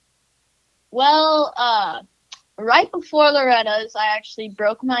 Well, right before Loretta's, I actually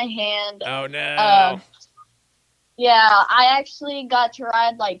broke my hand. Oh, no. Yeah, I actually got to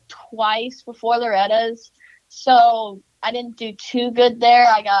ride like twice before Loretta's, so I didn't do too good there.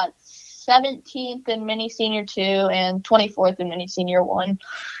 I got 17th in Mini Senior 2 and 24th in Mini Senior 1.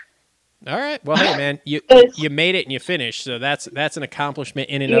 All right. Well, hey, man, you made it and you finished, so that's an accomplishment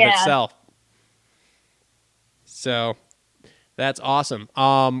in and of itself. So that's awesome.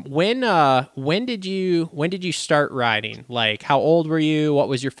 When did you start riding? Like, how old were you? What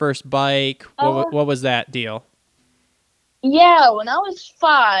was your first bike? What was that deal? Yeah, when I was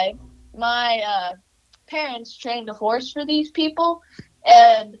 5, my parents trained a horse for these people,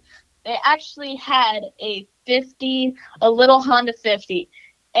 and they actually had a little Honda 50,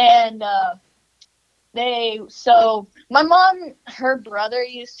 and my mom, her brother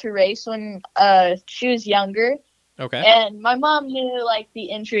used to race when she was younger. Okay. And my mom knew like the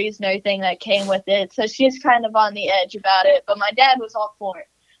injuries and everything that came with it, so she's kind of on the edge about it, but my dad was all for it.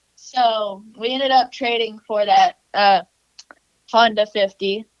 So we ended up trading for that Honda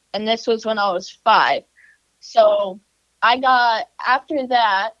 50, and this was when I was 5. So after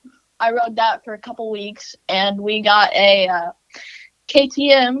that, I rode that for a couple weeks, and we got a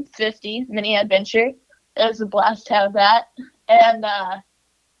KTM 50 Mini Adventure. It was a blast to have that. And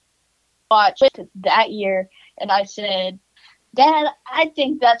watched it that year, and I said, Dad, I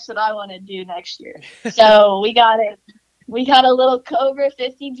think that's what I want to do next year. So we got it. we got a little Cobra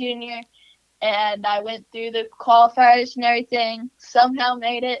 50 Junior, and I went through the qualifiers and everything. Somehow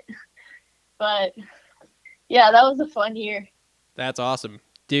made it, but yeah, that was a fun year. That's awesome.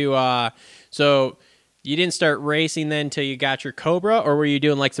 So you didn't start racing then until you got your Cobra, or were you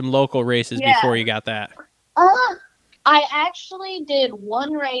doing like some local races before you got that? I actually did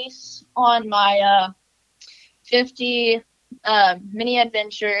one race on my 50 mini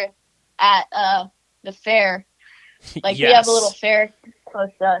adventure at the fair. Like we have a little fair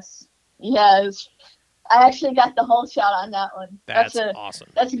close to us. Yeah, I actually got the whole shot on that one. That's awesome.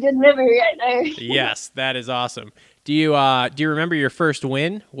 That's a good memory right there. Yes, that is awesome. Do you remember your first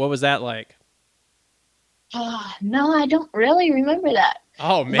win? What was that like? No, I don't really remember that.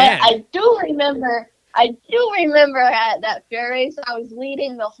 Oh man. But I do remember at that fair race I was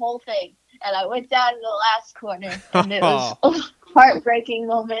leading the whole thing, and I went down in the last corner, and it was a heartbreaking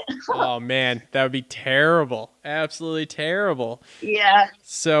moment. Oh man, that would be terrible. Absolutely terrible. Yeah.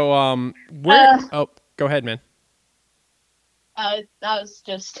 So go ahead, man. I was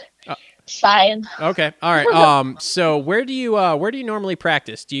just sighing. Okay. All right. So where do you normally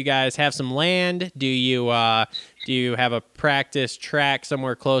practice? Do you guys have some land? Do you have a practice track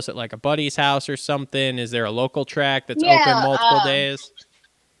somewhere close at like a buddy's house or something? Is there a local track that's open multiple days?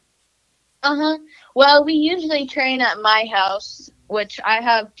 Well, we usually train at my house, which I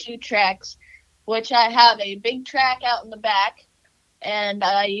have 2 tracks, which I have a big track out in the back, and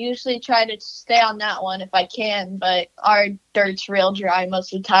I usually try to stay on that one if I can, but our dirt's real dry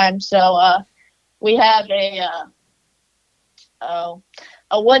most of the time, so we have a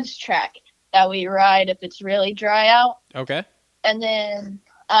woods track that we ride if it's really dry out. Okay. And then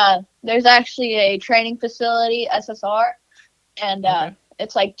there's actually a training facility, SSR, and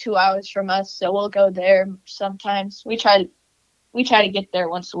it's like 2 hours from us, so we'll go there sometimes. We try to get there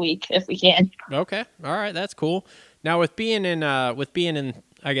once a week if we can. Okay. All right, that's cool. Now with being in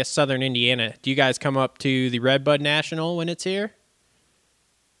I guess southern Indiana, do you guys come up to the Redbud National when it's here?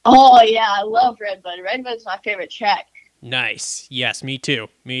 Oh yeah, I love Redbud. Redbud's my favorite track. Nice. Yes, me too.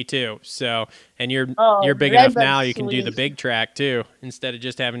 Me too. So, and you're big Redbud's enough now you can do sweet. the big track too instead of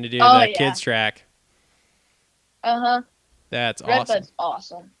just having to do the kids track. That's awesome. Redbud's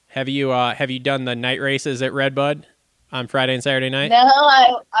awesome. Have you done the night races at Redbud on Friday and Saturday night?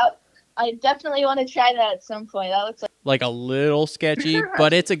 No, I definitely want to try that at some point. That looks like a little sketchy,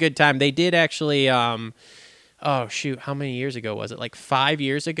 but it's a good time. They did actually oh shoot, how many years ago was it? Like 5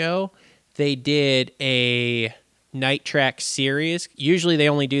 years ago, they did a night track series. Usually they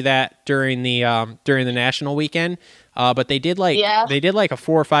only do that during the national weekend. But they did like a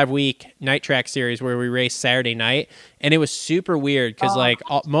 4 or 5 week night track series where we raced Saturday night, and it was super weird because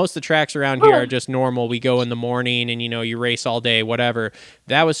most of the tracks around here are just normal. We go in the morning and you race all day, whatever.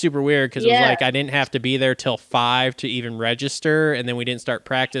 That was super weird because it was like I didn't have to be there till 5 to even register, and then we didn't start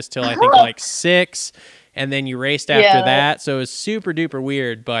practice till I think like 6. And then you raced after that, so it was super duper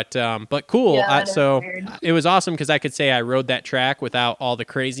weird, but cool. Weird. It was awesome because I could say I rode that track without all the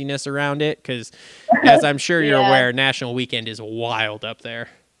craziness around it. Because as I'm sure you're aware, National Weekend is wild up there.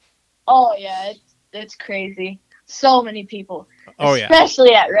 Oh yeah, it's crazy. So many people. Oh yeah,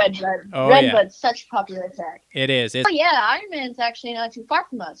 especially at Redbud. Oh, Redbud's such a popular track. It is. Ironman's actually not too far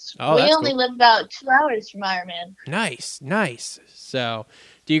from us. Oh, we only live about 2 hours from Ironman. Nice. So.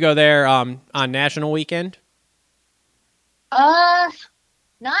 Do you go there on National Weekend? Not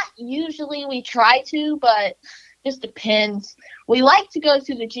usually. We try to, but just depends. We like to go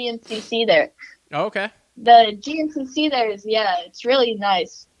to the GNCC there. Oh, okay. The GNCC there is, it's really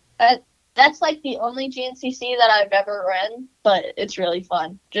nice. That's like the only GNCC that I've ever ran, but it's really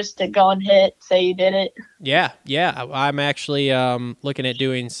fun just to go and hit, say you did it. Yeah. I'm actually looking at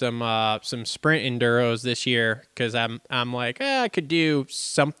doing some sprint enduros this year because I'm like I could do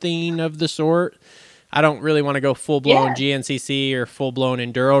something of the sort. I don't really want to go full blown GNCC or full blown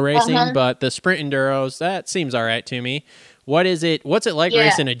enduro racing, but the sprint enduros that seems all right to me. What's it like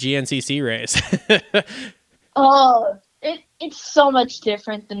racing a GNCC race? Oh. It's so much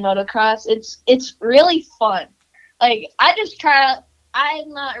different than motocross. It's really fun. Like I just try out. I'm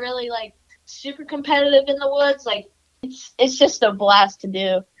not really like super competitive in the woods. Like it's just a blast to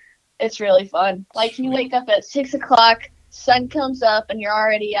do. It's really fun. Like you wake up at 6 o'clock, sun comes up, and you're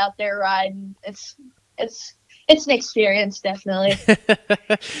already out there riding. It's an experience, definitely.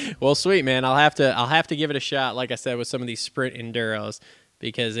 Well, sweet man. I'll have to give it a shot. Like I said, with some of these sprint enduros.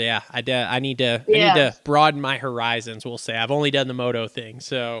 Because I need to broaden my horizons. We'll say I've only done the moto thing.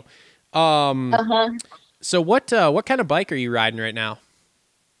 So, So what kind of bike are you riding right now?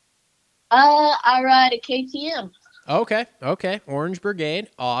 I ride a KTM. Okay. Orange Brigade.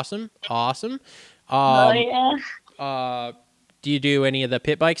 Awesome. Oh yeah. Do you do any of the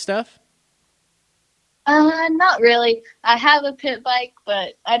pit bike stuff? Not really. I have a pit bike,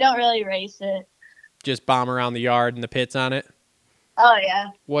 but I don't really race it. Just bomb around the yard and the pits on it? Oh yeah.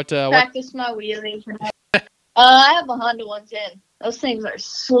 What Practice my wheelies. I have a Honda 110. Those things are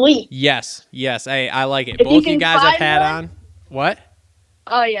sweet. Yes, I like it. If Both you you can guys have find had one- on. What?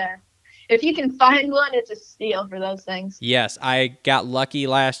 Oh yeah. If you can find one, it's a steal for those things. Yes, I got lucky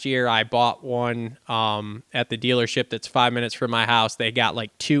last year. I bought one at the dealership that's 5 minutes from my house. They got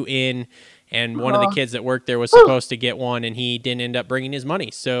like 2 in, and one of the kids that worked there was supposed to get one, and he didn't end up bringing his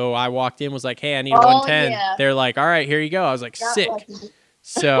money. So I walked in, was like, hey, I need a 110. Yeah. They're like, all right, here you go. I was like, Got sick. lucky.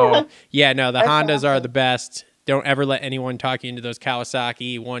 So, yeah, no, the That's Hondas are awesome. the best. Don't ever let anyone talk you into those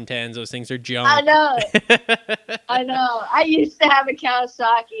Kawasaki 110s. Those things are junk. I know. I know. I used to have a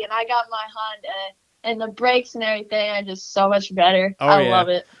Kawasaki, and I got my Honda, and the brakes and everything are just so much better. Oh, I yeah. love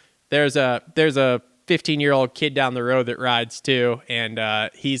it. There's a 15-year-old kid down the road that rides too, and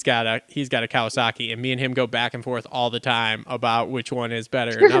he's got a Kawasaki, and me and him go back and forth all the time about which one is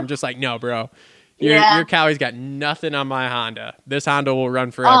better. And I'm just like, no, bro, your Kawi's got nothing on my Honda. This Honda will run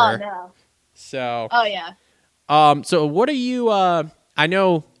forever. Oh no. So. Oh yeah. So what are you? I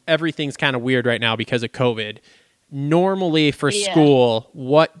know everything's kind of weird right now because of COVID. Normally for school,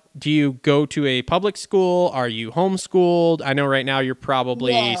 what do you go to a public school? Are you homeschooled? I know right now you're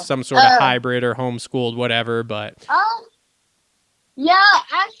probably some sort of hybrid or homeschooled, whatever, but. Yeah,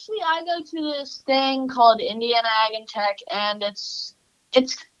 actually I go to this thing called Indiana Ag and Tech, and it's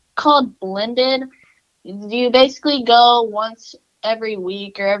called blended. You basically go once every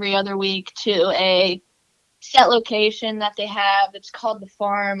week or every other week to a set location that they have. It's called the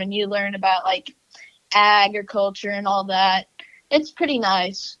farm, and you learn about like agriculture and all that. It's pretty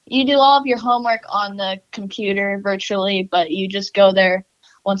nice. You do all of your homework on the computer virtually, but you just go there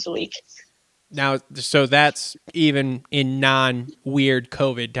once a week. Now, so that's even in non-weird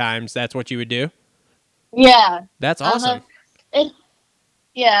COVID times, that's what you would do? Yeah. That's awesome.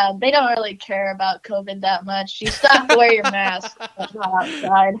 Yeah, they don't really care about COVID that much. You still have to wear your mask but not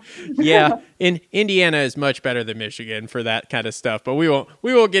outside. Yeah, Indiana is much better than Michigan for that kind of stuff, but we won't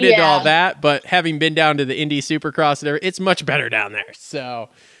get into all that. But having been down to the Indy Supercross, it's much better down there. So,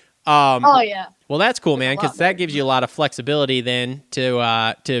 oh yeah. Well, that's cool, man, because that gives you a lot of flexibility then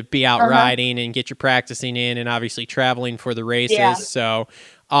to be out riding and get your practicing in, and obviously traveling for the races. Yeah. So,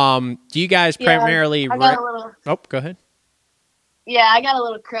 do you guys primarily? Oh, go ahead. Yeah, I got a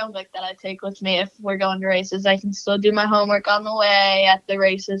little Chromebook that I take with me if we're going to races. I can still do my homework on the way at the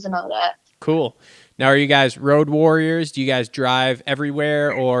races and all that. Cool. Now, are you guys road warriors? Do you guys drive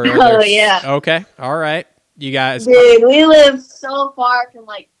everywhere? Or yeah. Okay. All right. You guys. Dude, we live so far from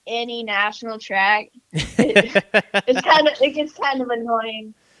like any national track. It gets kind of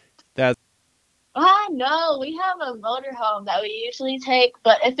annoying. No, we have a motorhome that we usually take,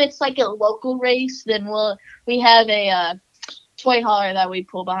 but if it's like a local race, then we have a toy hauler that we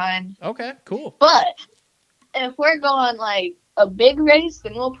pull behind. Okay, cool. But if we're going like a big race,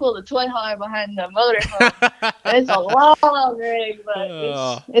 then we'll pull the toy hauler behind the motorhome. It's a long rig,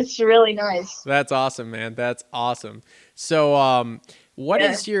 but it's really nice. That's awesome, man. That's awesome. So, what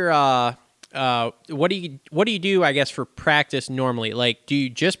is your what do you do, I guess, for practice normally? Like, do you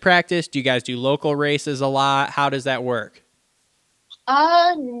just practice? Do you guys do local races a lot? How does that work?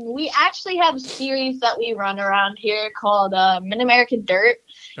 We actually have a series that we run around here called Mid-American Dirt.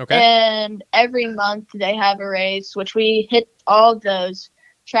 Okay. And every month they have a race, which we hit all of those,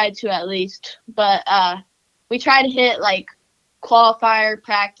 tried to at least. But we try to hit like qualifier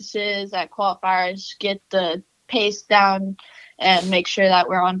practices at qualifiers, get the pace down, and make sure that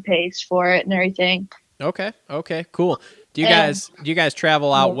we're on pace for it and everything. Okay, cool. Do you guys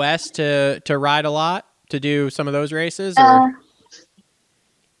travel out west to ride a lot to do some of those races? Or?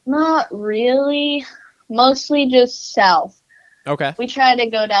 Not really. Mostly just south. Okay. We try to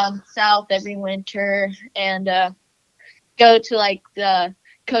go down south every winter and go to like the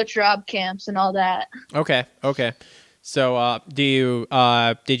Coach Robb camps and all that. Okay. So,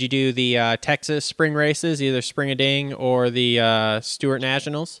 did you do the Texas spring races, either Spring-a-Ding or the Stewart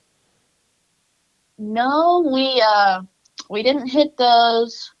Nationals? No, we didn't hit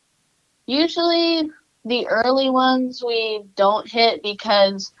those. Usually the early ones we don't hit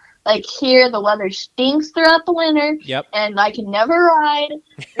because like here the weather stinks throughout the winter. Yep. And I can never ride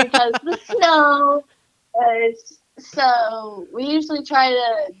because the snow. So we usually try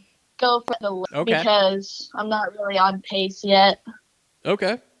to go for the because I'm not really on pace yet.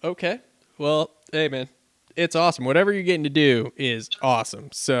 Okay. Well, hey man, it's awesome. Whatever you're getting to do is awesome.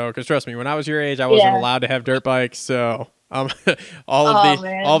 So, because trust me, when I was your age, I wasn't allowed to have dirt bikes. So All of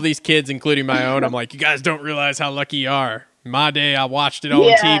man. all of these kids, including my own, I'm like, you guys don't realize how lucky you are. My day, I watched it all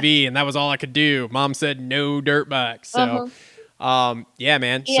on TV, and that was all I could do. Mom said no dirt bikes. So, yeah,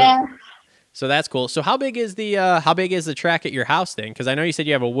 man. Yeah. So that's cool. So how big is the track at your house then? Because I know you said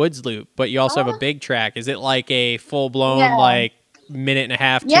you have a woods loop, but you also have a big track. Is it like a full blown like minute and a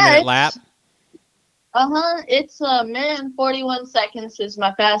half, 2-minute lap? It's a minute and 41 seconds is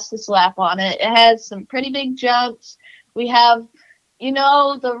my fastest lap on it. It has some pretty big jumps. We have,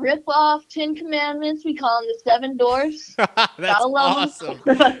 the rip-off 10 Commandments. We call them the 7 doors. That's awesome.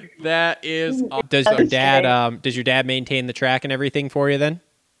 That is awesome. Does your dad maintain the track and everything for you then?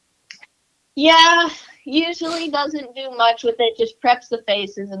 Yeah, usually doesn't do much with it. Just preps the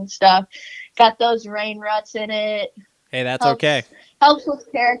faces and stuff. Got those rain ruts in it. Hey, that's okay. Helps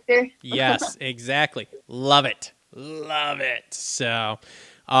with character. Yes, exactly. Love it. So,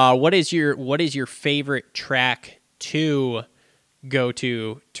 what is your favorite track to go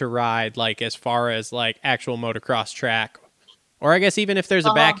to ride, like as far as like actual motocross track, or I guess even if there's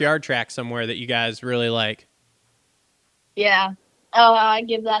a backyard track somewhere that you guys really like? Yeah. Oh, I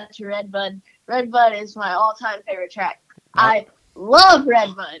give that to Redbud. Redbud is my all-time favorite track. I love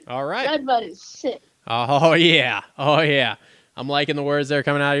Redbud. All right. Redbud is sick. Oh yeah. I'm liking the words that are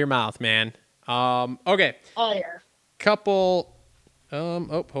coming out of your mouth, man. Okay. Oh yeah. Couple.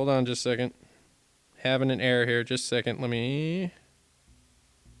 Hold on just a second. Having an error here. Just a second. Let me.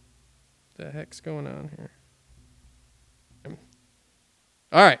 What the heck's going on here?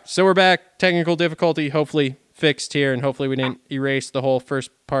 All right. So we're back. Technical difficulty. Hopefully fixed here, and hopefully we didn't erase the whole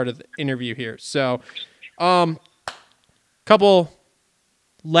first part of the interview here. So, couple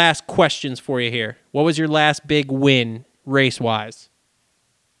last questions for you here. What was your last big win race-wise?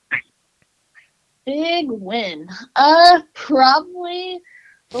 Big win. Probably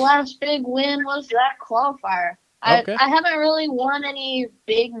the last big win was that qualifier. Okay. I haven't really won any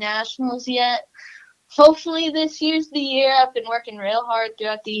big nationals yet. Hopefully this year's the year. I've been working real hard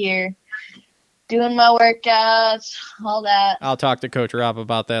throughout the year. Doing my workouts, all that. I'll talk to Coach Robb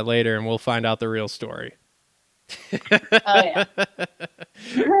about that later, and we'll find out the real story. Oh, yeah.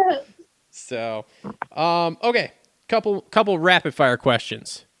 So, okay. Couple rapid fire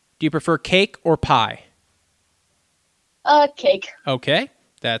questions. Do you prefer cake or pie? Cake. Okay,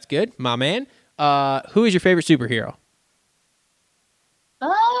 that's good, my man. Who is your favorite superhero?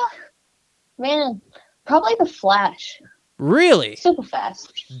 Man, probably the Flash. Really? Super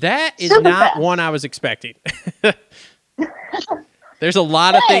fast. That is not one I was expecting. There's a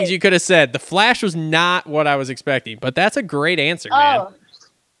lot of things you could have said. The Flash was not what I was expecting, but that's a great answer, man.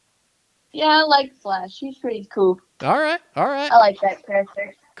 Yeah, I like Flash. He's pretty cool. All right. I like that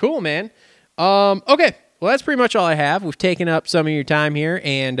character. Cool, man. Okay. Well, that's pretty much all I have. We've taken up some of your time here,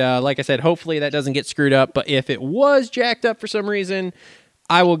 and like I said, hopefully that doesn't get screwed up, but if it was jacked up for some reason,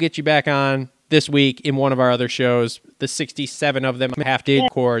 I will get you back on this week in one of our other shows. The 67 of them have to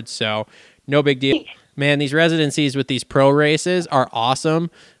record, so no big deal. Man, these residencies with these pro races are awesome,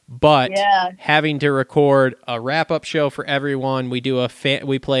 but having to record a wrap-up show for everyone, we do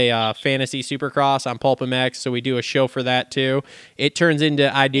we play Fantasy Supercross on Pulp MX, so we do a show for that too. It turns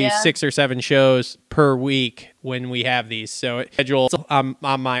into I do 6 or 7 shows per week when we have these, so it schedules on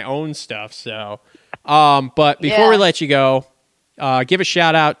my own stuff. So, but before we let you go, give a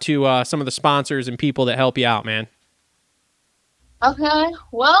shout out to some of the sponsors and people that help you out, man. Okay.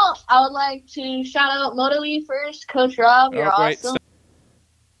 Well, I would like to shout out MotoE first. Coach Robb, you're awesome.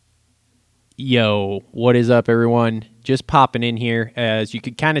 Yo, what is up, everyone? Just popping in here. As you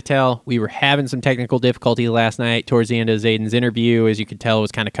could kind of tell, we were having some technical difficulty last night towards the end of Zayden's interview. As you could tell, it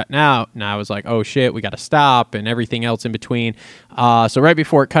was kind of cutting out, and I was like, oh shit, we got to stop, and everything else in between. So right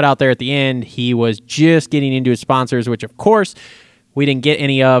before it cut out there at the end, he was just getting into his sponsors, which of course we didn't get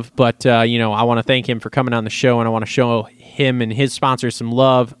any of, but I want to thank him for coming on the show, and I want to show him and his sponsors some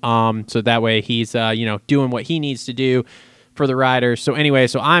love, so that way he's doing what he needs to do for the riders. So anyway,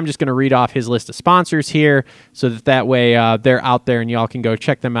 I'm just going to read off his list of sponsors here, so that way they're out there and y'all can go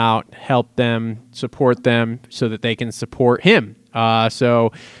check them out, help them, support them, so that they can support him.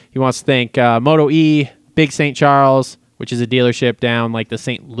 So he wants to thank MotoE, Big St. Charles, which is a dealership down like the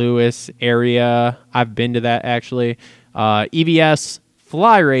St. Louis area. I've been to that actually. EVS,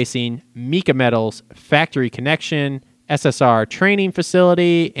 Fly Racing, Mika Metals, Factory Connection, SSR Training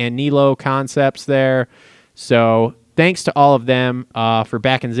Facility, and Nilo Concepts there. So thanks to all of them for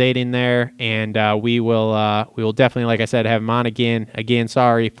backing Zayden there, and we will definitely, like I said, have him on again. Again,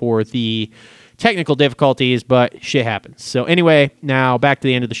 sorry for the technical difficulties, but shit happens. So anyway, now back to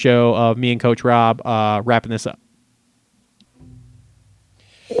the end of the show of me and Coach Robb wrapping this up.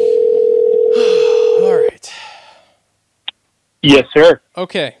 All right. Yes, sir.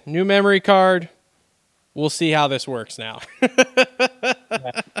 Okay, new memory card. We'll see how this works now.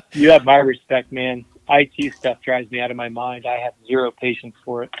 You have my respect, man. IT stuff drives me out of my mind. I have zero patience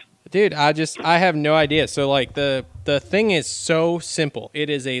for it. Dude, I have no idea. So like the thing is so simple. It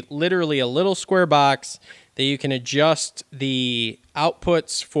is literally a little square box that you can adjust the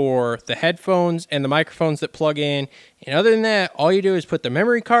outputs for the headphones and the microphones that plug in. And other than that, all you do is put the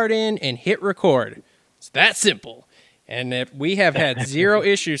memory card in and hit record. It's that simple. And we have had zero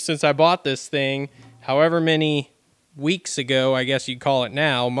issues since I bought this thing, however many weeks ago, I guess you'd call it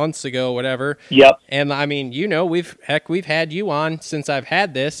now, months ago, whatever. Yep. And I mean, we've had you on since I've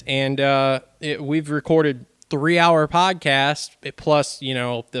had this, and we've recorded 3-hour podcast plus,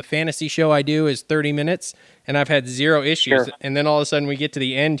 the fantasy show I do is 30 minutes, and I've had zero issues. Sure. And then all of a sudden we get to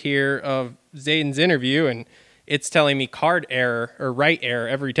the end here of Zayden's interview, and it's telling me card error or write error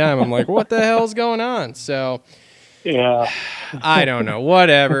every time. I'm like, what the hell's going on? So yeah, I don't know.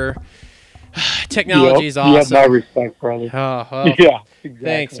 Whatever. Technology is awesome. You have my respect, brother. Oh, yeah, exactly.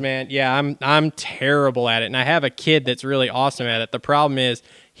 Thanks, man. Yeah, I'm terrible at it, and I have a kid that's really awesome at it. The problem is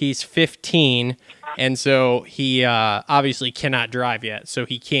he's 15, and so he obviously cannot drive yet, so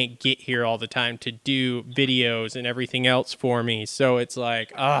he can't get here all the time to do videos and everything else for me. So it's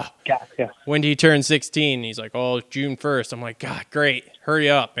like, gotcha. When do you turn 16? He's like, June 1st. I'm like, God, great. Hurry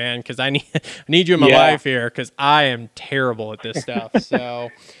up, man, because I need you in my life here because I am terrible at this stuff. So,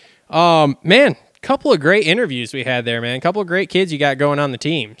 man, couple of great interviews we had there, man. Couple of great kids you got going on the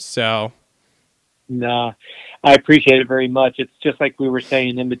team. So, nah, I appreciate it very much. It's just like we were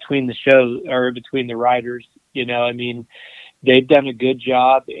saying in between the show or in between the riders. I mean, they've done a good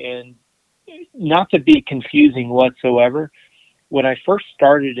job, and not to be confusing whatsoever. When I first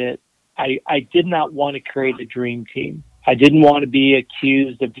started it, I did not want to create a dream team. I didn't want to be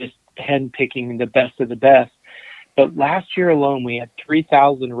accused of just handpicking the best of the best. But last year alone, we had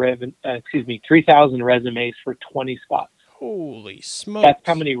 3,000 resumes for 20 spots. Holy smokes. That's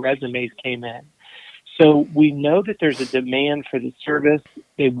how many resumes came in. So we know that there's a demand for the service.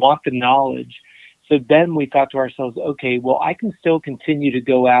 They want the knowledge. So then we thought to ourselves, okay, well, I can still continue to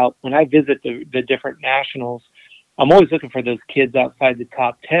go out. When I visit the different nationals, I'm always looking for those kids outside the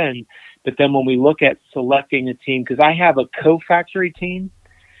top 10. But then when we look at selecting a team, because I have a co-factory team,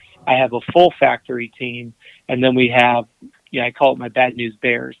 I have a full factory team, and then we have, I call it my bad news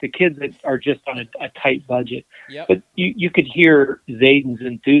bears, the kids that are just on a tight budget. Yep. But you could hear Zayden's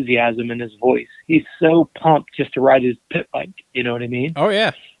enthusiasm in his voice. He's so pumped just to ride his pit bike. You know what I mean? Oh,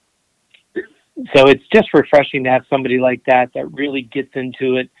 yeah. So it's just refreshing to have somebody like that really gets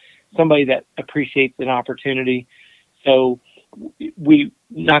into it, somebody that appreciates an opportunity. So we,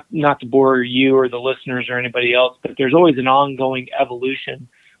 not to bore you or the listeners or anybody else, but there's always an ongoing evolution.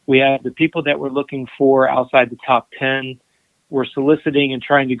 We have the people that we're looking for outside the top 10. We're soliciting and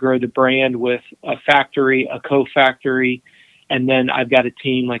trying to grow the brand with a factory, a co-factory, and then I've got a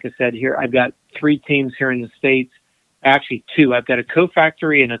team, like I said here. I've got 3 teams here in the States. Actually, 2. I've got a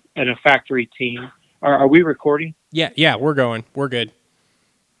co-factory and a factory team. Are we recording? Yeah, we're going. We're good.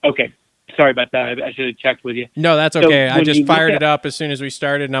 Okay. Sorry about that. I should have checked with you. No, that's okay. So I just fired it up as soon as we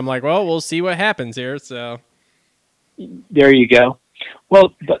started, and I'm like, well, we'll see what happens here. So there you go.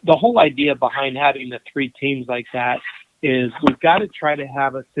 Well, the whole idea behind having the 3 teams like that is we've got to try to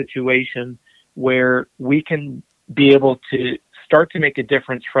have a situation where we can be able to start to make a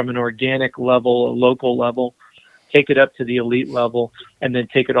difference from an organic level, a local level, take it up to the elite level, and then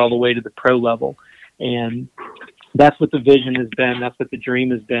take it all the way to the pro level. And that's what the vision has been. That's what the dream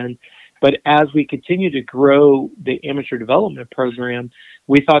has been. But as we continue to grow the amateur development program,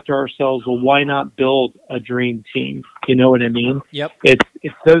 we thought to ourselves, well, why not build a dream team? You know what I mean? Yep.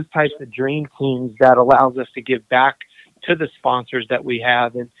 It's those types of dream teams that allows us to give back to the sponsors that we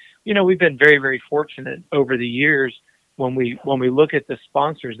have. And, we've been very, very fortunate over the years when we look at the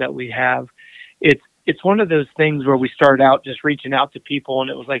sponsors that we have. It's one of those things where we started out just reaching out to people, and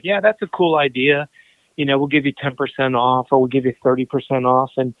it was like, yeah, that's a cool idea. We'll give you 10% off, or we'll give you 30%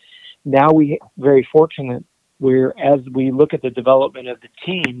 off. And now we very fortunate where as we look at the development of the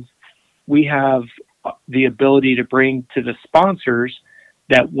teams, we have the ability to bring to the sponsors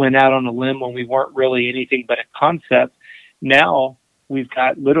that went out on a limb when we weren't really anything but a concept. Now we've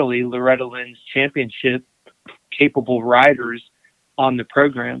got literally Loretta Lynn's championship capable riders on the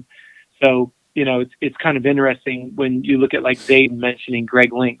program. So, it's kind of interesting when you look at like Zayden mentioning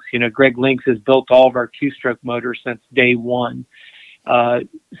Greg Links. Greg Links has built all of our 2-stroke motors since day one.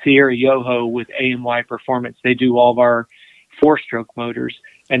 Sierra Yoho with AMY Performance, they do all of our 4-stroke motors,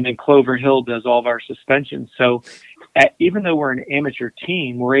 and then Clover Hill does all of our suspension. So even though we're an amateur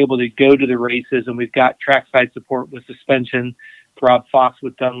team, we're able to go to the races, and we've got trackside support with suspension. Robb Fox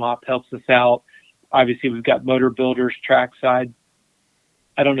with Dunlop helps us out. Obviously, we've got motor builders trackside.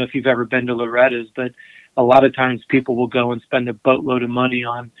 I don't know if you've ever been to Loretta's, but a lot of times people will go and spend a boatload of money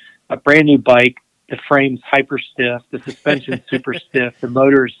on a brand new bike. The frame's hyper stiff, the suspension's super stiff, the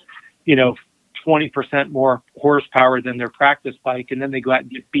motor's, 20% more horsepower than their practice bike, and then they go out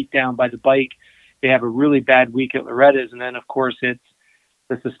and get beat down by the bike. They have a really bad week at Loretta's, and then of course it's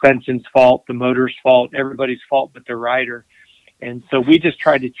the suspension's fault, the motor's fault, everybody's fault but the rider. And so we just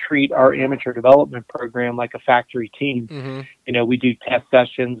try to treat our amateur development program like a factory team. Mm-hmm. We do test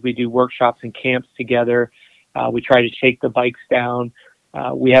sessions, we do workshops and camps together. We try to shake the bikes down.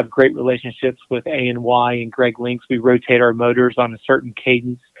 We have great relationships with A&Y and Greg Links. We rotate our motors on a certain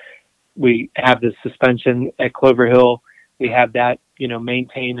cadence. We have the suspension at Clover Hill. We have that,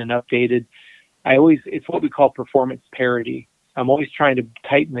 maintained and updated. It's what we call performance parity. I'm always trying to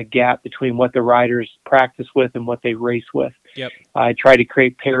tighten the gap between what the riders practice with and what they race with. Yep. I try to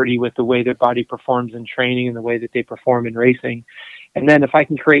create parity with the way their body performs in training and the way that they perform in racing. And then if I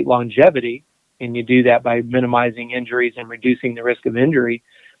can create longevity, and you do that by minimizing injuries and reducing the risk of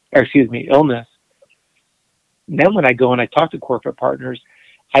illness, then when I go and I talk to corporate partners,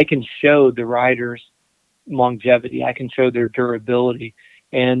 I can show the riders longevity. I can show their durability.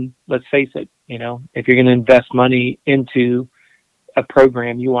 And let's face it, if you're going to invest money into a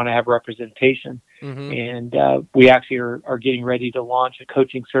program, you want to have representation. Mm-hmm. And we actually are getting ready to launch a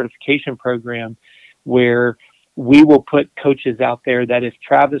coaching certification program where we will put coaches out there that if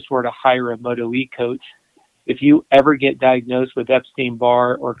Travis were to hire a Moto E coach, if you ever get diagnosed with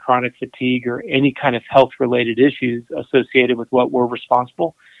Epstein-Barr or chronic fatigue or any kind of health-related issues associated with what we're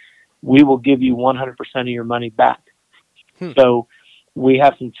responsible, we will give you 100% of your money back. So we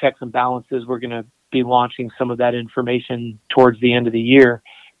have some checks and balances. We're going to be launching some of that information towards the end of the year.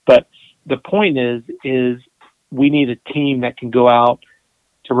 But the point is we need a team that can go out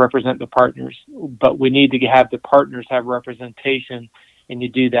to represent the partners, but we need to have the partners have representation, and you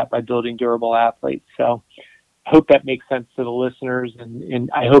do that by building durable athletes. So I hope that makes sense to the listeners, and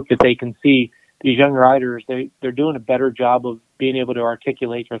I hope that they can see these young riders, they're doing a better job of being able to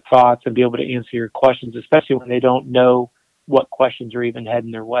articulate their thoughts and be able to answer your questions, especially when they don't know what questions are even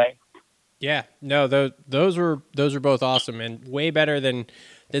heading their way. Yeah, no, those were both awesome and way better than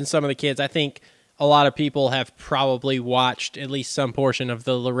some of the kids. I think a lot of people have probably watched at least some portion of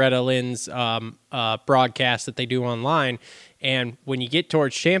the Loretta Lynn's broadcast that they do online. And when you get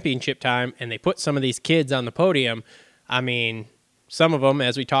towards championship time and they put some of these kids on the podium, I mean, some of them,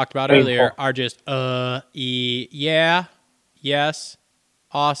 as we talked about earlier, are just, yeah, yes,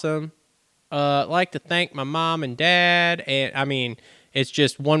 awesome. Like to thank my mom and dad. And I mean, it's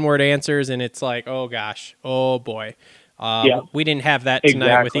just one word answers, and it's like, oh gosh, oh boy. We didn't have that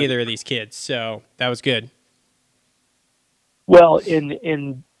tonight with either of these kids, so that was good. Well,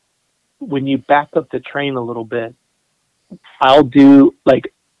 in when you back up the train a little bit, I'll do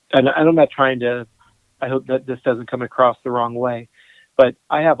and I'm not trying to, I hope that this doesn't come across the wrong way, but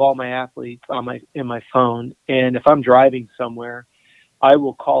I have all my athletes in my phone, and if I'm driving somewhere, I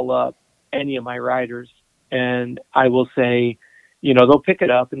will call up any of my riders, and I will say, they'll pick it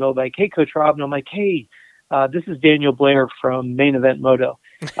up, and they'll be like, hey, Coach Robb, and I'm like, hey, this is Daniel Blair from Main Event Moto.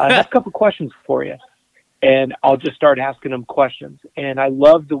 I have a couple questions for you. And I'll just start asking them questions. And I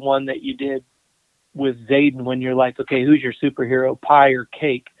love the one that you did with Zayden when you're like, okay, who's your superhero, pie or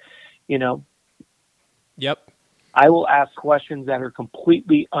cake? Yep. I will ask questions that are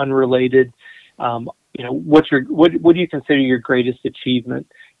completely unrelated. What do you consider your greatest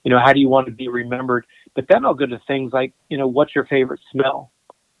achievement? How do you want to be remembered? But then I'll go to things like, what's your favorite smell?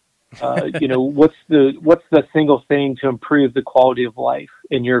 What's the single thing to improve the quality of life,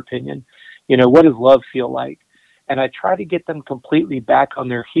 in your opinion? What does love feel like? And I try to get them completely back on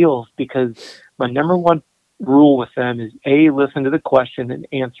their heels, because my number one rule with them is listen to the question and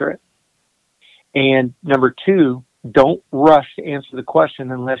answer it. And number two, don't rush to answer the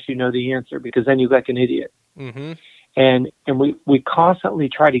question unless you know the answer, because then you look like an idiot. Mm-hmm. And we constantly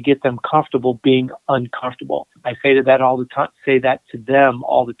try to get them comfortable being uncomfortable. I say that to them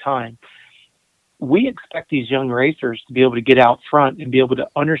all the time. We expect these young racers to be able to get out front and be able to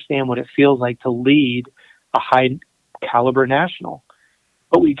understand what it feels like to lead a high caliber national.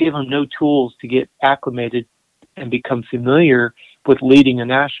 But we give them no tools to get acclimated and become familiar with leading a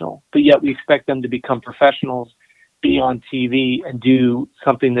national. But yet we expect them to become professionals, be on TV, and do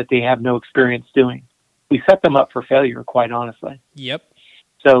something that they have no experience doing. We set them up for failure, quite honestly. Yep.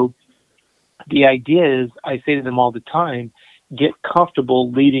 So the idea is, I say to them all the time, get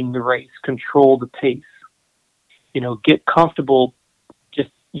comfortable leading the race, control the pace. get comfortable.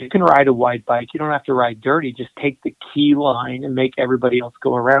 Just, you can ride a wide bike. You don't have to ride dirty. Just take the key line and make everybody else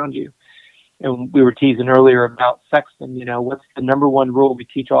go around you. And we were teasing earlier about Sexton. What's the number one rule we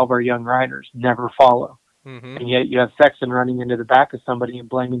teach all of our young riders? Never follow. Mm-hmm. And yet you have Sexton running into the back of somebody and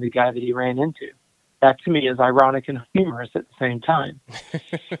blaming the guy that he ran into. That to me is ironic and humorous at the same time.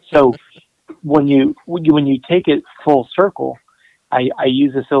 So when you take it full circle, I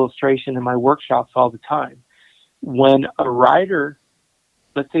use this illustration in my workshops all the time. When a rider,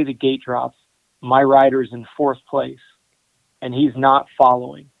 let's say the gate drops, my rider's in fourth place and he's not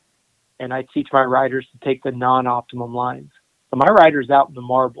following. And I teach my riders to take the non-optimum lines. So my rider's out in the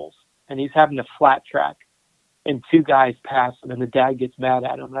marbles and he's having a flat track and two guys pass him and the dad gets mad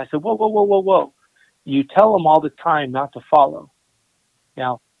at him. And I said, whoa. You tell him all the time not to follow.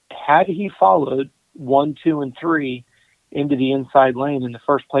 Now, had he followed 1, 2, and 3 into the inside lane and the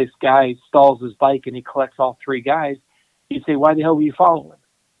first place guy stalls his bike and he collects all 3 guys, you'd say, why the hell were you following?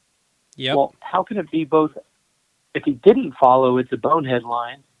 Yep. Well, how can it be both? If he didn't follow, it's a bonehead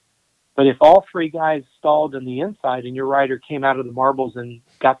line. But if all 3 guys stalled on the inside and your rider came out of the marbles and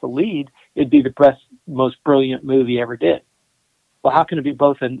got the lead, it'd be the best, most brilliant move he ever did. Well, how can it be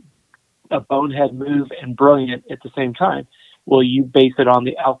both a bonehead move and brilliant at the same time? Well, you base it on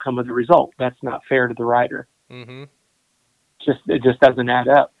the outcome of the result. That's not fair to the rider. Mm-hmm. It just doesn't add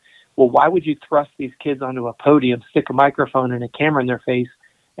up. Well, why would you thrust these kids onto a podium, stick a microphone and a camera in their face,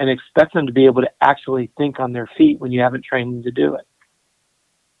 and expect them to be able to actually think on their feet when you haven't trained them to do it?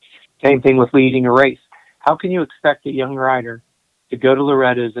 Same thing with leading a race. How can you expect a young rider to go to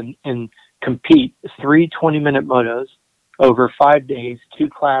Loretta's and compete 3 20-minute motos over 5 days, 2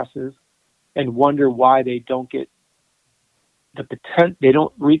 classes, and wonder why they don't get they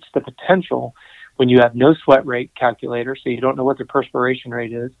don't reach the potential when you have no sweat rate calculator, so you don't know what their perspiration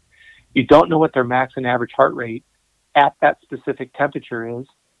rate is. You don't know what their max and average heart rate at that specific temperature is.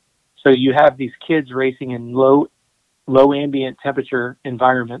 So you have these kids racing in low ambient temperature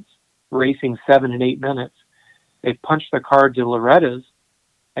environments, racing 7 and 8 minutes. They punch their card to Loretta's,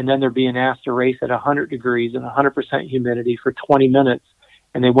 and then they're being asked to race at 100 degrees and 100% humidity for 20 minutes,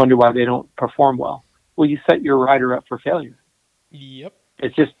 and they wonder why they don't perform well. Well, you set your rider up for failure. Yep.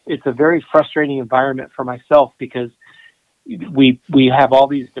 It's a very frustrating environment for myself because we have all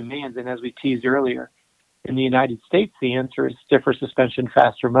these demands, and as we teased earlier, in the United States, the answer is stiffer suspension,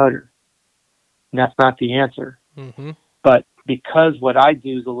 faster motor. And that's not the answer. Mm-hmm. But because what I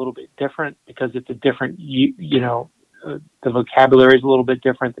do is a little bit different, because it's a different, the vocabulary is a little bit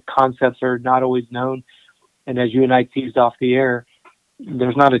different, the concepts are not always known. And as you and I teased off the air,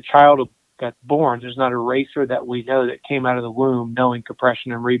 there's not a child that's born, there's not a racer that we know that came out of the womb knowing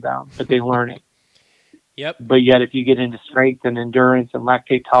compression and rebound, but they learn it. Yep. But yet if you get into strength and endurance and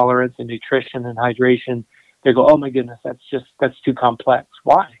lactate tolerance and nutrition and hydration, they go, oh my goodness, that's too complex.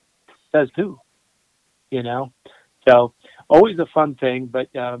 Why? Says who? So always a fun thing, but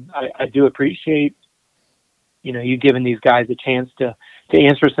I do appreciate, you giving these guys a chance to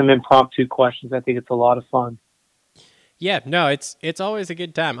answer some impromptu questions. I think it's a lot of fun. Yeah, no, it's always a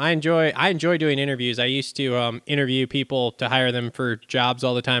good time. I enjoy doing interviews. I used to interview people to hire them for jobs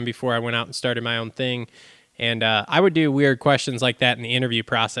all the time before I went out and started my own thing. And I would do weird questions like that in the interview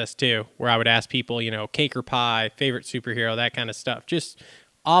process too, where I would ask people, cake or pie, favorite superhero, that kind of stuff. Just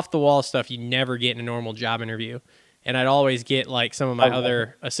off the wall stuff you never get in a normal job interview. And I'd always get like some of my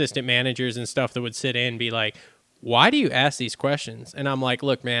other assistant managers and stuff that would sit in and be like, why do you ask these questions? And I'm like,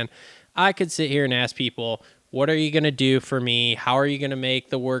 look, man, I could sit here and ask people, what are you going to do for me? How are you going to make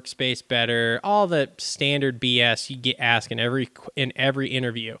the workspace better? All the standard BS you get asked in every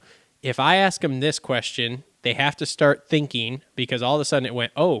interview. If I ask them this question, they have to start thinking, because all of a sudden it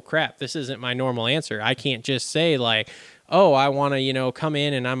went, oh crap, this isn't my normal answer. I can't just say like, oh, I want to, come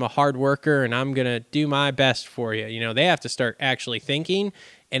in and I'm a hard worker and I'm going to do my best for you. They have to start actually thinking,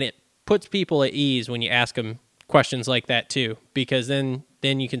 and it puts people at ease when you ask them questions like that too, because then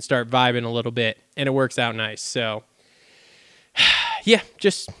you can start vibing a little bit and it works out nice. So yeah,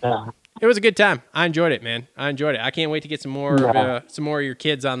 it was a good time. I enjoyed it, man. I enjoyed it. I can't wait to get some more of your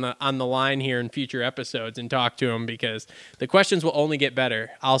kids on the line here in future episodes and talk to them, because the questions will only get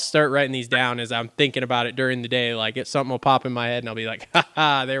better. I'll start writing these down as I'm thinking about it during the day. Like if something will pop in my head and I'll be like,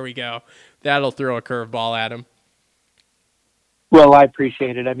 there we go. That'll throw a curveball at them. Well, I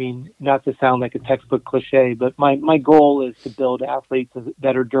appreciate it. I mean, not to sound like a textbook cliche, but my goal is to build athletes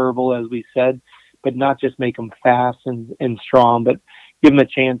that are durable, as we said, but not just make them fast and strong, but give them a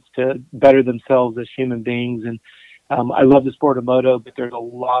chance to better themselves as human beings. And I love the sport of moto, but there's a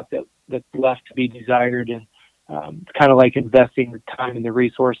lot that's left to be desired. And kind of like investing the time and the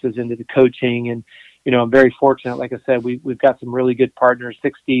resources into the coaching and I'm very fortunate. Like I said, we've got some really good partners.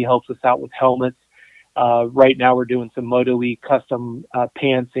 6D helps us out with helmets. Right now we're doing some Moto E custom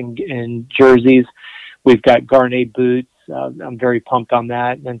pants and jerseys. We've got Garnet boots. I'm very pumped on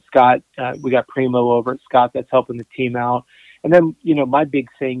that. And then Scott, we got Primo over at Scott that's helping the team out. And then, my big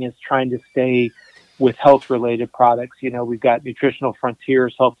thing is trying to stay with health-related products. We've got Nutritional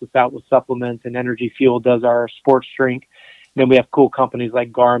Frontiers helps us out with supplements, and Energy Fuel does our sports drink. And then we have cool companies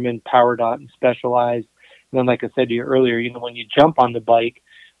like Garmin, PowerDot, and Specialized. And then, like I said to you earlier, when you jump on the bike,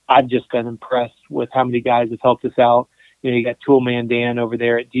 I've just been impressed with how many guys have helped us out. You got Toolman Dan over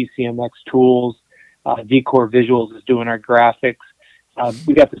there at DCMX Tools. Decor Visuals is doing our graphics.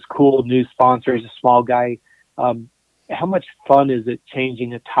 We got this cool new sponsor. He's a small guy. How much fun is it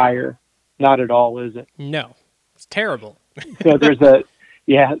changing a tire? Not at all, is it? No, it's terrible. So there's a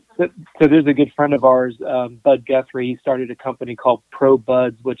good friend of ours, Bud Guthrie. He started a company called Pro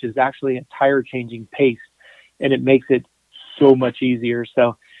Buds, which is actually a tire changing paste, and it makes it so much easier.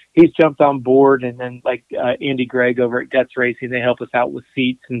 So he's jumped on board, and then Andy Gregg over at Guts Racing, they help us out with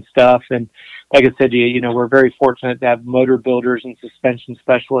seats and stuff. And like I said to you, we're very fortunate to have motor builders and suspension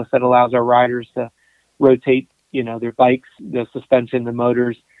specialists that allows our riders to rotate, their bikes, the suspension, the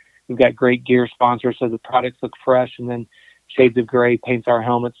motors. We've got great gear sponsors, so the products look fresh. And then Shades of Gray paints our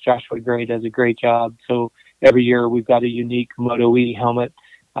helmets. Joshua Gray does a great job. So every year we've got a unique Moto E helmet.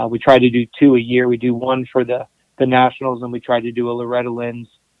 We try to do 2 a year. We do one for the Nationals, and we try to do a Loretta Lynn's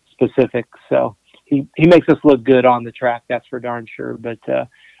specific. So he makes us look good on the track, that's for darn sure. But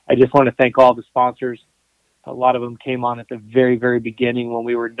I just want to thank all the sponsors. A lot of them came on at the very, very beginning when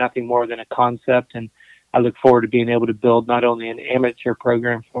we were nothing more than a concept, and I look forward to being able to build not only an amateur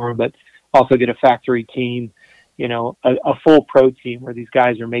program for them, but also get a factory team, a full pro team where these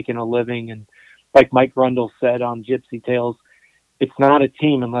guys are making a living. And like Mike Rundle said on Gypsy Tales, it's not a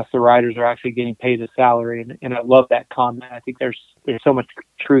team unless the riders are actually getting paid a salary. And I love that comment. I think there's so much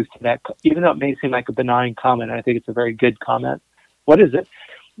truth to that. Even though it may seem like a benign comment, I think it's a very good comment. What is it?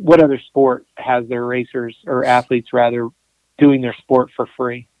 What other sport has their racers, or athletes rather, doing their sport for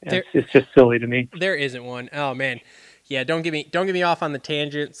free? It's just silly to me. There isn't one. Oh man. Yeah, don't get me off on the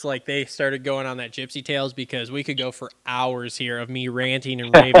tangents like they started going on that Gypsy Tales, because we could go for hours here of me ranting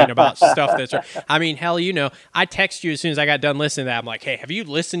and raving about stuff that's I mean, hell, I text you as soon as I got done listening to that. I'm like, hey, have you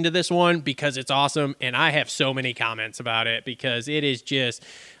listened to this one? Because it's awesome. And I have so many comments about it, because it is just,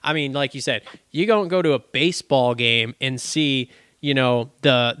 I mean, like you said, you don't go to a baseball game and see,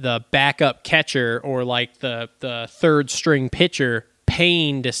 the backup catcher or like the third string pitcher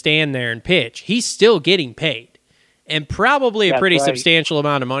paying to stand there and pitch. He's still getting paid. And probably a pretty substantial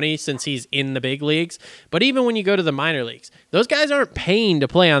amount of money since he's in the big leagues. But even when you go to the minor leagues, those guys aren't paying to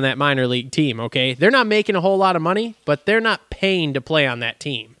play on that minor league team, okay? They're not making a whole lot of money, but they're not paying to play on that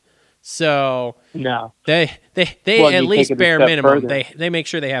team. So no, they at least bare minimum they make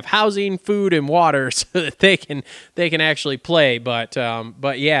sure they have housing, food, and water so that they can actually play. But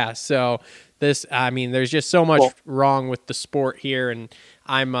yeah, so this, I mean, there's just so much wrong with the sport here, and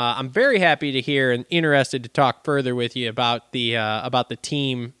I'm very happy to hear and interested to talk further with you about the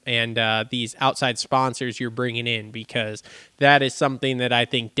team and these outside sponsors you're bringing in, because that is something that I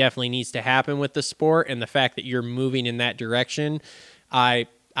think definitely needs to happen with the sport, and the fact that you're moving in that direction.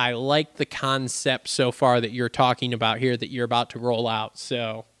 I like the concept so far that you're talking about here that you're about to roll out.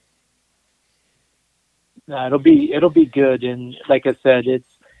 So it'll be good. And like I said, it's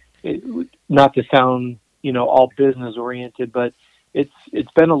not to sound, all business oriented, but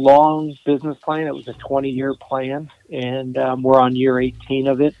it's been a long business plan. It was a 20-year plan, and we're on year 18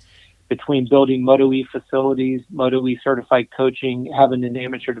 of it, between building Moto E facilities, Moto E certified coaching, having an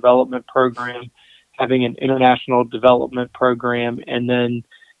amateur development program, having an international development program, and then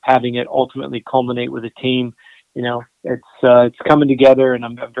having it ultimately culminate with a team. It's coming together, and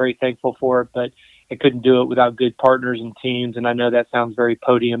I'm very thankful for it, but I couldn't do it without good partners and teams. And I know that sounds very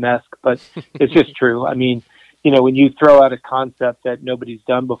podium-esque, but it's just true. I mean, when you throw out a concept that nobody's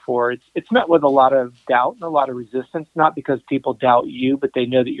done before, it's met with a lot of doubt and a lot of resistance, not because people doubt you, but they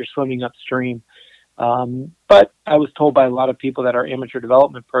know that you're swimming upstream. But I was told by a lot of people that our amateur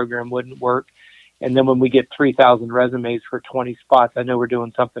development program wouldn't work. And then when we get 3,000 resumes for 20 spots, I know we're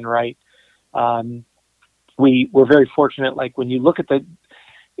doing something right. We're very fortunate. Like when you look at the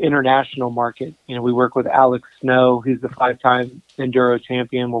international market, we work with Alex Snow, who's the 5-time Enduro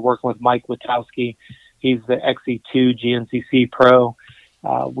champion. We're working with Mike Witowski. He's the XE2 GNCC pro.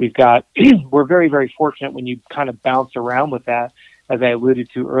 We're very, very fortunate when you kind of bounce around with that. As I alluded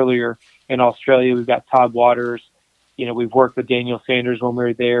to earlier, in Australia, we've got Todd Waters. We've worked with Daniel Sanders when we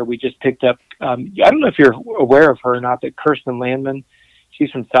were there. We just picked up, I don't know if you're aware of her or not, but Kirsten Landman She's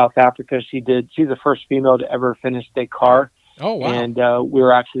from South Africa. She's the first female to ever finish Dakar. Oh, wow. And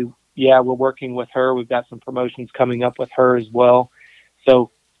we're actually, we're working with her. We've got some promotions coming up with her as well.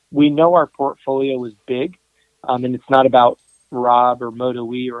 So we know our portfolio is big, and it's not about Robb or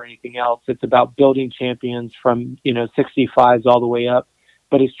Moto E or anything else. It's about building champions from, 65s all the way up.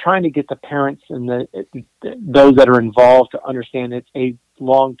 But it's trying to get the parents and those that are involved to understand it's a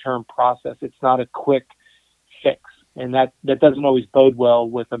long-term process. It's not a quick fix. And that doesn't always bode well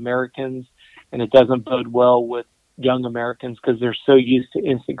with Americans, and it doesn't bode well with young Americans because they're so used to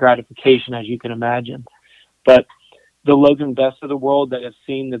instant gratification, as you can imagine. But the Logan Best of the world that have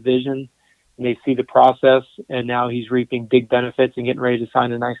seen the vision, and they see the process, and now he's reaping big benefits and getting ready to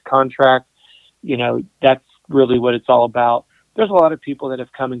sign a nice contract, that's really what it's all about. There's a lot of people that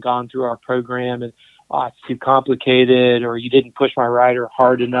have come and gone through our program and, it's too complicated, or you didn't push my rider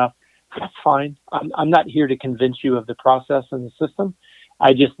hard enough. That's fine. I'm not here to convince you of the process and the system.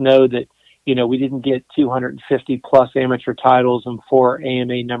 I just know that, we didn't get 250 plus amateur titles and 4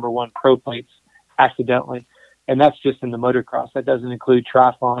 AMA #1 pro plates accidentally. And that's just in the motocross. That doesn't include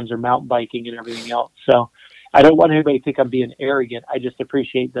triathlons or mountain biking and everything else. So I don't want anybody to think I'm being arrogant. I just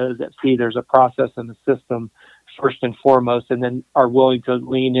appreciate those that see there's a process in the system first and foremost, and then are willing to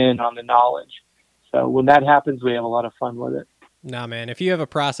lean in on the knowledge. So when that happens, we have a lot of fun with it. Nah, man, if you have a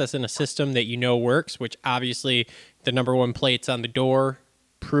process and a system that works, which obviously the #1 plates on the door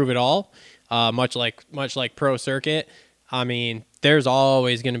prove it all, much like pro circuit. I mean, there's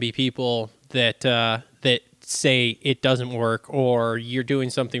always going to be people that say it doesn't work or you're doing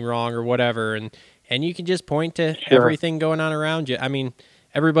something wrong or whatever, and you can just point to everything going on around you. I mean,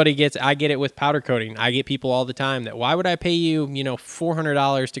 I get it with powder coating. I get people all the time that, why would I pay you,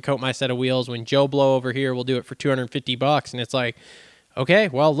 $400 to coat my set of wheels when Joe Blow over here will do it for $250? And it's like, okay,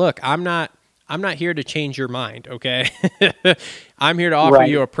 well, look, I'm not here to change your mind, okay? I'm here to offer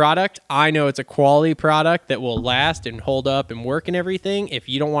you a product. I know it's a quality product that will last and hold up and work and everything. If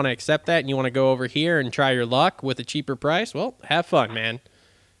you don't want to accept that and you want to go over here and try your luck with a cheaper price, well, have fun, man.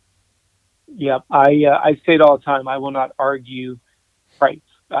 Yep. I say it all the time. I will not argue price.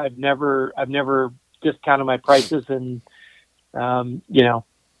 I've never discounted my prices in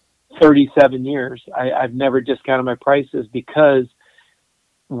 37 years. I've never discounted my prices because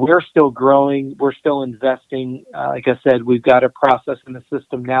we're still growing. We're still investing. Like I said, we've got a process in the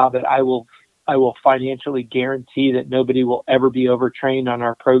system now that I will financially guarantee that nobody will ever be overtrained on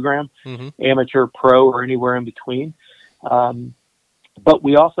our program, amateur, pro, or anywhere in between. But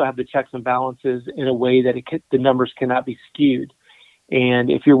we also have the checks and balances in a way that the numbers cannot be skewed. And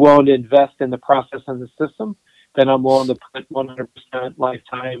if you're willing to invest in the process and the system, then I'm willing to put 100%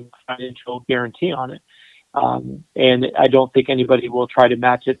 lifetime financial guarantee on it. And I don't think anybody will try to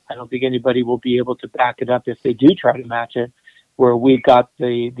match it. I don't think anybody will be able to back it up if they do try to match it, where we've got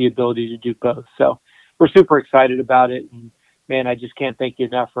the ability to do both. So we're super excited about it. And man, I just can't thank you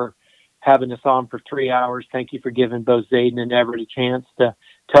enough for having us on for 3 hours. Thank you for giving both Zayden and Evrett a chance to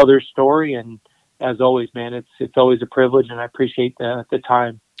tell their story. And as always, man, it's always a privilege, and I appreciate the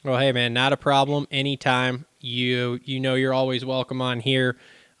time. Well, hey, man, not a problem. Anytime. You're always welcome on here.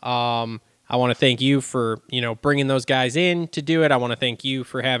 I want to thank you for, bringing those guys in to do it. I want to thank you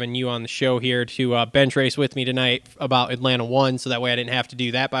for having you on the show here to bench race with me tonight about Atlanta 1, so that way I didn't have to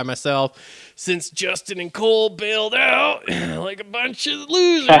do that by myself, since Justin and Cole bailed out like a bunch of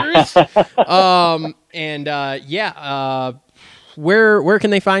losers. Where can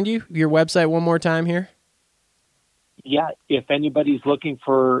they find you? Your website one more time here. Yeah, if anybody's looking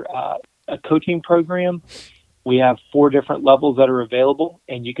for a coaching program, we have 4 different levels that are available,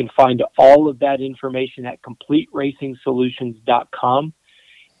 and you can find all of that information at CompleteRacingSolutions.com.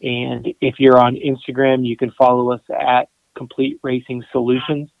 And if you're on Instagram, you can follow us at Complete Racing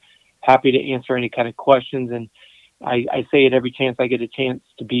Solutions. Happy to answer any kind of questions. And I say it every chance I get a chance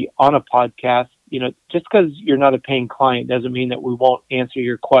to be on a podcast. Just because you're not a paying client doesn't mean that we won't answer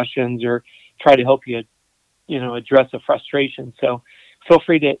your questions or try to help you, address a frustration. So feel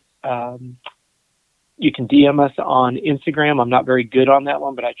free to, you can DM us on Instagram. I'm not very good on that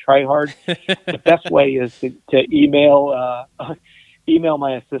one, but I try hard. The best way is to email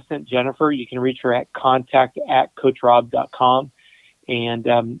my assistant, Jennifer. You can reach her at contact@coachrob.com. And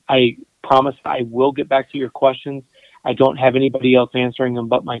I promise I will get back to your questions. I don't have anybody else answering them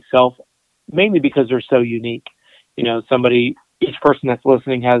but myself, mainly because they're so unique. Each person that's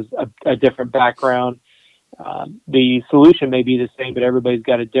listening has a different background. The solution may be the same, but everybody's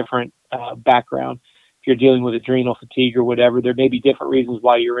got a different background. If you're dealing with adrenal fatigue or whatever, there may be different reasons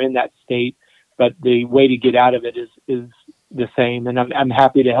why you're in that state, but the way to get out of it is the same. And I'm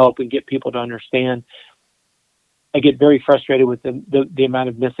happy to help and get people to understand I get very frustrated with the amount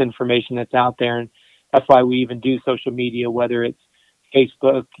of misinformation that's out there. And that's why we even do social media, whether it's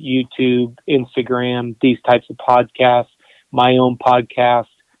Facebook, YouTube, Instagram, these types of podcasts, my own podcast,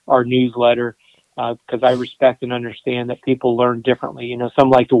 our newsletter, because I respect and understand that people learn differently. You know, some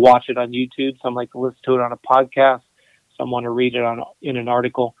like to watch it on YouTube, some like to listen to it on a podcast, some want to read it in an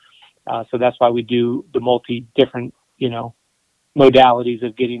article. So that's why we do the different, modalities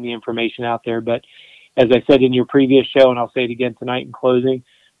of getting the information out there. But as I said in your previous show, and I'll say it again tonight in closing,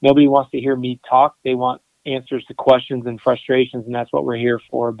 nobody wants to hear me talk. They want answers to questions and frustrations, and that's what we're here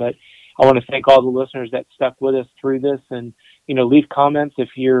for. But I want to thank all the listeners that stuck with us through this, and leave comments. If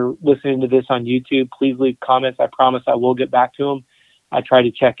you're listening to this on YouTube, please leave comments. I promise I will get back to them. I try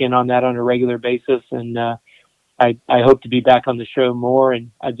to check in on that on a regular basis, and I hope to be back on the show more.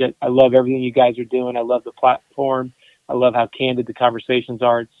 And I love everything you guys are doing. I love the platform. I love how candid the conversations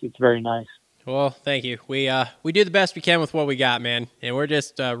are. It's very nice. Well, thank you. We do the best we can with what we got, man. And we're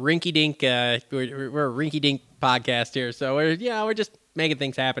just rinky-dink. We're a rinky-dink podcast here, so we're just making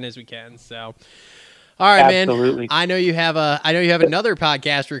things happen as we can. So, all right, Absolutely. man. I know you have another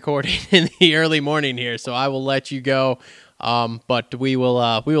podcast recording in the early morning here, so I will let you go. But we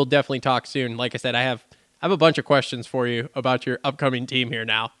will definitely talk soon. Like I said, I have a bunch of questions for you about your upcoming team here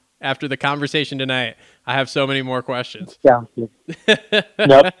now. After the conversation tonight, I have so many more questions. Sounds good.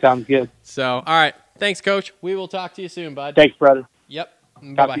 Nope, sounds good. So, all right. Thanks, Coach. We will talk to you soon, bud. Thanks, brother. Yep.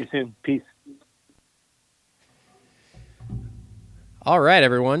 Talk Bye-bye. to you soon. Peace. All right,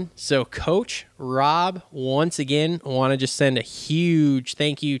 everyone. So Coach Robb, once again, want to just send a huge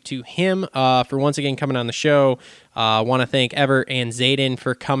thank you to him for once again coming on the show. Want to thank Evrett and Zayden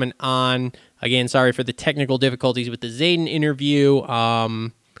for coming on. Again, sorry for the technical difficulties with the Zayden interview.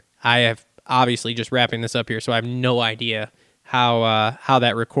 I have obviously just wrapping this up here, so I have no idea how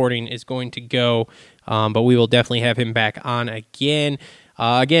that recording is going to go, but we will definitely have him back on again.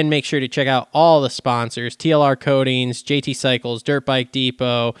 Again, make sure to check out all the sponsors, TLR Coatings, JT Cycles, Dirt Bike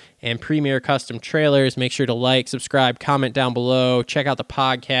Depot, and Premier Custom Trailers. Make sure to like, subscribe, comment down below. Check out the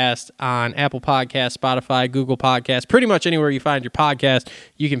podcast on Apple Podcasts, Spotify, Google Podcasts. Pretty much anywhere you find your podcast,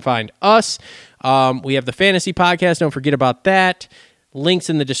 you can find us. We have the Fantasy Podcast. Don't forget about that. Links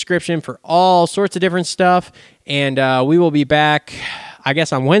in the description for all sorts of different stuff. And we will be back, I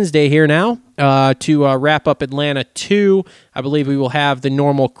guess, on Wednesday here now to wrap up Atlanta 2. I believe we will have the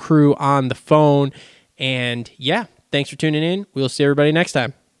normal crew on the phone. And yeah, thanks for tuning in. We'll see everybody next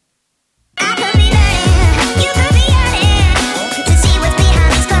time.